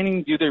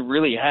training do they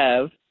really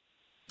have?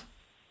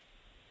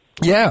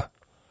 Yeah.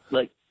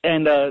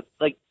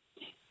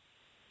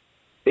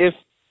 If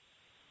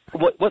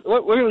what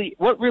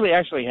really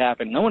actually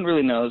happened? No one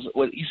really knows.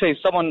 What you say?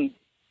 Someone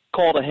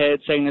called ahead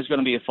saying there's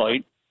going to be a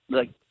fight.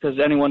 Like, does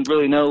anyone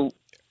really know?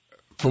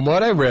 From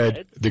what I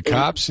read, the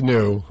cops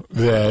knew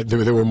that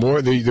there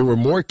were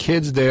more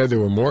kids there. There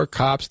were more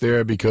cops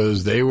there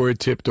because they were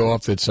tipped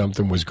off that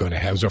something was going to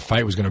happen. A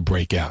fight was going to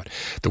break out.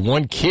 The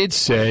one kid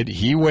said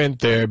he went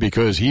there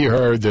because he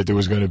heard that there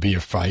was going to be a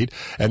fight,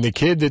 and the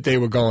kid that they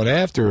were going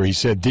after, he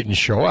said, didn't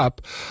show up.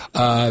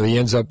 He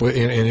ends up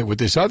with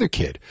this other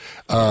kid.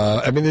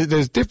 I mean,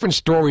 there's different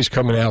stories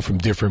coming out from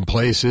different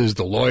places.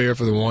 The lawyer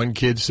for the one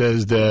kid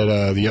says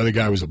that the other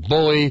guy was a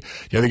bully.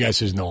 The other guy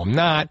says, no, I'm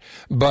not.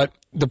 But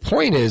the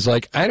point is,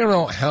 like, I don't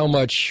know how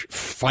much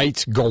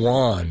fights go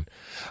on.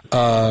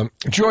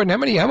 Jordan,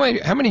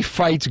 how many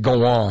fights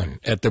go on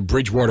at the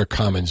Bridgewater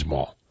Commons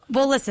Mall?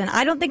 Well, listen,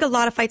 I don't think a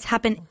lot of fights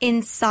happen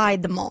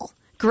inside the mall.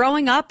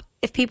 Growing up,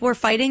 if people were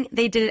fighting,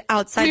 they did it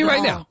outside the mall.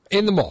 Right now,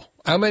 in the mall.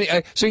 How many?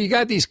 So you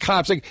got these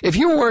cops. Like, if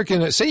you work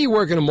say you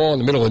work in a mall in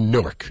the middle of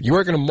Newark, you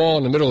work in a mall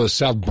in the middle of the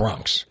South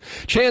Bronx.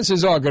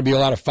 Chances are going to be a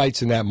lot of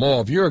fights in that mall.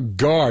 If you're a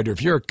guard or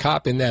if you're a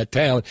cop in that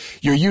town,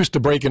 you're used to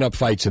breaking up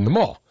fights in the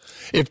mall.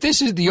 If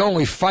this is the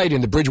only fight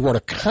in the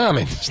Bridgewater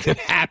Commons that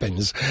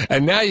happens,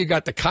 and now you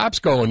got the cops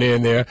going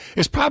in there,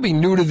 it's probably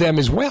new to them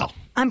as well.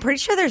 I'm pretty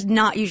sure there's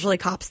not usually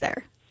cops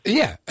there.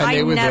 Yeah, and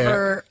they were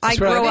there. I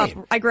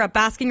grew up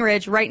Basking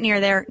Ridge, right near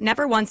there.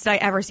 Never once did I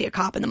ever see a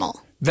cop in the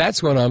mall.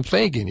 That's what I'm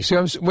thinking. You see,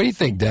 what do you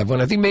think,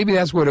 Devlin? I think maybe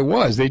that's what it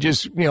was. They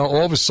just,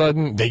 all of a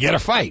sudden they get a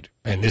fight,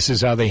 and this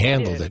is how they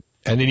handled it.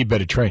 And they need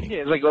better training.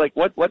 Yeah, like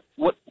what?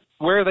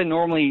 Where are they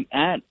normally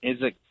at? Is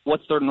it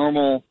what's their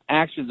normal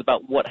actions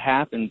about what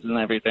happens and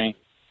everything?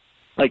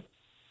 Like,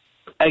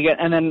 again,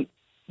 and then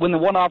when the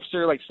one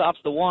officer stops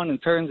the one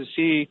and turns to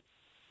see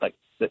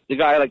the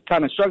guy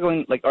kind of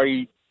struggling, are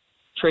you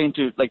trained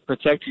to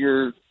protect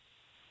your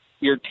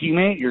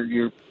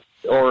teammate,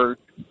 or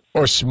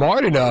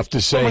smart enough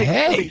to say,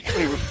 hey,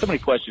 so many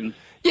questions.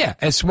 Yeah,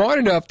 and smart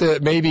enough to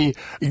maybe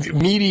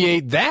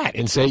mediate that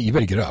and say, you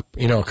better get up,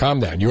 calm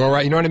down. You all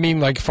right? You know what I mean?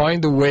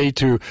 Find a way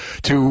to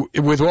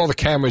with all the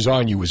cameras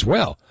on you as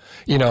well,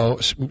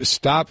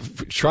 stop,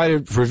 try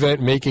to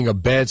prevent making a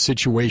bad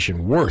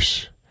situation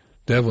worse.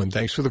 Devlin,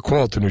 thanks for the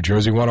call to New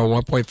Jersey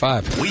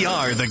 101.5. We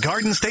are the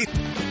Garden State.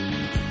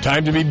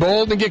 Time to be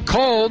bold and get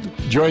cold.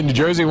 Join New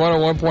Jersey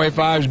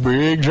 101.5's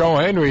Big Joe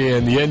Henry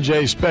and the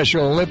NJ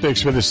Special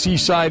Olympics for the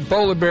Seaside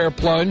Polar Bear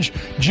Plunge.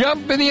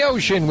 Jump in the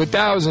ocean with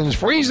thousands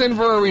freezing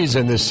for a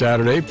reason this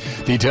Saturday.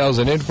 Details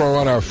and info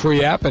on our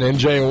free app at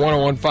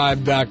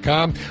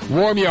NJ1015.com.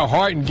 Warm your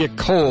heart and get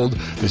cold.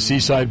 The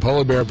Seaside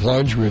Polar Bear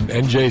Plunge with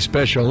NJ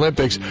Special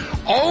Olympics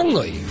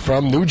only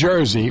from New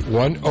Jersey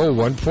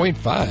 101.5.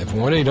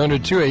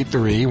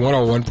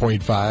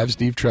 1-800-283-101.5.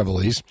 Steve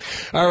Trevelise.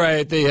 All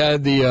right, they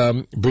had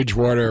the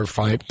Bridgewater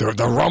fight, the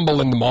rumble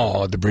in the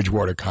mall at the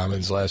Bridgewater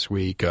Commons last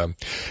week.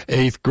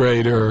 7th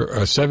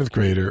grader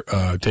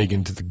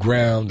taken to the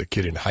ground, the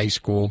kid in high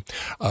school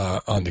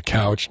on the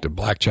couch, the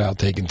black child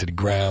taken to the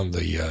ground,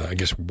 the I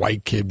guess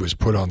white kid was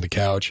put on the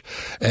couch,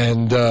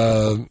 and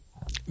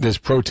there's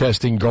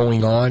protesting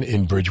going on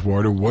in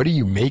Bridgewater. What do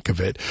you make of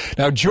it?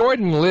 Now,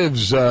 Jordan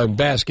lives in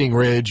Basking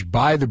Ridge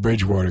by the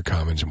Bridgewater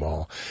Commons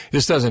Mall.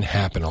 This doesn't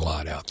happen a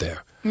lot out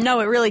there.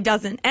 No, it really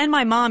doesn't. And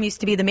my mom used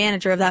to be the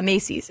manager of that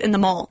Macy's in the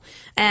mall.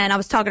 And I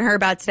was talking to her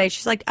about it today.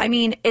 She's like, I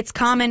mean, it's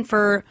common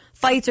for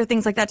fights or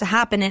things like that to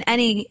happen in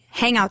any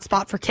hangout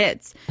spot for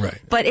kids.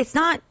 Right. But it's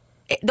not,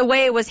 the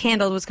way it was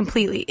handled was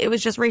it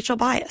was just racial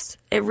bias.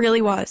 It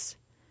really was.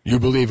 You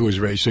believe it was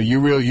racial. So you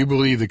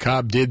believe the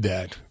cop did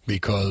that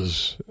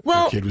because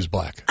the kid was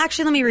black.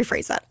 Actually, let me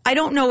rephrase that. I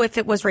don't know if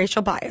it was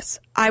racial bias.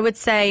 I would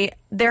say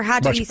there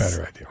had to be... Much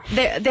better idea.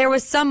 There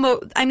was some...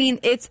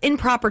 it's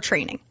improper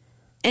training.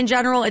 In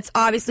general, it's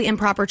obviously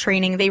improper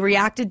training. They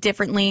reacted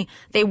differently.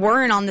 They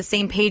weren't on the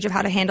same page of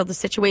how to handle the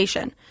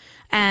situation.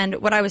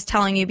 And what I was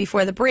telling you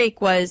before the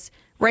break was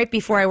right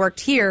before I worked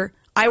here,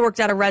 I worked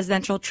at a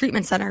residential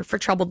treatment center for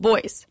troubled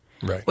boys,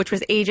 right, which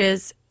was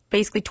ages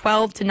basically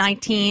 12 to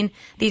 19.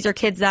 These are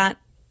kids that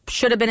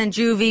should have been in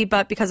juvie,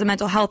 but because of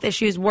mental health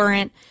issues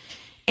weren't.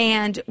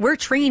 And we're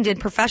trained in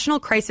professional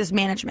crisis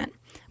management,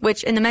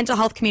 which in the mental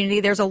health community,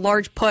 there's a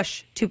large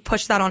push to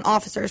push that on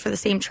officers for the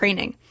same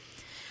training.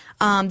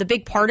 The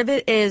big part of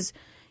it is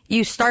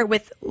you start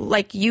with,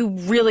 you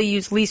really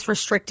use least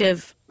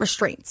restrictive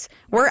restraints.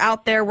 We're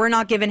out there. We're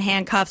not given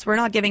handcuffs. We're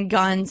not given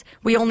guns.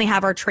 We only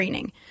have our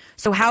training.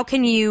 So how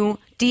can you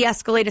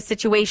de-escalate a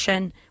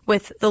situation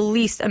with the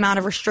least amount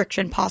of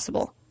restriction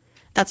possible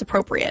that's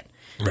appropriate?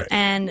 Right.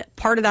 And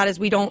part of that is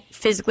we don't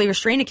physically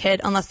restrain a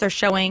kid unless they're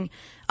showing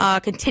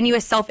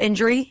continuous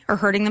self-injury or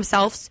hurting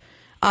themselves,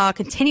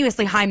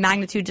 continuously high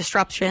magnitude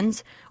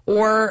disruptions,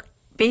 or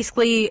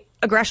basically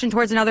aggression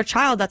towards another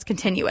child that's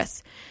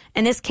continuous.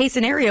 In this case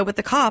scenario with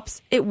the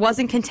cops, it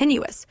wasn't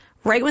continuous.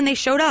 Right when they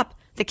showed up,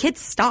 the kids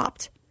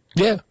stopped.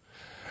 Yeah.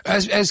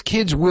 As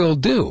kids will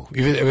do.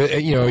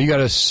 You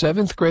got a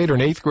 7th grader, an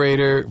 8th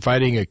grader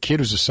fighting a kid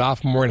who's a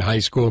sophomore in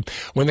high school.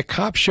 When the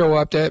cops show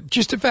up,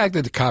 just the fact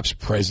that the cops'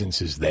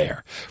 presence is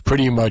there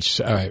pretty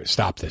much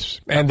stop this.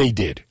 And they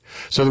did.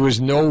 So there was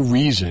no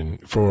reason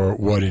for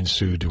what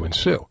ensued to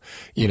ensue.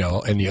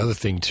 And the other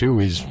thing, too,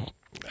 is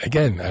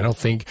again, I don't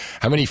think,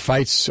 how many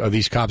fights are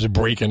these cops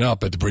breaking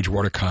up at the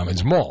Bridgewater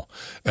Commons Mall?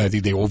 I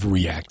think they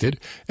overreacted.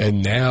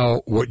 And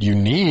now what you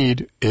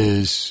need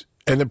is,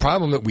 and the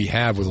problem that we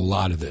have with a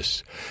lot of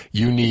this,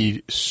 you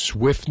need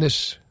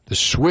swiftness, the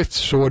swift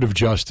sword of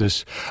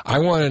justice. I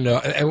want to know,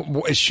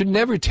 and it should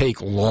never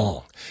take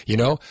long, you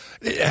know?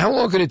 How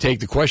long could it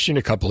take to question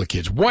a couple of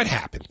kids? What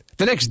happened?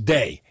 The next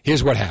day,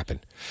 here's what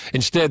happened.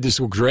 Instead, this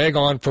will drag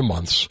on for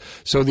months.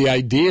 So the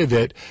idea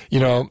that,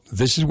 you know,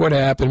 this is what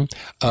happened.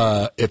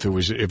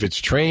 If it's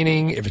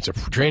training, if it's a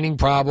training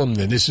problem,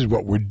 then this is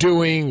what we're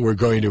doing. We're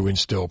going to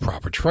instill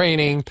proper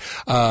training.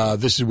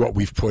 This is what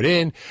we've put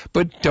in.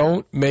 But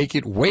don't make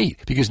it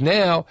wait, because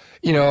now,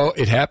 you know,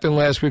 it happened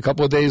last week, a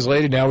couple of days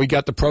later. Now we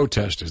got the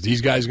protesters.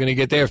 These guys are going to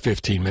get their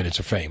 15 minutes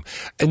of fame.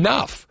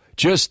 Enough.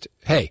 Just,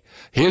 hey,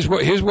 here's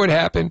what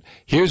happened.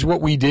 Here's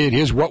what we did.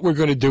 Here's what we're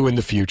going to do in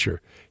the future.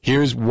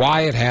 Here's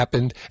why it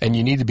happened. And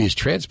you need to be as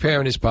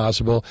transparent as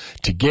possible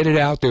to get it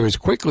out there as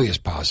quickly as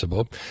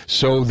possible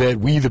so that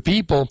we, the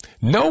people,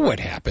 know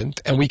what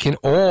happened and we can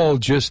all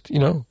just, you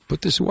know,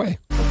 put this away.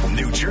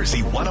 New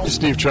Jersey 101.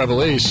 Steve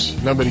Trevelise,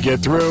 number to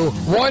get through,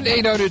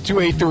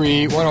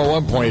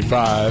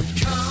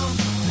 1-800-283-101.5.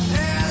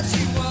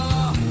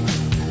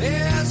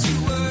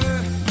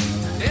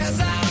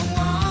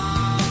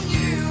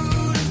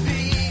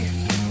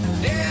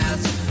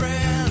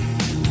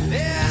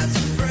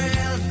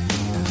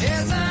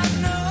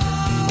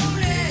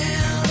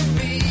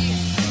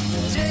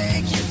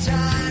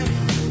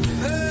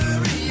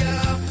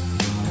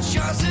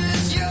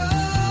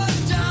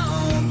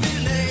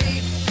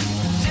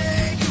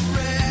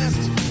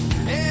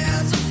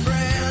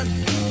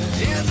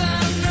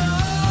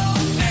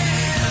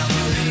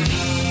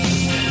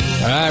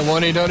 All right,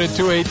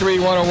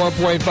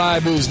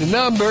 1-800-283-101.5 is the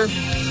number.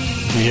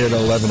 Be here at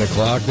 11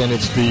 o'clock. Then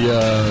it's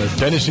the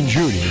Dennis and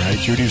Judy, right?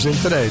 Judy's in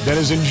today.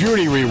 Dennis and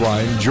Judy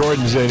Rewind.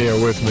 Jordan's in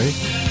here with me.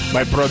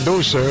 My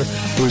producer,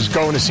 who's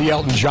going to see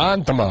Elton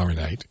John tomorrow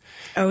night.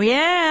 Oh,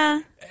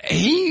 yeah.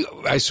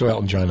 I saw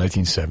Elton John in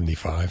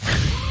 1975.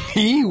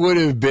 He would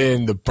have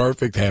been the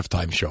perfect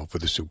halftime show for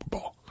the Super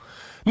Bowl.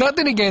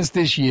 Nothing against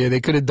this year. They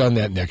could have done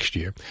that next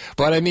year.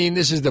 But, I mean,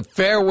 this is the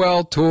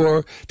farewell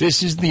tour.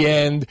 This is the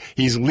end.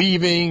 He's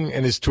leaving,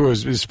 and his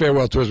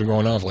farewell tour's been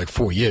going on for like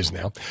 4 years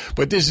now.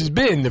 But this has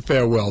been the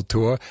farewell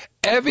tour.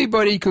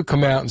 Everybody could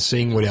come out and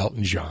sing with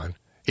Elton John.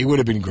 It would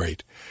have been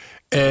great.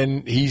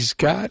 And he's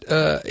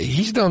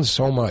done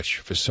so much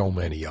for so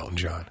many, Elton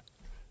John.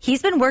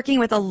 He's been working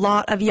with a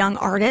lot of young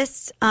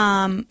artists,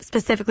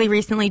 specifically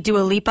recently Dua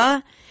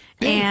Lipa.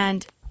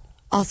 And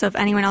also, if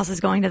anyone else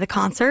is going to the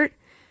concert,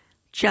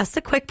 just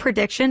a quick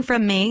prediction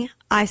from me.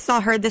 I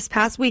saw her this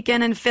past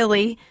weekend in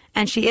Philly,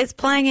 and she is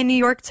playing in New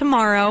York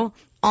tomorrow.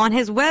 On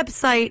his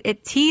website,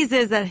 it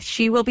teases that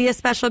she will be a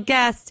special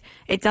guest.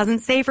 It doesn't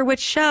say for which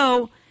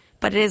show,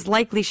 but it is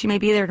likely she may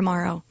be there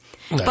tomorrow.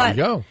 There you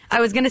go. I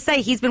was going to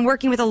say, he's been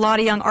working with a lot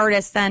of young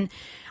artists, and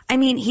I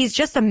mean, he's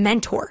just a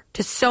mentor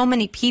to so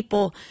many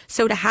people.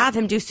 So to have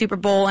him do Super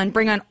Bowl and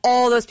bring on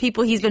all those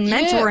people he's been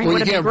mentoring would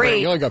have been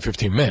great. You only got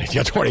 15 minutes. You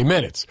got 20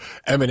 minutes.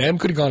 Eminem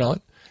could have gone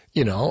on.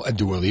 You know, a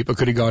Dua Lipa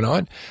could have gone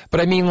on. But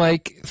I mean,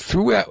 like,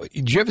 throughout,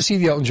 did you ever see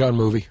the Elton John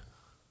movie?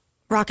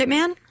 Rocket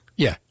Man?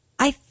 Yeah.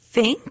 I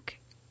think.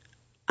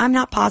 I'm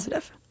not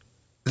positive.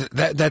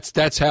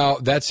 That's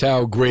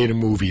how great a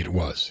movie it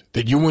was.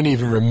 That you wouldn't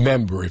even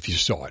remember if you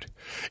saw it.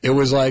 It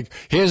was like,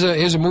 here's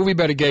a movie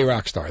about a gay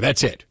rock star.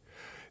 That's it.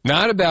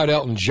 Not about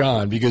Elton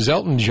John, because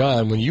Elton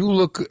John, when you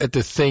look at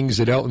the things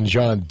that Elton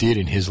John did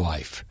in his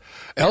life,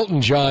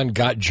 Elton John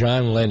got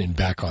John Lennon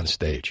back on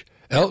stage.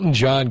 Elton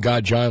John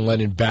got John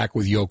Lennon back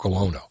with Yoko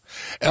Ono.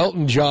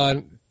 Elton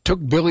John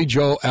took Billy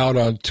Joel out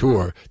on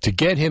tour to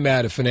get him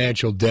out of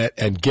financial debt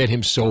and get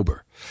him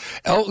sober.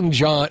 Elton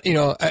John, you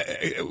know,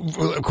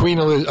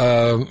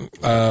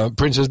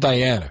 Princess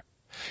Diana,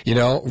 you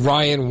know,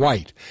 Ryan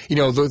White, you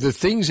know, the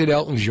things that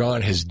Elton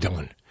John has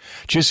done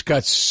just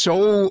got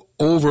so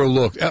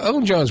overlooked.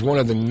 Elton John's one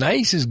of the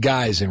nicest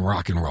guys in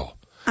rock and roll.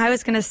 I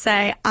was going to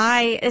say,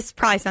 this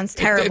probably sounds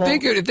terrible.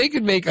 If they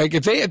could make, like,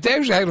 if they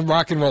actually had a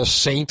rock and roll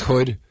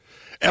sainthood,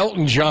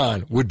 Elton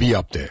John would be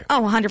up there.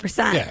 Oh,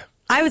 100%. Yeah.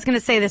 I was going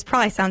to say this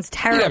probably sounds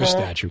terrible. You'd have a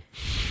statue.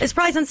 This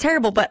probably sounds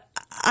terrible, but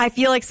I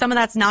feel like some of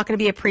that's not going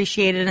to be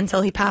appreciated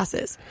until he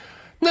passes.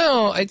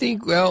 No, I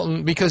think,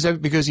 well, because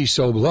he's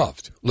so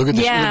beloved. Look at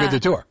this. Yeah. Look at the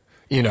tour.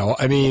 You know,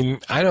 I mean,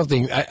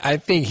 I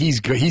think he's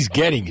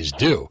getting his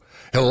due.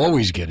 He'll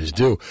always get his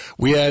due.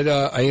 We had,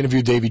 I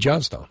interviewed Davy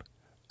Johnstone,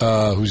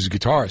 who's a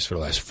guitarist for the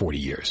last 40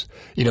 years,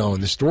 you know,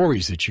 and the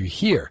stories that you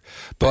hear.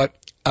 But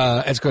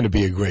it's going to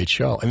be a great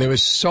show. And there were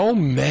so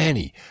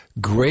many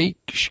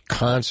great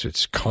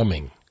concerts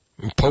coming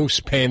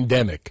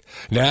post-pandemic,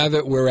 now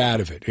that we're out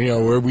of it, you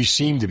know, where we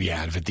seem to be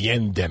out of it, the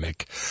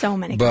endemic. So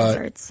many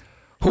concerts.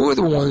 Who are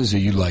the ones that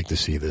you'd like to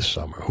see this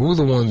summer? Who are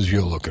the ones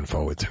you're looking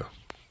forward to?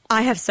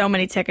 I have so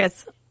many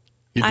tickets.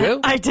 You do?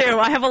 I do.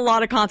 I have a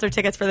lot of concert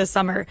tickets for this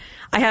summer.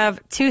 I have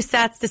 2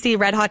 sets to see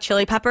Red Hot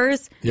Chili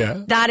Peppers.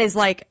 Yeah. That is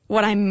like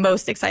what I'm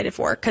most excited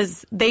for,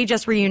 because they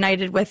just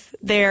reunited with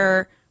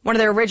their one of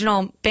their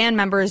original band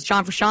members,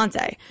 John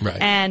Frusciante.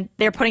 Right. And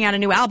they're putting out a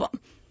new album.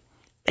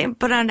 They haven't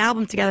put out an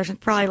album together since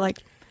probably like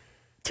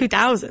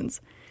 2000s.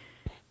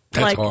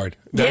 That's hard.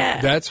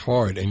 That's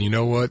hard. And you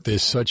know what?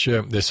 There's such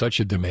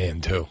a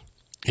demand too.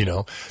 You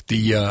know,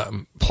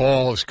 the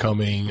Paul is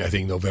coming, I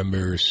think June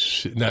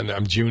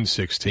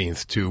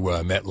 16th to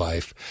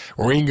MetLife.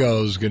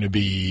 Ringo's going to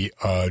be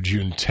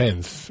June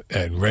 10th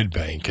at Red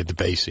Bank at the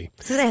Basie.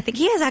 So I think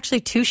he has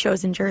actually 2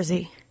 shows in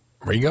Jersey.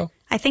 Ringo?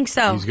 I think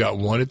so. He's got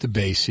one at the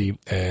Basie,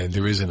 and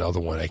there is another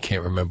one. I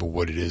can't remember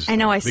what it is. I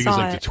know, I think saw it's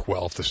like the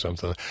 12th or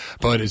something.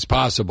 But it's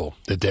possible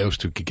that those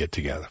two could get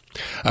together.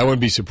 I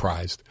wouldn't be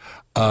surprised.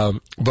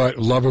 But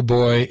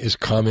Loverboy is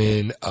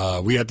coming.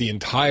 We got the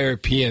entire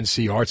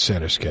PNC Arts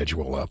Center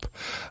schedule up.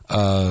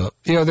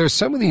 There's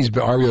some of these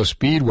REO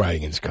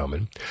Speedwagons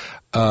coming.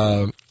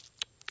 The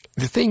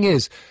thing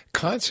is,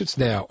 concerts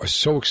now are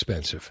so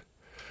expensive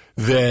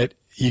that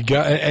you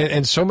got,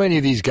 and so many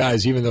of these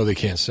guys, even though they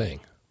can't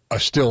sing, are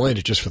still in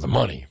it just for the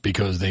money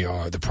because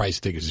the price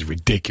tickets is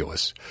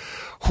ridiculous.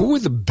 Who are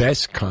the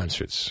best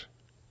concerts,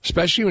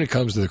 especially when it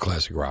comes to the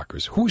classic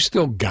rockers? Who's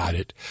still got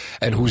it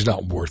and who's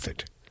not worth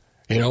it?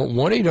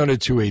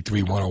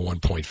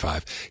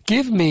 1-800-283-101.5.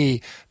 Give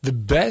me the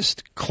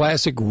best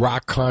classic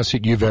rock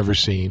concert you've ever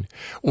seen,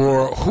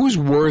 or who's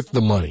worth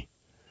the money?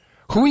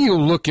 Who are you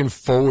looking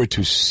forward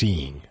to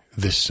seeing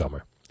this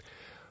summer?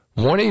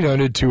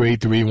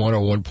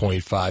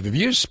 1-800-283-101.5. If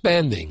you're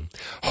spending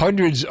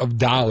hundreds of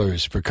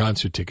dollars for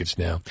concert tickets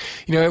now,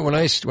 when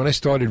I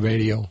started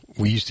radio,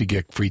 we used to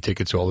get free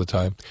tickets all the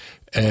time.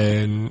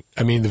 And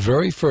I mean,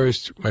 my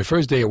first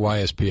day at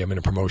YSP, I'm in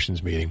a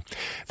promotions meeting.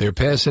 They're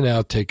passing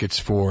out tickets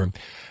for,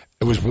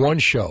 it was one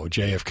show,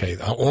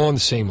 JFK, all in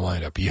the same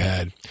lineup. You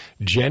had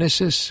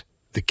Genesis,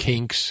 The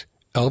Kinks,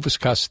 Elvis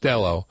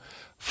Costello,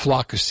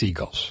 Flock of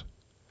Seagulls.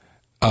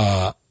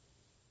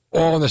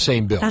 All in the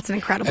same bill. That's an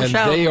incredible show.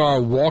 And they are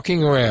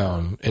walking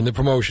around in the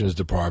promotions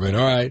department.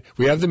 All right,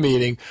 we have the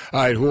meeting. All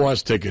right, who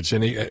wants tickets?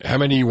 And how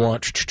many you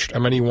want? How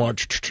many you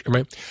want?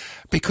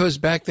 Because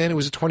back then it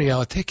was a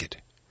 $20 ticket.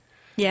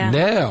 Yeah.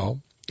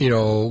 Now,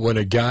 when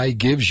a guy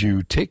gives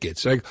you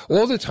tickets, like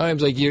all the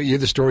times, like you hear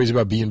the stories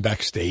about being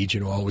backstage,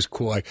 it was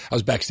cool. Like I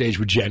was backstage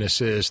with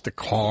Genesis, the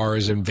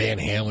Cars, and Van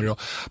Halen,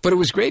 But it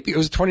was great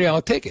because it was a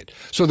 $20 ticket.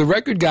 So the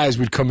record guys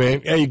would come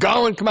in. Hey, you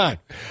going? Come on.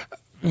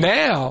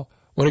 Now,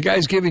 when a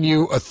guy's giving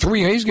you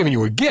he's giving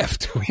you a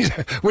gift.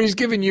 When he's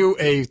giving you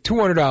a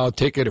 $200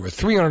 ticket or a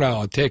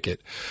 $300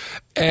 ticket,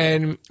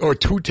 or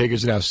 2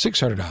 tickets now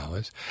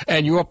 $600,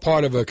 and you're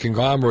part of a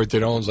conglomerate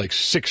that owns like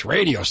 6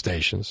 radio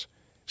stations,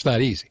 it's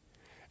not easy.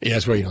 Yeah,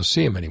 that's why you don't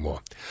see them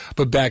anymore.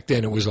 But back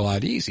then it was a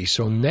lot easy.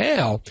 So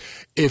now,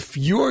 if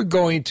you're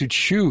going to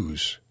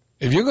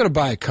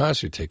buy a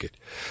concert ticket,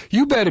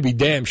 you better be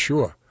damn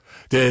sure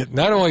that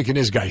not only can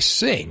this guy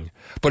sing,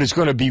 but it's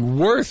going to be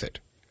worth it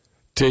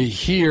to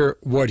hear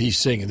what he's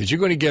singing, that you're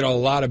going to get a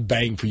lot of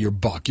bang for your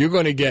buck. You're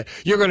going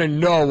to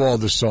know all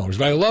the songs.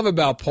 What I love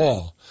about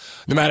Paul,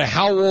 no matter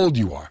how old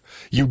you are,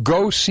 you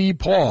go see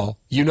Paul,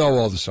 you know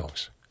all the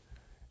songs.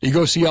 You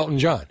go see Elton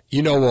John,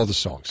 you know all the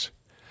songs.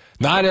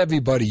 Not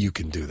everybody you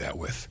can do that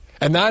with.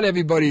 And not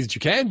everybody that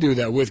you can do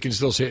that with can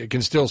still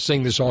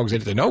sing the songs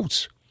and the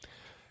notes.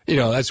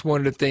 That's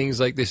one of the things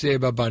like they say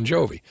about Bon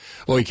Jovi.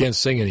 Well, he can't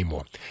sing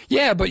anymore.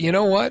 Yeah, but you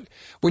know what?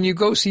 When you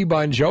go see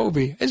Bon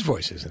Jovi, his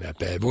voice isn't that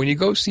bad. But when you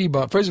go see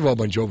first of all,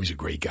 Bon Jovi's a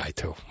great guy,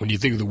 too, when you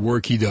think of the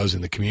work he does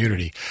in the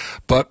community.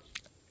 But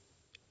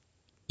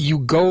you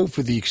go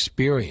for the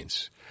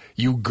experience.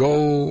 You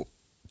go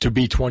to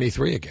be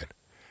 23 again.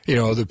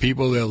 The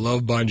people that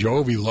love Bon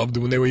Jovi loved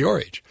him when they were your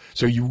age.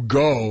 So you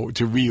go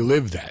to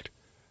relive that,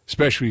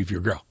 especially if you're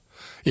a girl.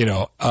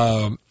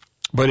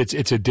 But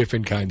it's a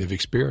different kind of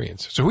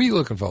experience. So who are you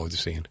looking forward to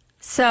seeing?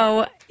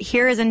 So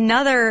here is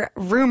another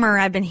rumor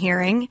I've been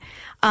hearing.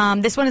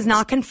 This one is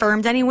not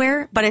confirmed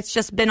anywhere, but it's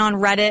just been on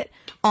Reddit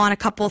on a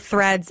couple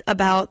threads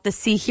about the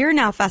See Here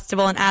Now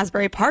Festival in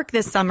Asbury Park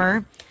this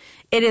summer.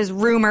 It is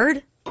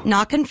rumored,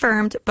 not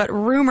confirmed, but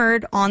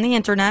rumored on the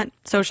internet,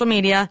 social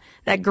media,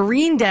 that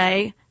Green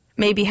Day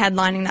may be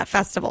headlining that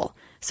festival.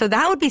 So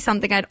that would be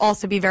something I'd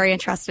also be very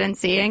interested in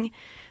seeing.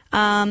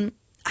 I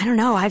don't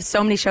know. I have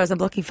so many shows I'm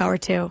looking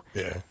forward to.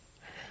 Yeah.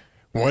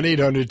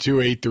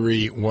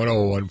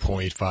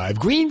 1-800-283-101.5.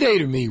 Green Day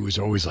to me was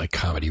always like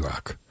comedy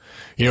rock.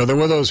 There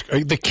were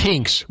the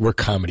Kinks were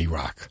comedy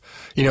rock.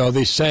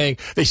 They sang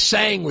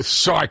with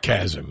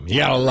sarcasm. You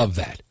gotta love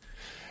that.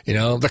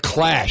 The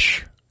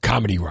Clash,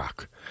 comedy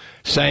rock.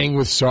 Sang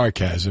with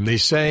sarcasm. They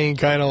sang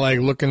kind of like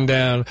looking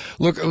down,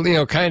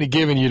 kind of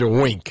giving you the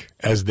wink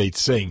as they'd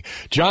sing.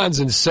 John's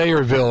in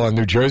Sayreville on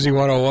New Jersey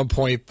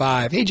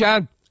 101.5. Hey,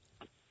 John.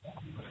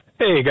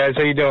 Hey, guys.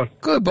 How you doing?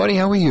 Good, buddy.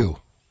 How are you?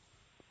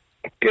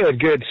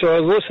 Good. So I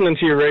was listening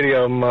to your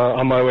radio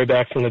on my way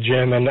back from the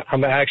gym, and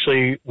I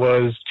actually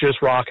was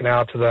just rocking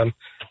out to them.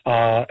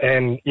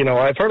 And,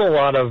 I've heard a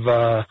lot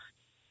of,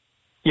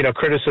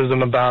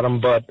 criticism about them,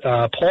 but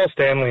Paul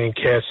Stanley and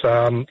Kiss,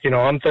 I'm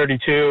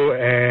 32,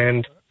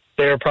 and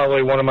they're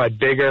probably one of my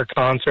bigger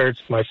concerts,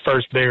 my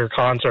first bigger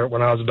concert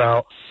when I was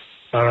about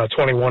I don't know,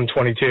 21,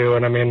 22.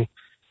 And I mean,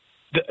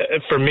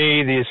 for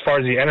me, as far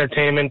as the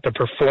entertainment, the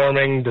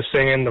performing, the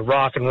singing, the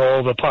rock and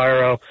roll, the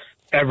pyro,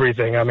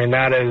 everything. I mean,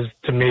 that is,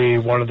 to me,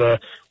 one of the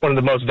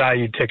most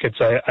valued tickets,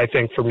 I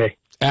think, for me.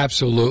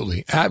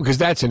 Absolutely. Because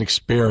that's an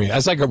experience.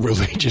 That's like a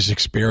religious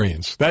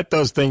experience. That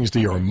does things to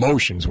your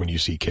emotions when you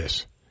see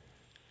Kiss.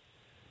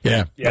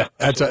 Yeah,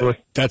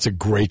 that's a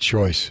great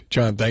choice.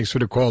 John, thanks for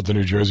the call to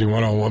New Jersey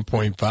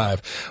 101.5.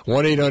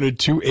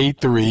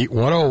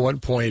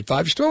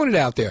 1-800-283-101.5. Just throwing it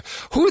out there.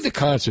 Who are the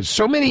concerts?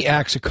 So many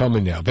acts are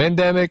coming now.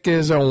 Pandemic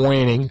is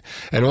waning,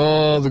 and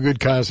all the good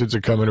concerts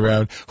are coming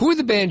around. Who are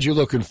the bands you're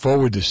looking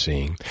forward to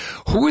seeing?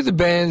 Who are the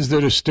bands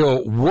that are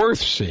still worth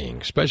seeing,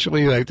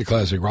 especially like the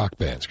classic rock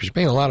bands? Because you're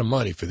paying a lot of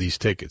money for these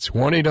tickets.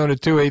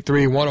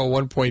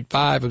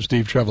 1-800-283-101.5. I'm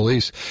Steve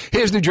Trevelise.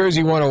 Here's New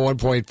Jersey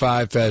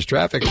 101.5 Fast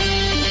Traffic.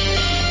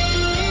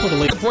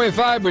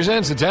 101.5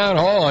 presents the Town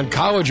Hall on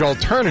College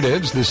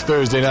Alternatives this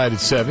Thursday night at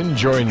 7.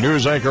 Join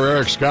news anchor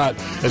Eric Scott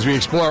as we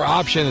explore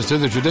options to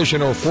the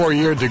traditional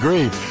 4-year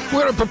degree.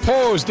 We're going to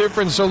propose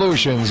different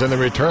solutions and the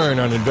return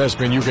on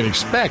investment you can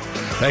expect.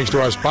 Thanks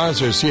to our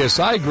sponsor,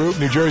 CSI Group,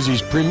 New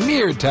Jersey's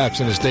premier tax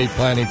and estate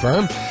planning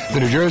firm.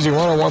 The New Jersey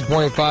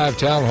 101.5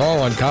 Town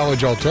Hall on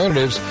College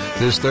Alternatives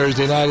this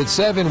Thursday night at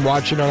 7.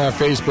 Watch it on our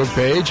Facebook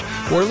page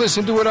or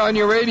listen to it on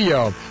your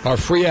radio, our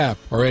free app,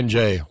 or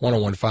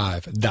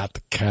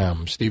NJ1015.com.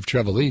 Steve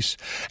Trevelise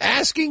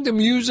asking the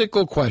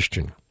musical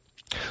question: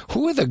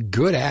 who are the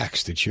good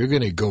acts that you're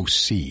going to go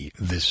see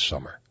this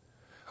summer?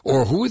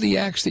 Or who are the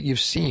acts that you've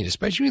seen,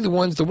 especially the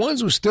ones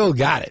who still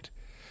got it?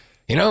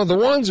 You know, the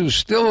ones who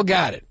still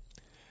got it.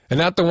 And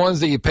not the ones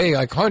that you pay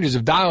like hundreds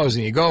of dollars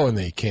and you go and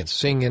they can't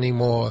sing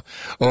anymore,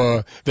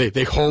 or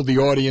they hold the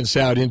audience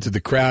out into the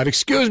crowd.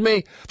 Excuse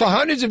me, for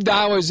hundreds of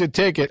dollars a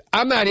ticket,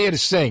 I'm not here to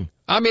sing.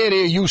 I'm here to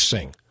hear you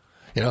sing.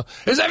 You know,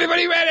 is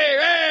everybody ready?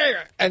 Hey!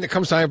 And it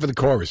comes time for the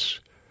chorus.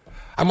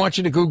 I'm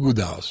watching the Goo Goo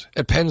Dolls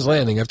at Penn's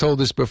Landing. I've told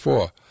this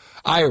before.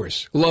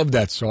 Iris, love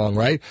that song,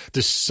 right?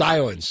 The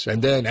silence,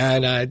 and then,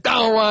 and I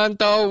don't want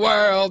the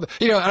world.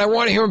 You know, and I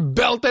want to hear him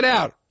belt it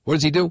out. What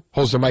does he do?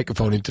 Holds the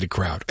microphone into the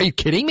crowd. Are you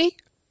kidding me?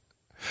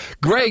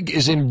 Greg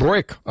is in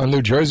Brick on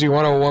New Jersey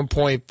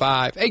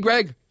 101.5. Hey,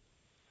 Greg.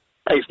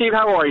 Hey, Steve,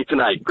 how are you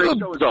tonight? Great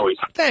show as always.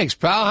 Thanks,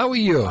 pal. How are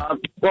you?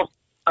 I'm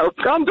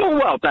doing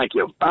well, thank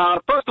you.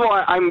 First of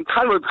all, I'm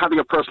kind of having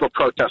a personal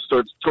protest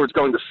towards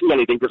going to see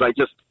anything because I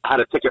just had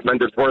a ticket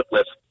rendered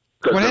worthless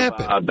because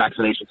of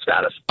vaccination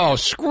status. Oh,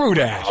 screw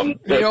that! You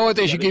know what?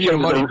 They should give you the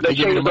money. They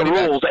changed the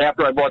rules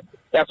after I bought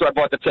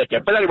the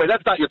ticket. But anyway,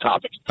 that's not your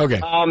topic. Okay.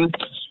 One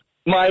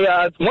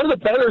of the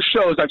better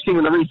shows I've seen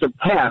in the recent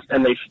past,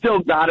 and they still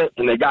got it,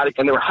 and they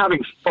were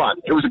having fun.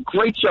 It was a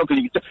great show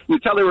because you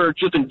tell they were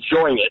just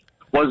enjoying it.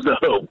 Was The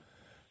Who.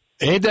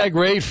 Ain't that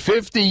great?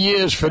 50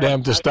 years for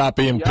them to stop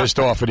being pissed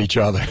off at each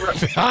other.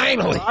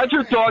 Finally.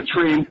 Roger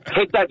Daltrey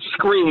hit that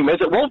scream. As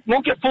it won't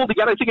get fooled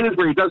again. I think it is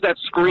where he does that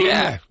scream.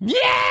 Yeah.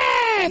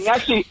 Yes!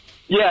 Actually,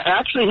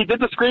 he did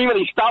the scream and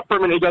he stopped for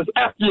a minute. He goes,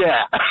 F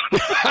yeah.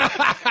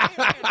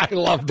 I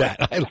love that.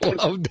 And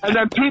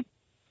then Pete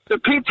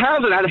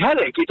Townsend had a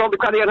headache. He told the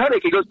crowd he had a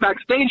headache. He goes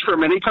backstage for a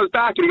minute. He comes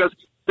back and he goes,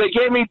 they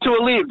gave me to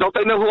a leave. Don't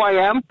they know who I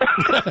am?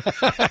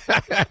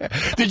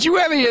 Did you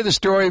ever hear the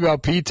story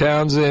about Pete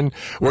Townsend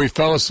where he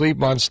fell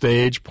asleep on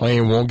stage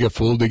playing Won't Get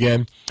Fooled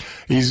Again?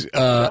 He's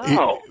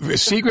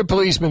Secret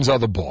Policeman's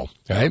Other Ball,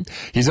 right?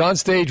 He's on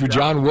stage with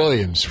John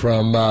Williams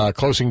from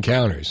Close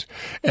Encounters,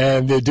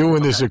 and they're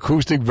doing this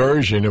acoustic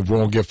version of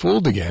Won't Get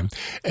Fooled Again.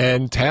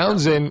 And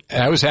Townsend,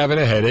 I was having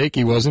a headache.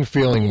 He wasn't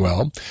feeling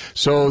well,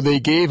 so they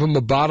gave him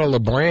a bottle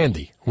of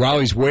brandy while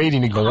he's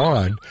waiting to go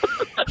on.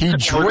 He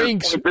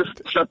drinks.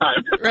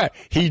 Right.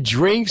 He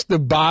drinks the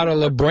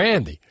bottle of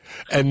brandy.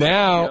 And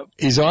now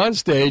he's on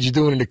stage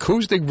doing an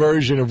acoustic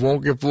version of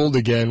Won't Get Fooled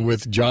Again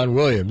with John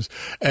Williams.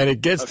 And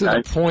it gets to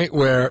the point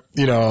where,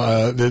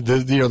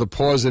 the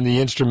pause in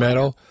the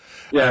instrumental.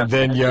 Yeah. And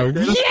then,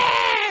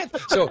 yeah!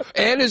 So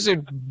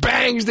Anderson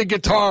bangs the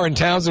guitar and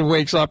Townsend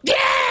wakes up. Yeah!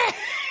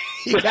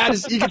 You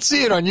can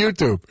see it on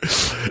YouTube.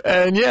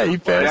 And, he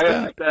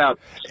passed out.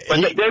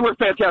 But they were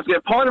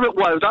fantastic. Part of it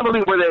was, not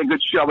only were they a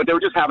good show, but they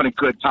were just having a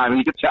good time, and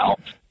you could tell.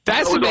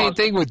 That's the main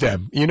thing with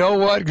them. You know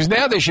what? Because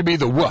now they should be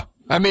the Who.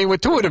 I mean,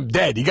 with two of them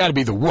dead, you got to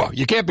be the Who.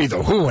 You can't be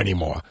the Who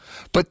anymore.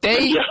 But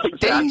they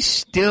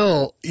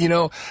still,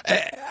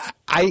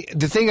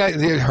 the thing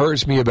that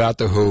hurts me about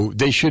the Who,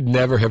 they should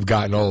never have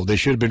gotten old. They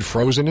should have been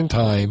frozen in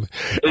time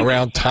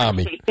around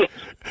Tommy.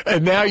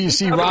 And now you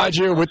see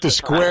Roger with the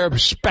square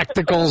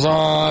spectacles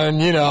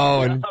on,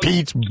 and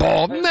Pete's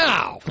bald.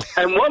 No.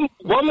 And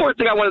one more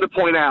thing I wanted to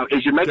point out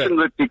is you mentioned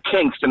the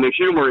Kinks and the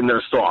humor in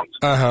their songs.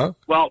 Uh-huh.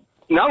 Well,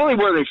 not only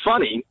were they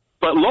funny,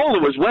 but Lola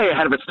was way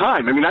ahead of its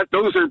time. I mean,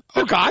 those are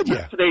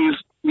today's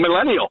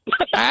millennial.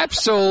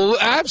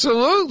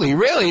 Absolutely.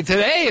 Really.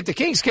 Today, if the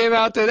Kinks came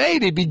out today,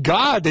 they'd be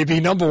God. They'd be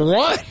number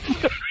one.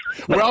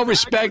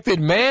 well-respected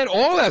man.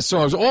 All that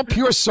songs, all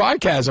pure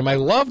sarcasm. I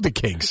love the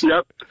Kinks.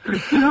 Yep.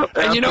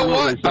 And you know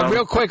what?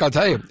 Real quick, I'll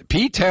tell you.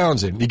 Pete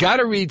Townsend, you got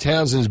to read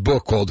Townsend's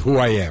book called Who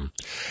I Am.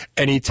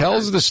 And he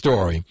tells the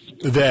story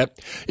that,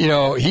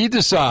 he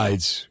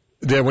decides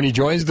that when he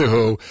joins The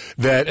Who,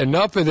 that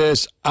enough of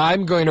this,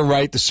 I'm going to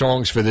write the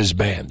songs for this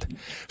band.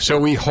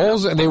 So he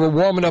holds, and they were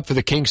warming up for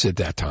the Kinks at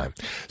that time.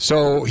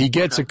 So he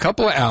gets a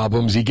couple of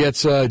albums. He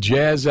gets a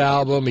jazz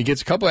album. He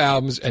gets a couple of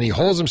albums, and he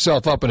holds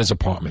himself up in his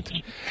apartment.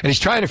 And he's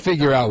trying to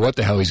figure out what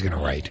the hell he's going to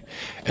write.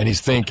 And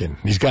he's thinking.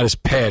 He's got his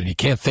pad, and he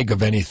can't think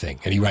of anything.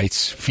 And he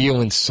writes, feel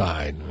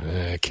inside.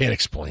 Can't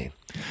explain.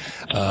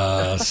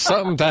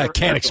 Something that I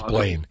can't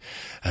explain.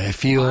 I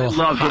feel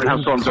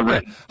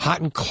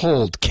hot and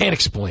cold. Can't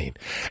explain.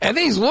 And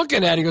then he's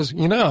looking at it. He goes,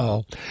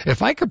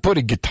 if I could put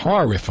a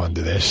guitar riff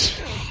under this,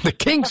 the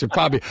Kinks would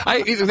probably,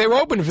 they were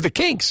open for the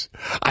Kinks.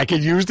 I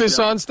could use this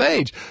on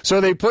stage. So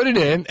they put it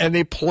in, and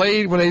they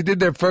played, when they did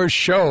their first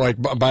show, like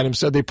by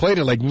themselves, they played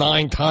it like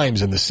 9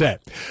 times in the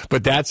set.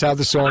 But that's how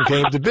the song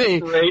came to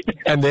be.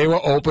 And they were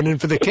opening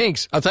for the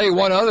Kinks. I'll tell you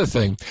one other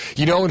thing.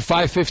 In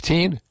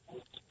 515?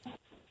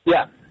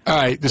 Yeah. All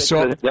right, the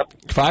song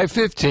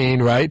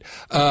 515, right?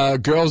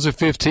 Girls of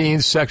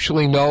 15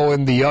 sexually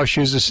knowing, the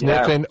ushers are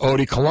sniffing,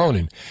 Odie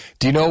Colonin.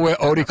 Do you know where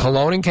Odie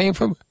Colonin came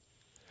from?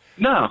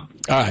 No. All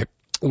right.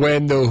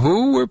 When the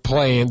Who were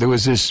playing, there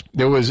was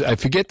I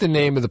forget the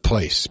name of the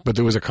place, but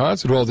there was a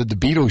concert hall that the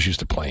Beatles used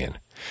to play in.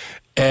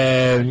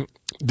 And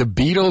the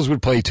Beatles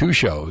would play 2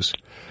 shows,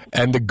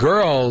 and the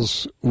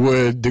girls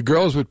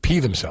would pee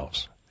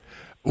themselves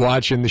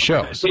watching the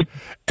shows.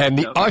 And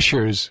the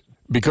ushers,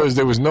 because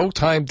there was no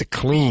time to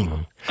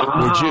clean,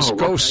 would just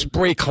go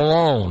spray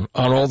cologne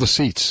on all the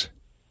seats.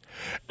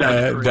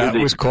 That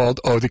was called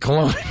Eau de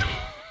Cologne.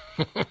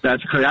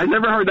 That's crazy. I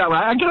never heard that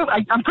one.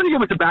 I'm pretty good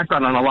with the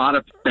background on a lot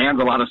of bands,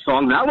 a lot of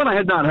songs. That one I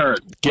had not heard.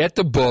 Get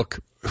the book,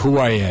 Who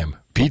I Am.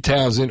 Pete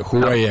Townsend,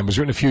 Who I Am. It was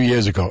written a few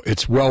years ago.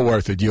 It's well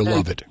worth it. You'll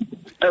love it.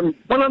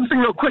 One other thing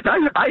real quick.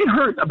 I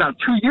heard about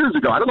 2 years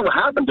ago, I don't know what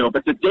happened to it,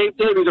 but the Dave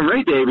Davies and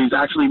Ray Davies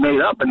actually made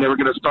up, and they were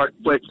going to start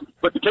put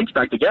the Kinks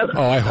back together.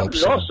 Oh, I hope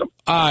so. Awesome.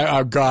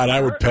 Oh, God,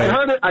 I would pay. I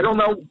heard it. I don't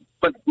know,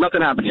 but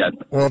nothing happened yet.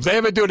 Well, if they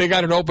ever do, they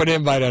got an open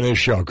invite on this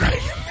show, Greg.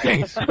 There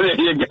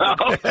you go.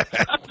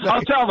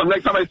 I'll tell them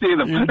next time I see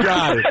them. You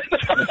got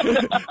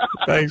it.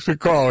 Thanks for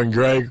calling,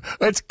 Greg.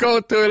 Let's go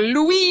to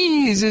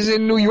Louise is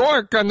in New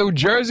York on New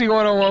Jersey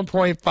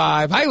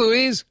 101.5. Hi,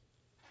 Louise.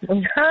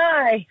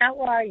 Hi,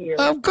 how are you?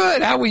 I'm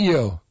good. How are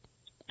you?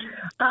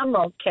 I'm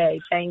okay,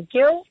 thank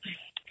you.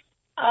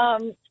 I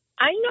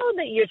know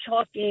that you're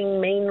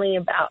talking mainly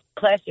about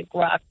classic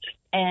rock,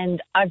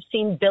 and I've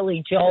seen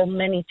Billy Joel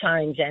many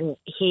times, and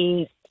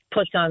he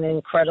puts on an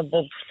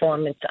incredible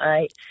performance.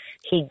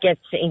 He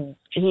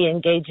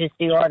engages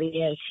the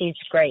audience. He's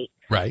great.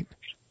 Right.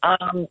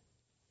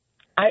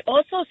 I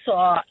also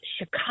saw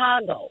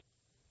Chicago,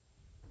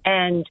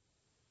 and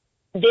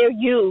they're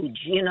huge.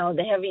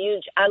 They have a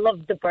huge. I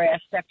love the brass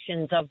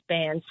sections of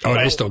bands. Oh,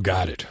 they still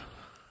got it.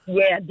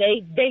 Yeah,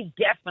 they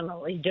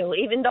definitely do.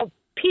 Even though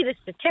Peter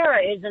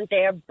Cetera isn't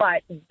there,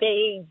 but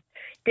they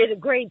did a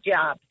great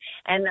job.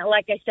 And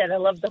like I said, I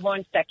love the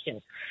horn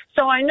sections.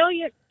 So I know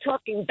you're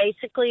talking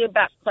basically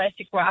about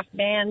classic rock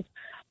bands,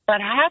 but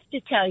I have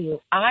to tell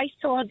you, I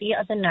saw the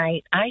other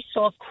night,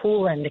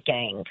 Kool and the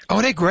Gang.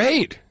 Oh, they're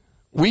great.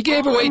 We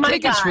gave away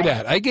tickets for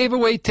that. I gave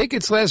away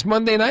tickets last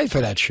Monday night for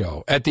that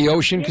show at the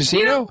Ocean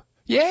Casino.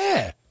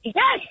 Yeah.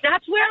 Yes,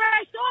 that's where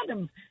I saw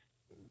them.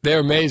 They're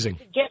amazing.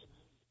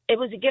 It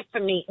was a gift for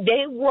me.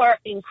 They were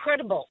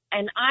incredible,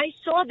 and I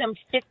saw them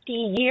 50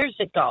 years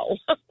ago.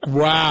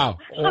 Wow.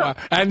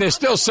 And they're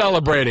still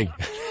celebrating.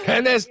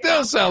 And they're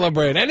still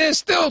celebrating. And they're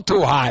still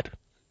too hot.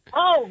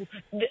 Oh,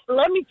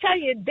 let me tell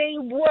you, they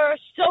were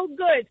so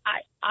good.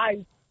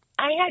 I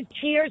had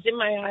tears in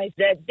my eyes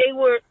that they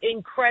were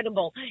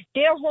incredible.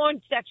 Their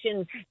horn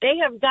sections, they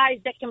have guys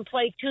that can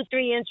play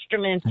 2-3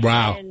 instruments.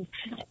 Wow.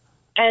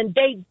 And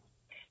they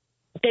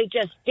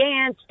just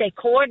dance. They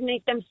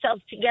coordinate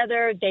themselves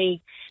together.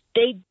 They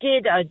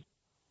did an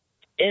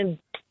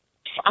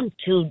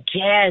impromptu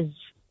jazz.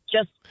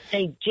 Just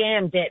they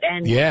jammed it,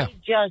 and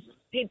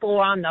people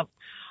were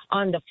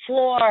on the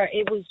floor.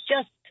 It was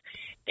just.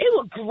 They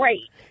were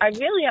great. I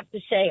really have to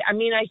say. I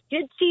mean, I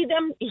did see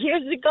them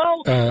years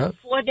ago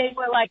before they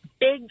were like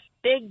big.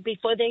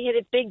 Before they hit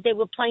it big, they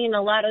were playing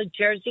a lot of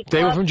Jersey clubs.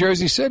 They were from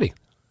Jersey City.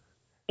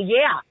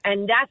 Yeah,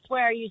 and that's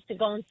where I used to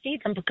go and see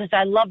them because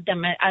I love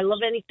them. I love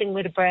anything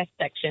with a brass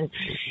section.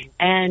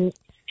 And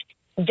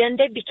then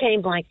they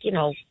became like,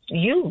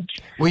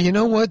 huge. Well, you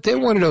know what? They're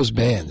one of those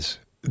bands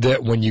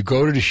that when you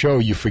go to the show,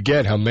 you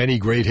forget how many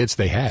great hits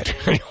they had.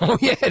 Oh,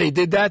 yeah, they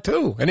did that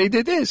too. And they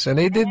did this, and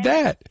they did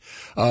that.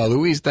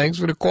 Louise, thanks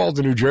for the call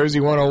to New Jersey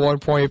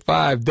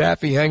 101.5.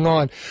 Daffy, hang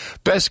on.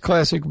 Best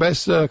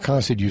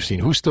concert you've seen.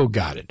 Who still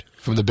got it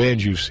from the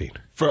bands you've seen?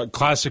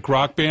 classic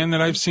rock band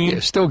that I've seen. Yeah,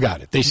 still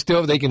got it. They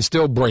can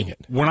still bring it.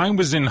 When I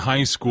was in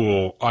high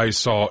school, I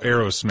saw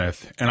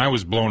Aerosmith, and I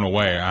was blown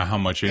away at how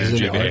much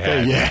energy they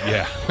had.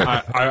 Yeah.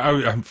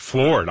 I'm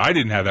floored. I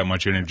didn't have that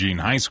much energy in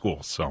high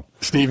school. So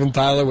Steven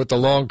Tyler with the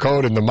long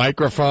coat and the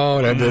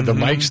microphone and the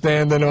mic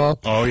stand and all.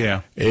 Oh,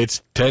 yeah.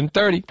 It's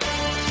 10:30.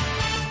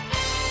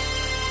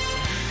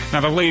 Now,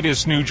 the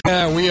latest new...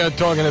 we are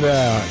talking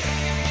about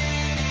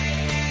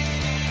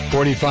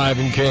 45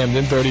 in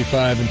Camden,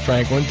 35 in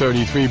Franklin,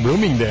 33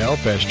 Bloomingdale.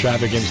 Fast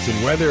traffic,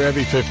 instant weather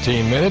every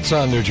 15 minutes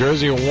on New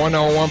Jersey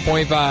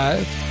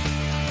 101.5.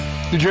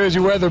 New Jersey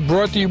weather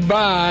brought to you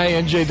by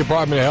NJ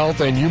Department of Health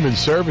and Human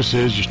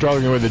Services. You're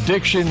struggling with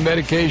addiction,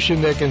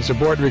 medication that can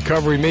support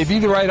recovery may be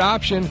the right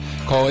option.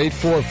 Call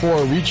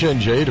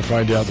 844-REACH-NJ to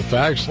find out the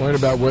facts. Learn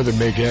about whether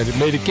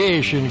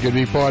medication could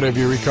be part of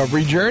your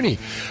recovery journey.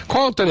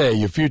 Call today.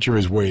 Your future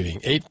is waiting.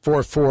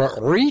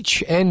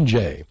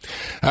 844-REACH-NJ.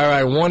 All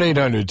right,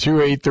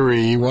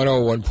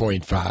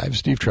 1-800-283-101.5.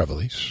 Steve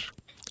Trevelise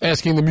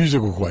asking the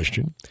musical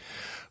question.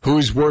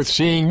 Who's worth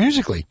seeing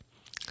musically?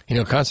 You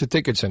know, concert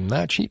tickets are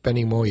not cheap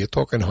anymore. You're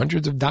talking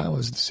hundreds of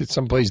dollars to sit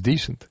someplace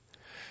decent.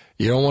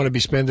 You don't want to be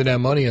spending that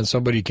money on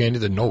somebody who can't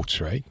hit the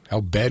notes, right? How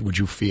bad would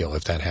you feel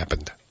if that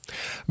happened?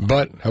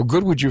 But how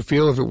good would you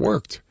feel if it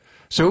worked?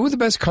 So who are the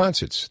best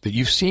concerts that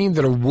you've seen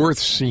that are worth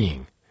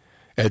seeing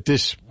at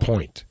this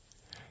point?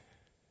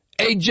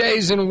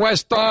 AJ's in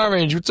West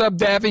Orange. What's up,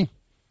 Daffy?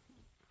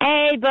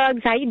 Hey,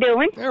 Bugs. How you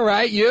doing? All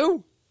right,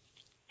 you?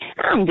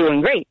 I'm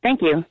doing great.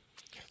 Thank you.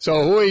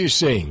 So who are you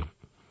seeing?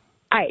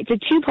 All right, it's a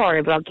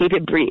two-parter, but I'll keep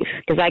it brief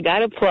because I got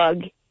to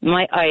plug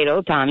my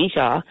idol, Tommy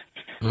Shaw.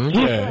 Okay.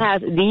 He still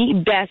has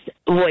the best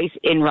voice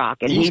in rock,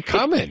 and he's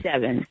coming.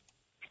 67.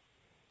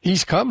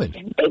 He's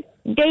coming.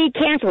 They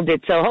canceled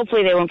it, so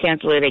hopefully they won't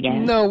cancel it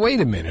again. No,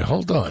 wait a minute.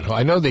 Hold on.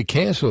 I know they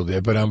canceled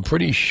it, but I'm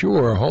pretty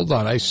sure. Hold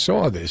on. I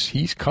saw this.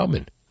 He's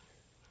coming.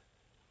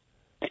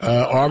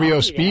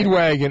 REO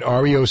Speedwagon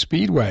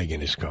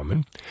is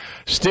coming.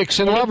 Styx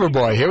and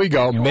Loverboy. Here we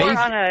go.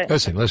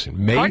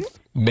 Listen.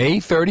 May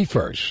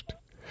 31st.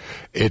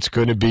 It's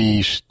going to be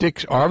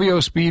REO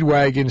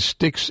Speedwagon,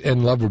 Styx,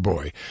 and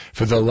Loverboy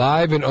for the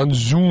Live and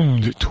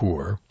Unzoomed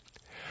tour.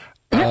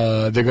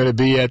 They're going to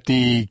be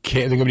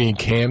in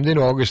Camden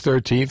August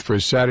 13th for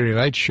a Saturday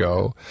night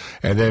show,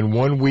 and then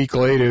 1 week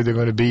later they're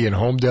going to be in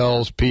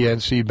Homedale's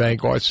PNC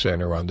Bank Arts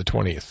Center on the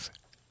 20th.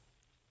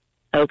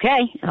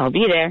 Okay, I'll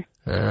be there.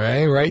 All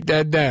right, write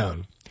that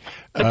down.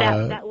 But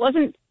that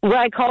wasn't what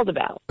I called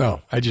about.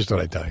 Oh, I just thought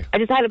I'd tell you. I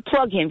just had to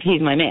plug him.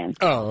 He's my man.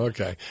 Oh,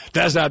 okay.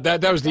 That's not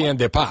that. That was the end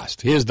de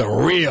past. Here's the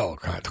real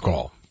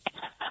call.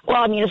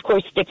 Well, I mean, of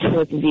course, Styx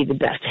was to be the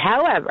best.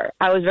 However,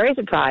 I was very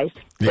surprised.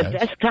 The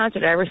best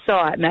concert I ever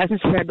saw at Madison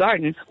Square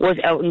Garden was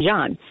Elton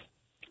John.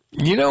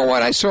 You know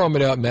what? I saw him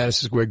at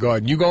Madison Square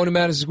Garden. You going to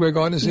Madison Square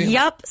Garden to see him?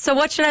 Yep. So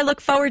what should I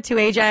look forward to,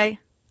 AJ?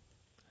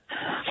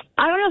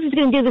 I don't know if he's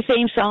going to do the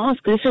same songs,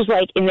 because this was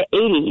like in the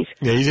 80s.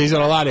 Yeah, he's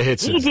done a lot of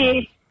hits. He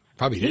did.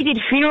 Probably did. He did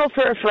Funeral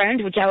for a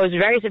Friend, which I was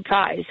very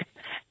surprised.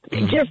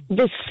 Just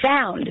the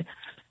sound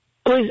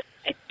was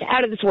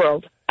out of this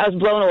world. I was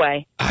blown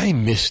away. I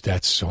missed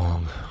that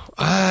song.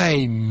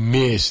 I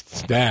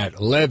missed that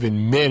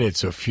 11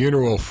 minutes of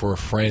Funeral for a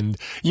Friend.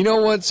 You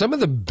know what? Some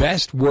of the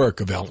best work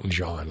of Elton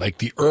John, like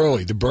the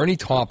Bernie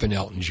Taupin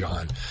Elton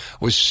John,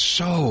 was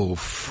so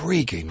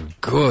freaking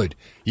good.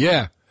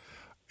 Yeah.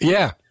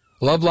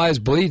 Love Lies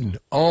Bleeding.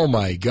 Oh,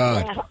 my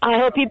God. Yeah, I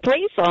hope he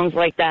plays songs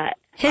like that.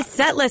 His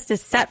set list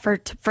is set for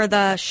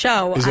the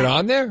show. Is it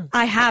on there?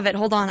 I have it.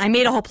 Hold on. I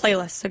made a whole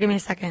playlist, so give me a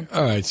second.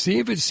 All right. See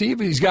if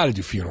he's got to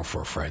do Funeral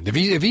for a Friend.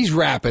 If he's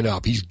wrapping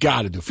up, he's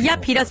got to do Funeral.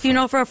 Yep, he does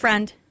Funeral for a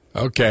Friend.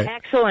 Okay.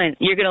 Excellent.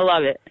 You're going to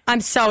love it.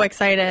 I'm so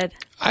excited.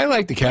 I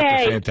like the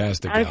Captain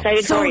Fantastic album.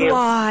 Excited so for you. do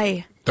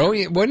I.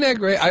 Wasn't that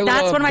great? That's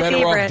love one of my Better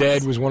favorites. Off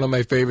Dead was one of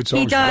my favorite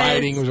songs. He does.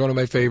 Riding was one of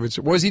my favorites.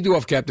 What does he do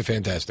off Captain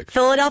Fantastic?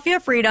 Philadelphia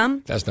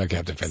Freedom. That's not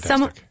Captain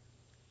Fantastic.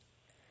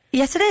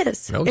 Yes, it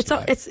is. No, it's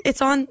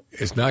on.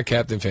 It's not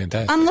Captain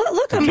Fantastic.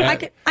 Look,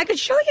 I could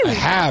show you. I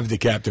have the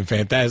Captain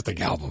Fantastic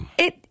album.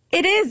 It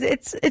is.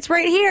 It's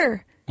right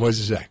here. What does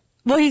it say?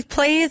 Well, he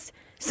plays.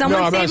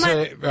 Someone all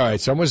right,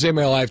 Someone Saved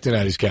My Life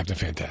Tonight is Captain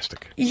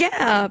Fantastic.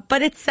 Yeah,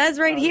 but it says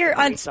right here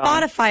on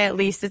Spotify, at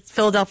least, it's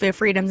Philadelphia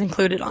Freedom's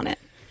included on it.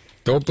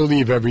 Don't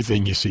believe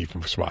everything you see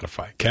from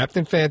Spotify.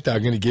 Captain Fantastic,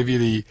 I'm going to give you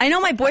the... I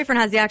know my boyfriend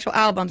has the actual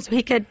album, so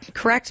he could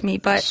correct me,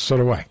 but... So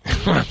do I.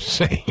 What I'm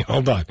saying.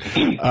 Hold on.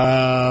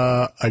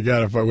 I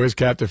got it. Where's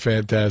Captain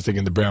Fantastic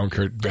and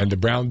the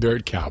Brown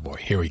Dirt Cowboy?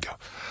 Here we go.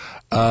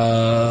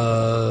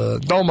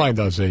 Don't mind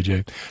us,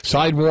 AJ.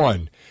 Side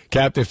 1.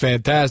 Captain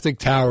Fantastic,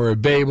 Tower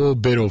of Babel,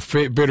 Bitter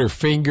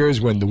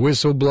Fingers, When the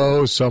Whistle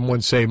Blows,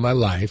 Someone Saved My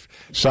Life.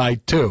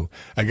 Side 2,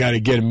 I Gotta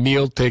Get a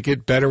Meal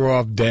Ticket, Better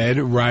Off Dead,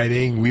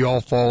 Riding, We All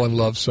Fall in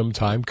Love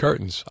Sometime,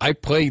 Curtains. I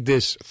played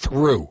this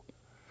through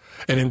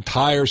an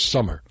entire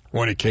summer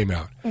when it came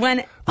out.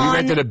 We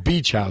rented a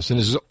beach house, and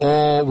this is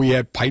all we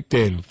had piped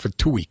in for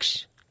 2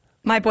 weeks.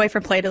 My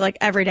boyfriend played it like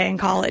every day in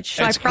college,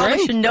 so That's I probably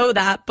great. should know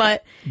that,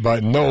 but...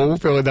 But no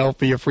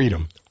Philadelphia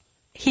Freedom.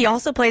 He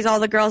also plays All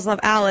the Girls Love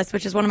Alice,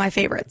 which is one of my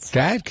favorites.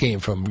 That came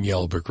from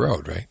Yellow Brick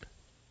Road, right?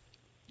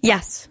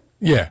 Yes.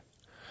 Yeah.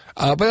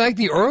 But like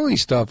the early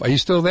stuff, are you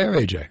still there,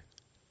 AJ?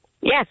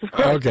 Yes, of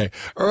course. Okay.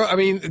 I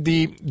mean,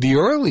 the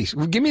early,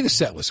 give me the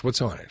set list.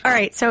 What's on it? All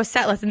right, so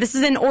set list. And this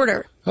is in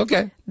order.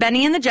 Okay.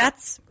 Benny and the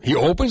Jets. He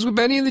opens with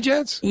Benny and the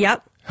Jets?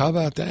 Yep. How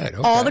about that?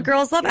 Okay. All the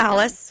Girls Love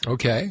Alice.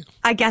 Okay.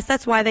 I guess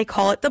that's why they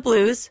call it the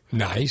blues.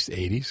 Nice,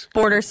 80s.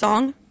 Border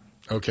Song.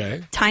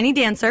 Okay. Tiny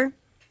Dancer.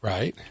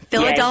 Right.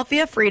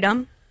 Philadelphia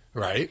Freedom.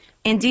 Right.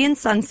 Indian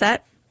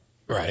Sunset.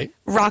 Right.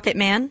 Rocket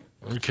Man.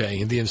 Okay.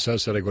 Indian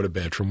Sunset, I go to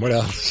bedroom. What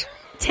else?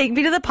 Take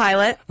Me to the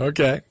Pilot.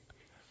 Okay.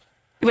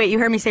 Wait, you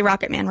heard me say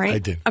Rocket Man, right? I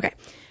did. Okay.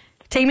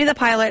 Take Me to the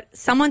Pilot.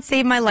 Someone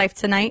Saved My Life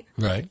Tonight.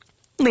 Right.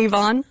 Leave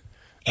On.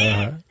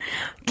 Uh-huh.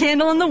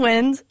 Candle in the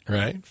Wind.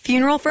 Right.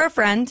 Funeral for a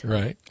Friend.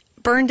 Right.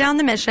 Burn Down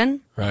the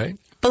Mission. Right.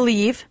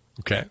 Believe.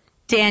 Okay.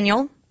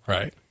 Daniel.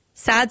 Right.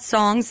 Sad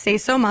Songs, Say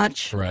So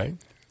Much. Right.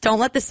 Don't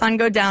Let the Sun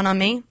Go Down on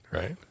Me.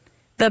 Right.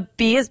 The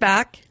Bee is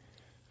Back.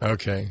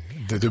 Okay.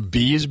 The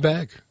bee is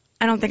back?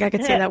 I don't think I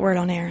could say that word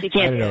on air. I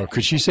don't know.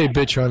 Could she say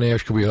bitch on air?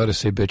 Could we ought to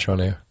say bitch on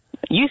air?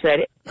 You said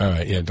it. All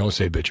right. Yeah, don't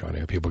say bitch on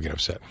air. People get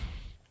upset.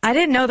 I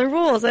didn't know the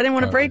rules. I didn't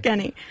want to break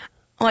any.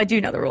 Well, I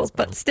do know the rules,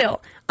 but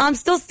still. I'm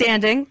Still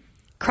Standing.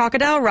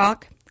 Crocodile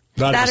Rock.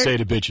 Not to say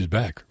the bitch is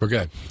back. We're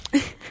good.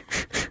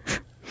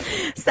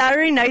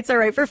 Saturday Nights Are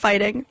Right for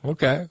Fighting.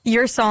 Okay.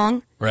 Your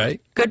Song. Right.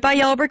 Goodbye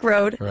Yellow Brick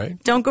Road.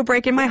 Right. Don't Go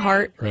Breaking My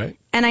Heart. Right.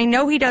 And I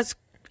know he does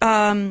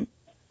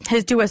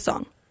his duet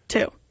song,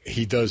 too.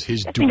 He does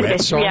his duet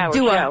song?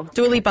 Dua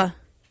Lipa.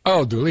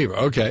 Oh, Dua Lipa.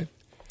 Okay.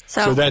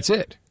 So that's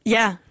it.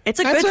 Yeah. It's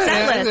a good set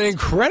That's list. an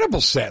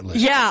incredible set list.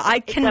 Yeah, I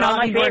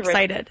cannot be more favorites.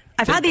 excited.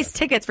 I've had these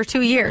tickets for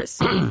 2 years.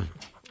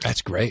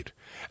 That's great.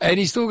 And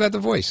he's still got the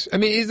voice. I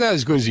mean, he's not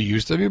as good as he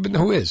used to be, but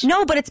who is?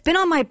 No, but it's been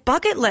on my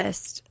bucket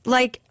list.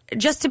 Like,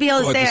 just to be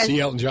able to say... to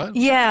see Elton John?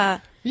 Yeah.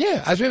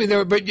 Yeah, I mean,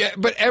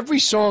 but every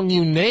song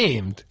you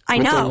named, I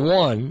with know. the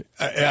one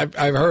I've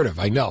heard of.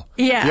 I know.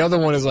 Yeah. The other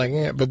one is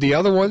like, but the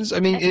other ones,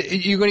 I mean,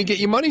 you're going to get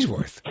your money's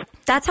worth.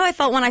 That's how I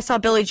felt when I saw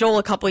Billy Joel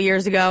a couple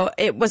years ago.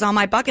 It was on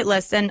my bucket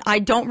list, and I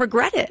don't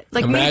regret it.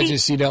 Like, imagine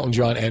seeing Elton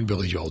John and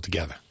Billy Joel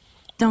together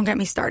Don't get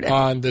me started.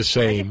 on the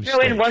same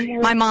stage.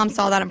 My mom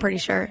saw that, I'm pretty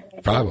sure.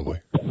 Probably.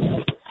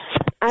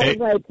 I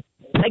was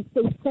like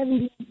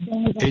 70.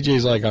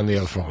 AJ's like on the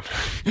other phone.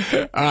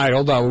 All right,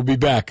 hold on. We'll be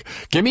back.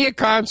 Give me a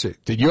concert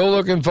that you're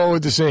looking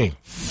forward to seeing.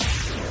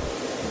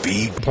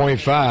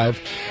 B.5.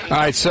 All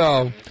right,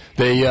 so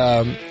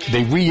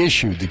they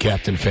reissued the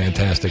Captain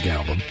Fantastic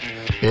album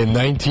in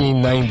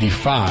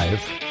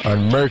 1995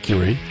 on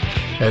Mercury.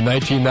 In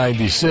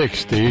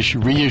 1996, they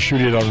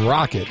reissued it on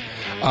Rocket.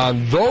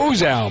 On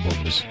those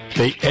albums,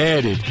 they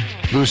added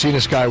Lucy in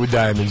the Sky with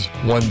Diamonds,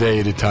 One Day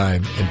at a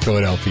Time, and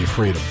Philadelphia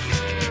Freedom.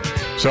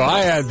 So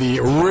I had the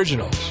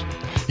originals.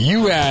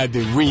 You had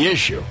the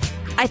reissue.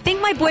 I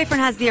think my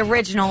boyfriend has the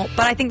original,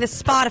 but I think the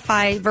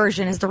Spotify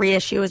version is the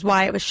reissue, is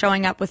why it was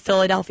showing up with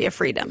Philadelphia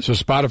Freedom. So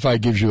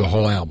Spotify gives you the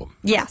whole album.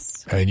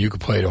 Yes. And you can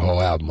play the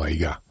whole album while you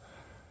go.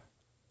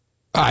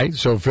 All right,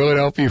 so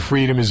Philadelphia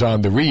Freedom is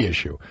on the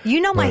reissue.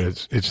 You know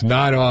but it's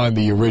not on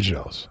the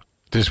originals.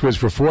 This was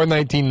before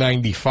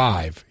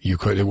 1995.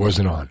 It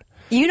wasn't on.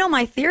 You know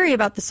my theory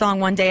about the song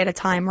One Day at a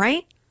Time,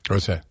 right?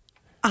 What's that?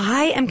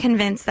 I am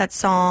convinced that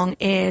song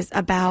is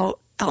about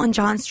Elton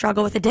John's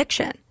struggle with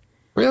addiction.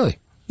 Really?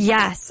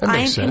 Yes, That I am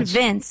makes sense.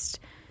 convinced.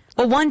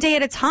 Well, One Day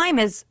at a Time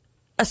is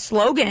a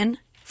slogan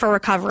for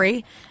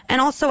recovery. And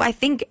also, I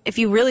think if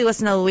you really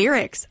listen to the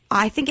lyrics,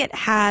 I think it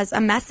has a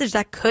message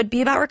that could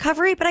be about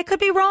recovery, but I could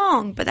be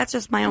wrong. But that's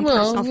just my own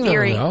personal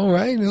theory. All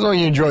right. As long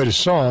as you enjoy the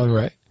song,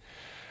 right?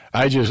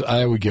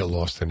 I would get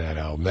lost in that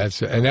album.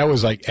 And that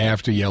was like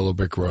after Yellow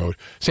Brick Road.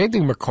 Same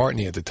thing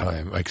McCartney at the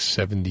time, like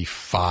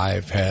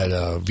 75, had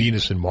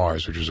Venus and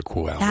Mars, which was a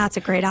cool album. That's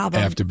a great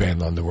album. After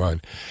Band on the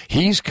Run.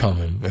 He's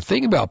coming. The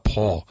thing about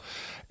Paul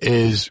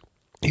is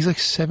he's like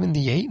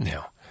 78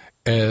 now.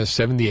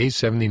 78,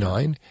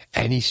 79,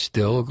 and he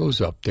still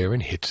goes up there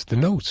and hits the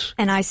notes.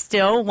 And I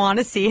still want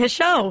to see his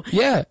show.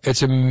 Yeah,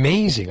 it's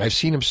amazing. I've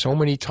seen him so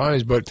many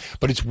times, but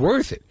it's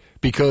worth it.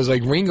 Because,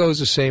 like, Ringo's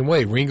the same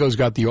way. Ringo's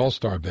got the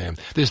All-Star Band.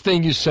 This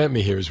thing you sent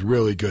me here is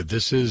really good.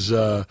 This is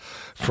this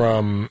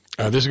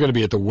is going to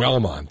be at the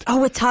Wellmont. Oh,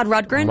 with Todd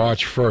Rundgren?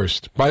 March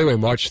 1st. By the way,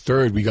 March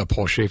 3rd, we got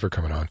Paul Schaefer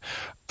coming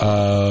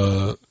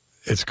on.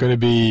 It's going to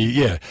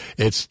be,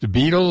 it's the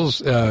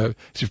Beatles.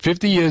 It's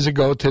 50 years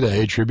ago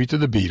today, tribute to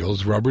the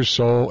Beatles, Rubber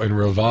Soul and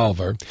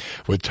Revolver,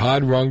 with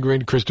Todd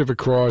Rundgren, Christopher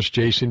Cross,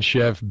 Jason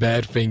Scheff,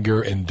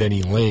 Badfinger, and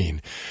Denny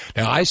Lane.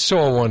 Now, I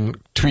saw one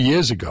 2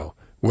 years ago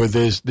where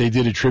they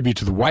did a tribute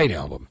to the White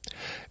Album.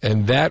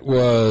 And that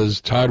was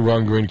Todd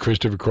Rundgren,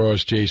 Christopher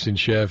Cross, Jason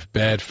Scheff,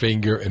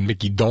 Badfinger, and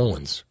Mickey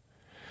Dolenz.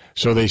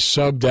 So they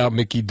subbed out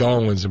Mickey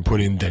Dolenz and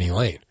put in Denny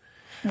Lane.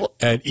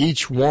 And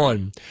each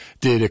one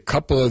did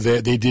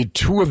they did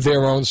two of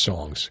their own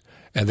songs,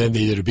 and then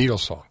they did a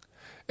Beatles song.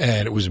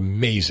 And it was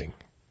amazing.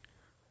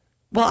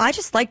 Well, I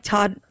just like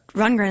Todd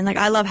Rundgren. Like,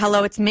 I love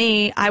Hello, It's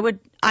Me. I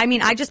I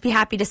mean, I'd just be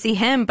happy to see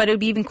him, but it would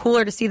be even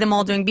cooler to see them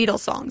all doing Beatles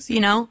songs, you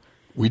know?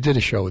 We did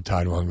a show with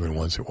Todd Rundgren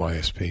once at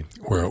YSP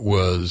where it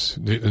was,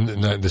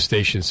 the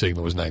station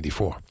signal was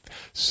 94.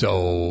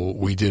 So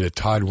we did a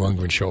Todd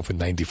Rundgren show for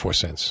 94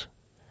 cents.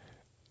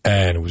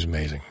 And it was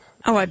amazing.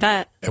 Oh, I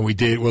bet. And we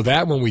did, well,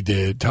 that one we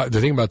did,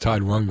 the thing about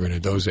Todd Rundgren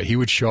and those that he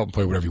would show up and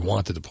play whatever he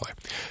wanted to play.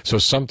 So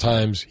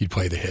sometimes he'd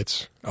play the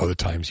hits, other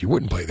times he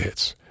wouldn't play the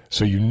hits.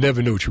 So you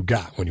never knew what you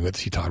got when you went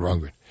to see Todd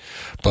Rundgren.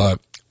 But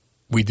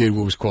we did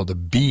what was called a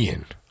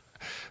be-in.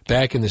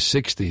 Back in the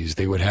 60s,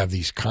 they would have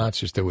these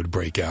concerts that would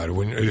break out.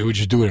 They would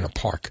just do it in a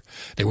park.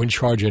 They wouldn't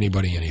charge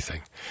anybody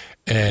anything.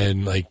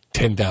 And like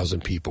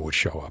 10,000 people would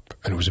show up.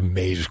 And it was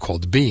amazing. It was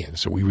called the Be-In.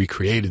 So we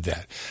recreated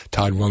that.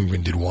 Todd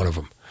Rundgren did one of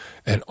them.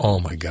 And oh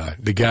my God,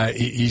 the guy,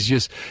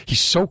 he's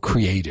so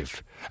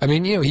creative. I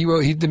mean, you know,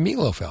 the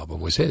Meatloaf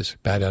album was his.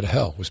 Bad Out of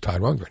Hell was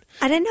Todd Rundgren.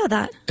 I didn't know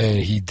that. And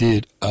he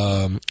did,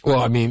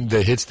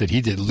 the hits that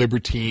he did,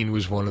 Libertine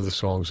was one of the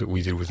songs that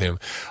we did with him.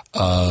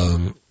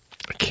 I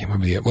can't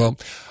remember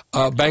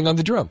the, Bang on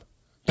the Drum.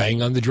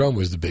 Bang on the Drum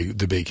was the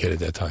big hit at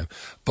that time.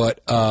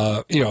 But,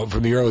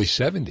 from the early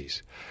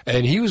 70s.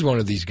 And he was one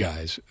of these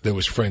guys that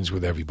was friends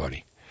with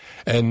everybody.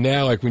 And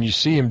now, like, when you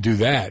see him do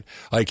that,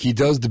 like, he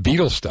does the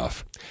Beatles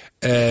stuff.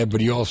 But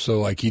he also,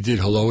 like, he did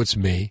Hello, It's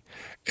Me.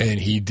 And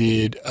he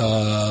did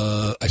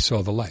I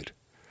Saw the Light.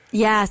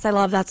 Yes, I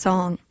love that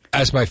song.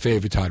 That's my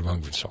favorite Todd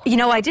Rundgren song. You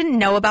know, I didn't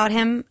know about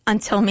him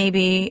until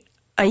maybe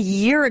a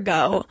year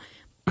ago.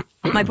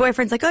 My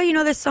boyfriend's like, oh, you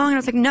know this song? And I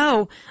was like,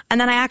 no.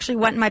 And then I actually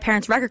went in my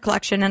parents' record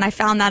collection and I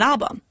found that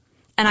album.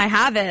 And I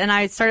have it. And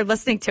I started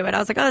listening to it. I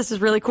was like, oh, this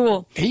is really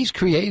cool. He's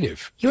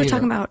creative. You were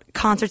talking about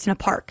concerts in a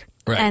park.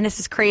 Right. And this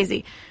is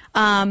crazy.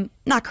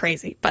 Not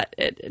crazy, but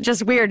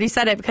just weird. You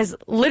said it because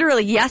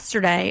literally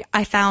yesterday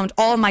I found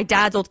all of my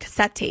dad's old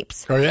cassette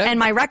tapes. Oh, yeah? And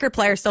my record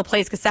player still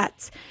plays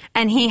cassettes.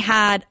 And he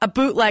had a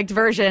bootlegged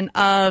version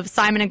of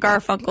Simon and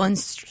Garfunkel in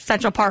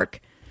Central Park.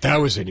 That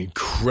was an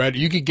incredible.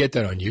 You could get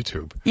that on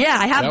YouTube. Yeah,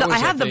 I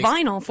have the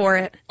vinyl for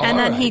it. And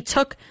then he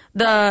took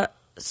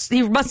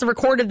he must have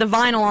recorded the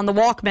vinyl on the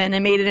Walkman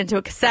and made it into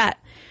a cassette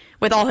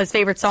with all his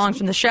favorite songs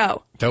from the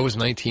show. That was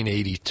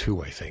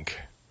 1982, I think.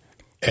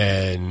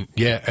 And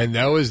yeah, and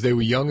they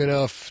were young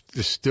enough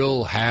to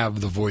still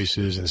have the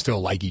voices and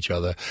still like each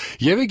other.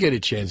 You ever get a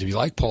chance, if you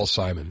like Paul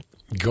Simon,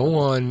 go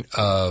on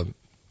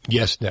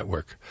Yes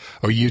Network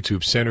or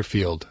YouTube,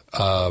 Centerfield.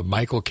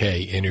 Michael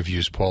Kay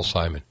interviews Paul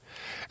Simon.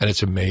 And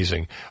it's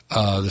amazing.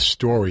 The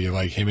story of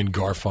like him and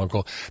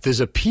Garfunkel. There's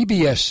a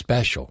PBS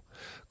special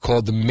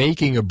called The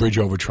Making of Bridge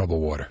Over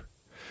Troubled Water.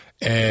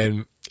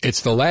 And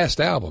it's the last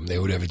album they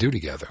would ever do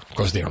together. Of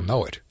course, they don't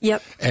know it.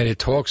 Yep. And it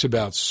talks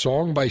about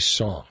song by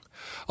song.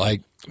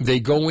 Like, they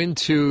go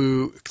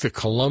into the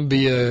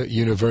Columbia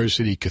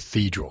University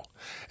Cathedral,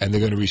 and they're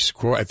going to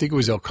record, I think it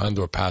was El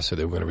Condor Paso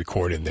they were going to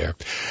record in there.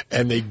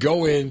 And they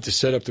go in to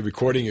set up the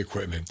recording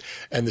equipment,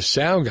 and the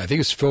sound guy, I think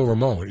it's Phil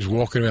Ramone, is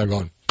walking around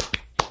going,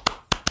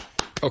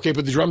 okay,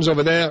 put the drums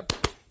over there,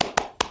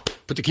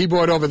 put the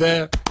keyboard over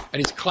there, and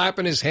he's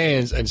clapping his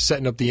hands and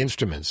setting up the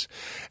instruments.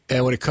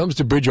 And when it comes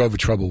to Bridge Over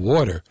Troubled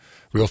Water,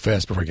 real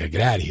fast before I got to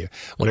get out of here,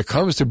 when it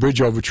comes to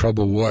Bridge Over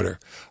Troubled Water,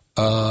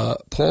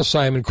 Paul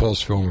Simon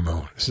calls Phil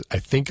Ramone. I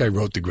think I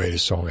wrote the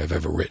greatest song I've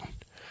ever written.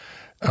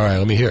 All right,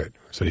 let me hear it.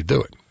 So they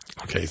do it.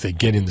 Okay, they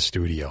get in the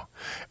studio.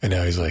 And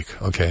now he's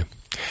like, okay,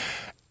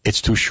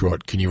 it's too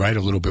short. Can you write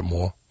a little bit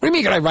more? What do you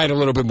mean, can I write a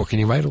little bit more? Can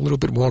you write a little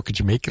bit more? Could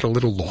you make it a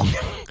little longer?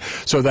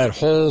 So that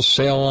whole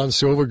Sail On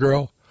Silver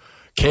Girl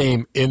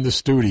came in the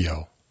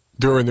studio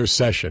during their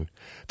session.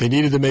 They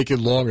needed to make it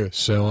longer.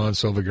 Sail on,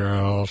 Silver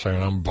Girl,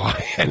 sail on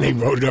by. And they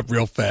wrote it up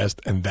real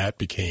fast, and that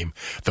became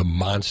the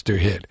monster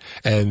hit.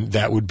 And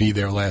that would be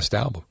their last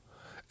album.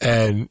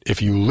 And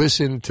if you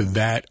listen to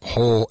that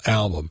whole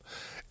album,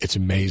 it's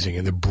amazing.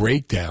 And the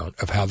breakdown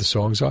of how the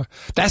songs are,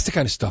 that's the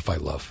kind of stuff I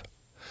love.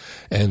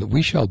 And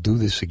we shall do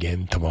this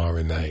again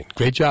tomorrow night.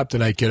 Great job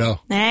tonight,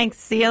 kiddo. Thanks.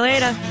 See you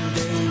later.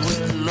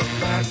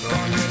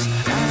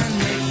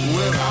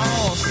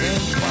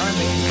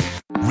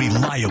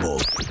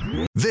 Reliable.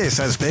 This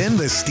has been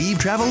the Steve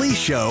Trevelise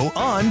Show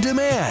on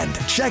demand.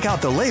 Check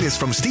out the latest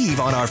from Steve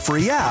on our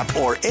free app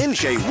or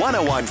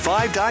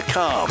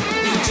NJ1015.com.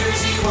 New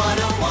Jersey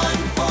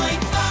 101.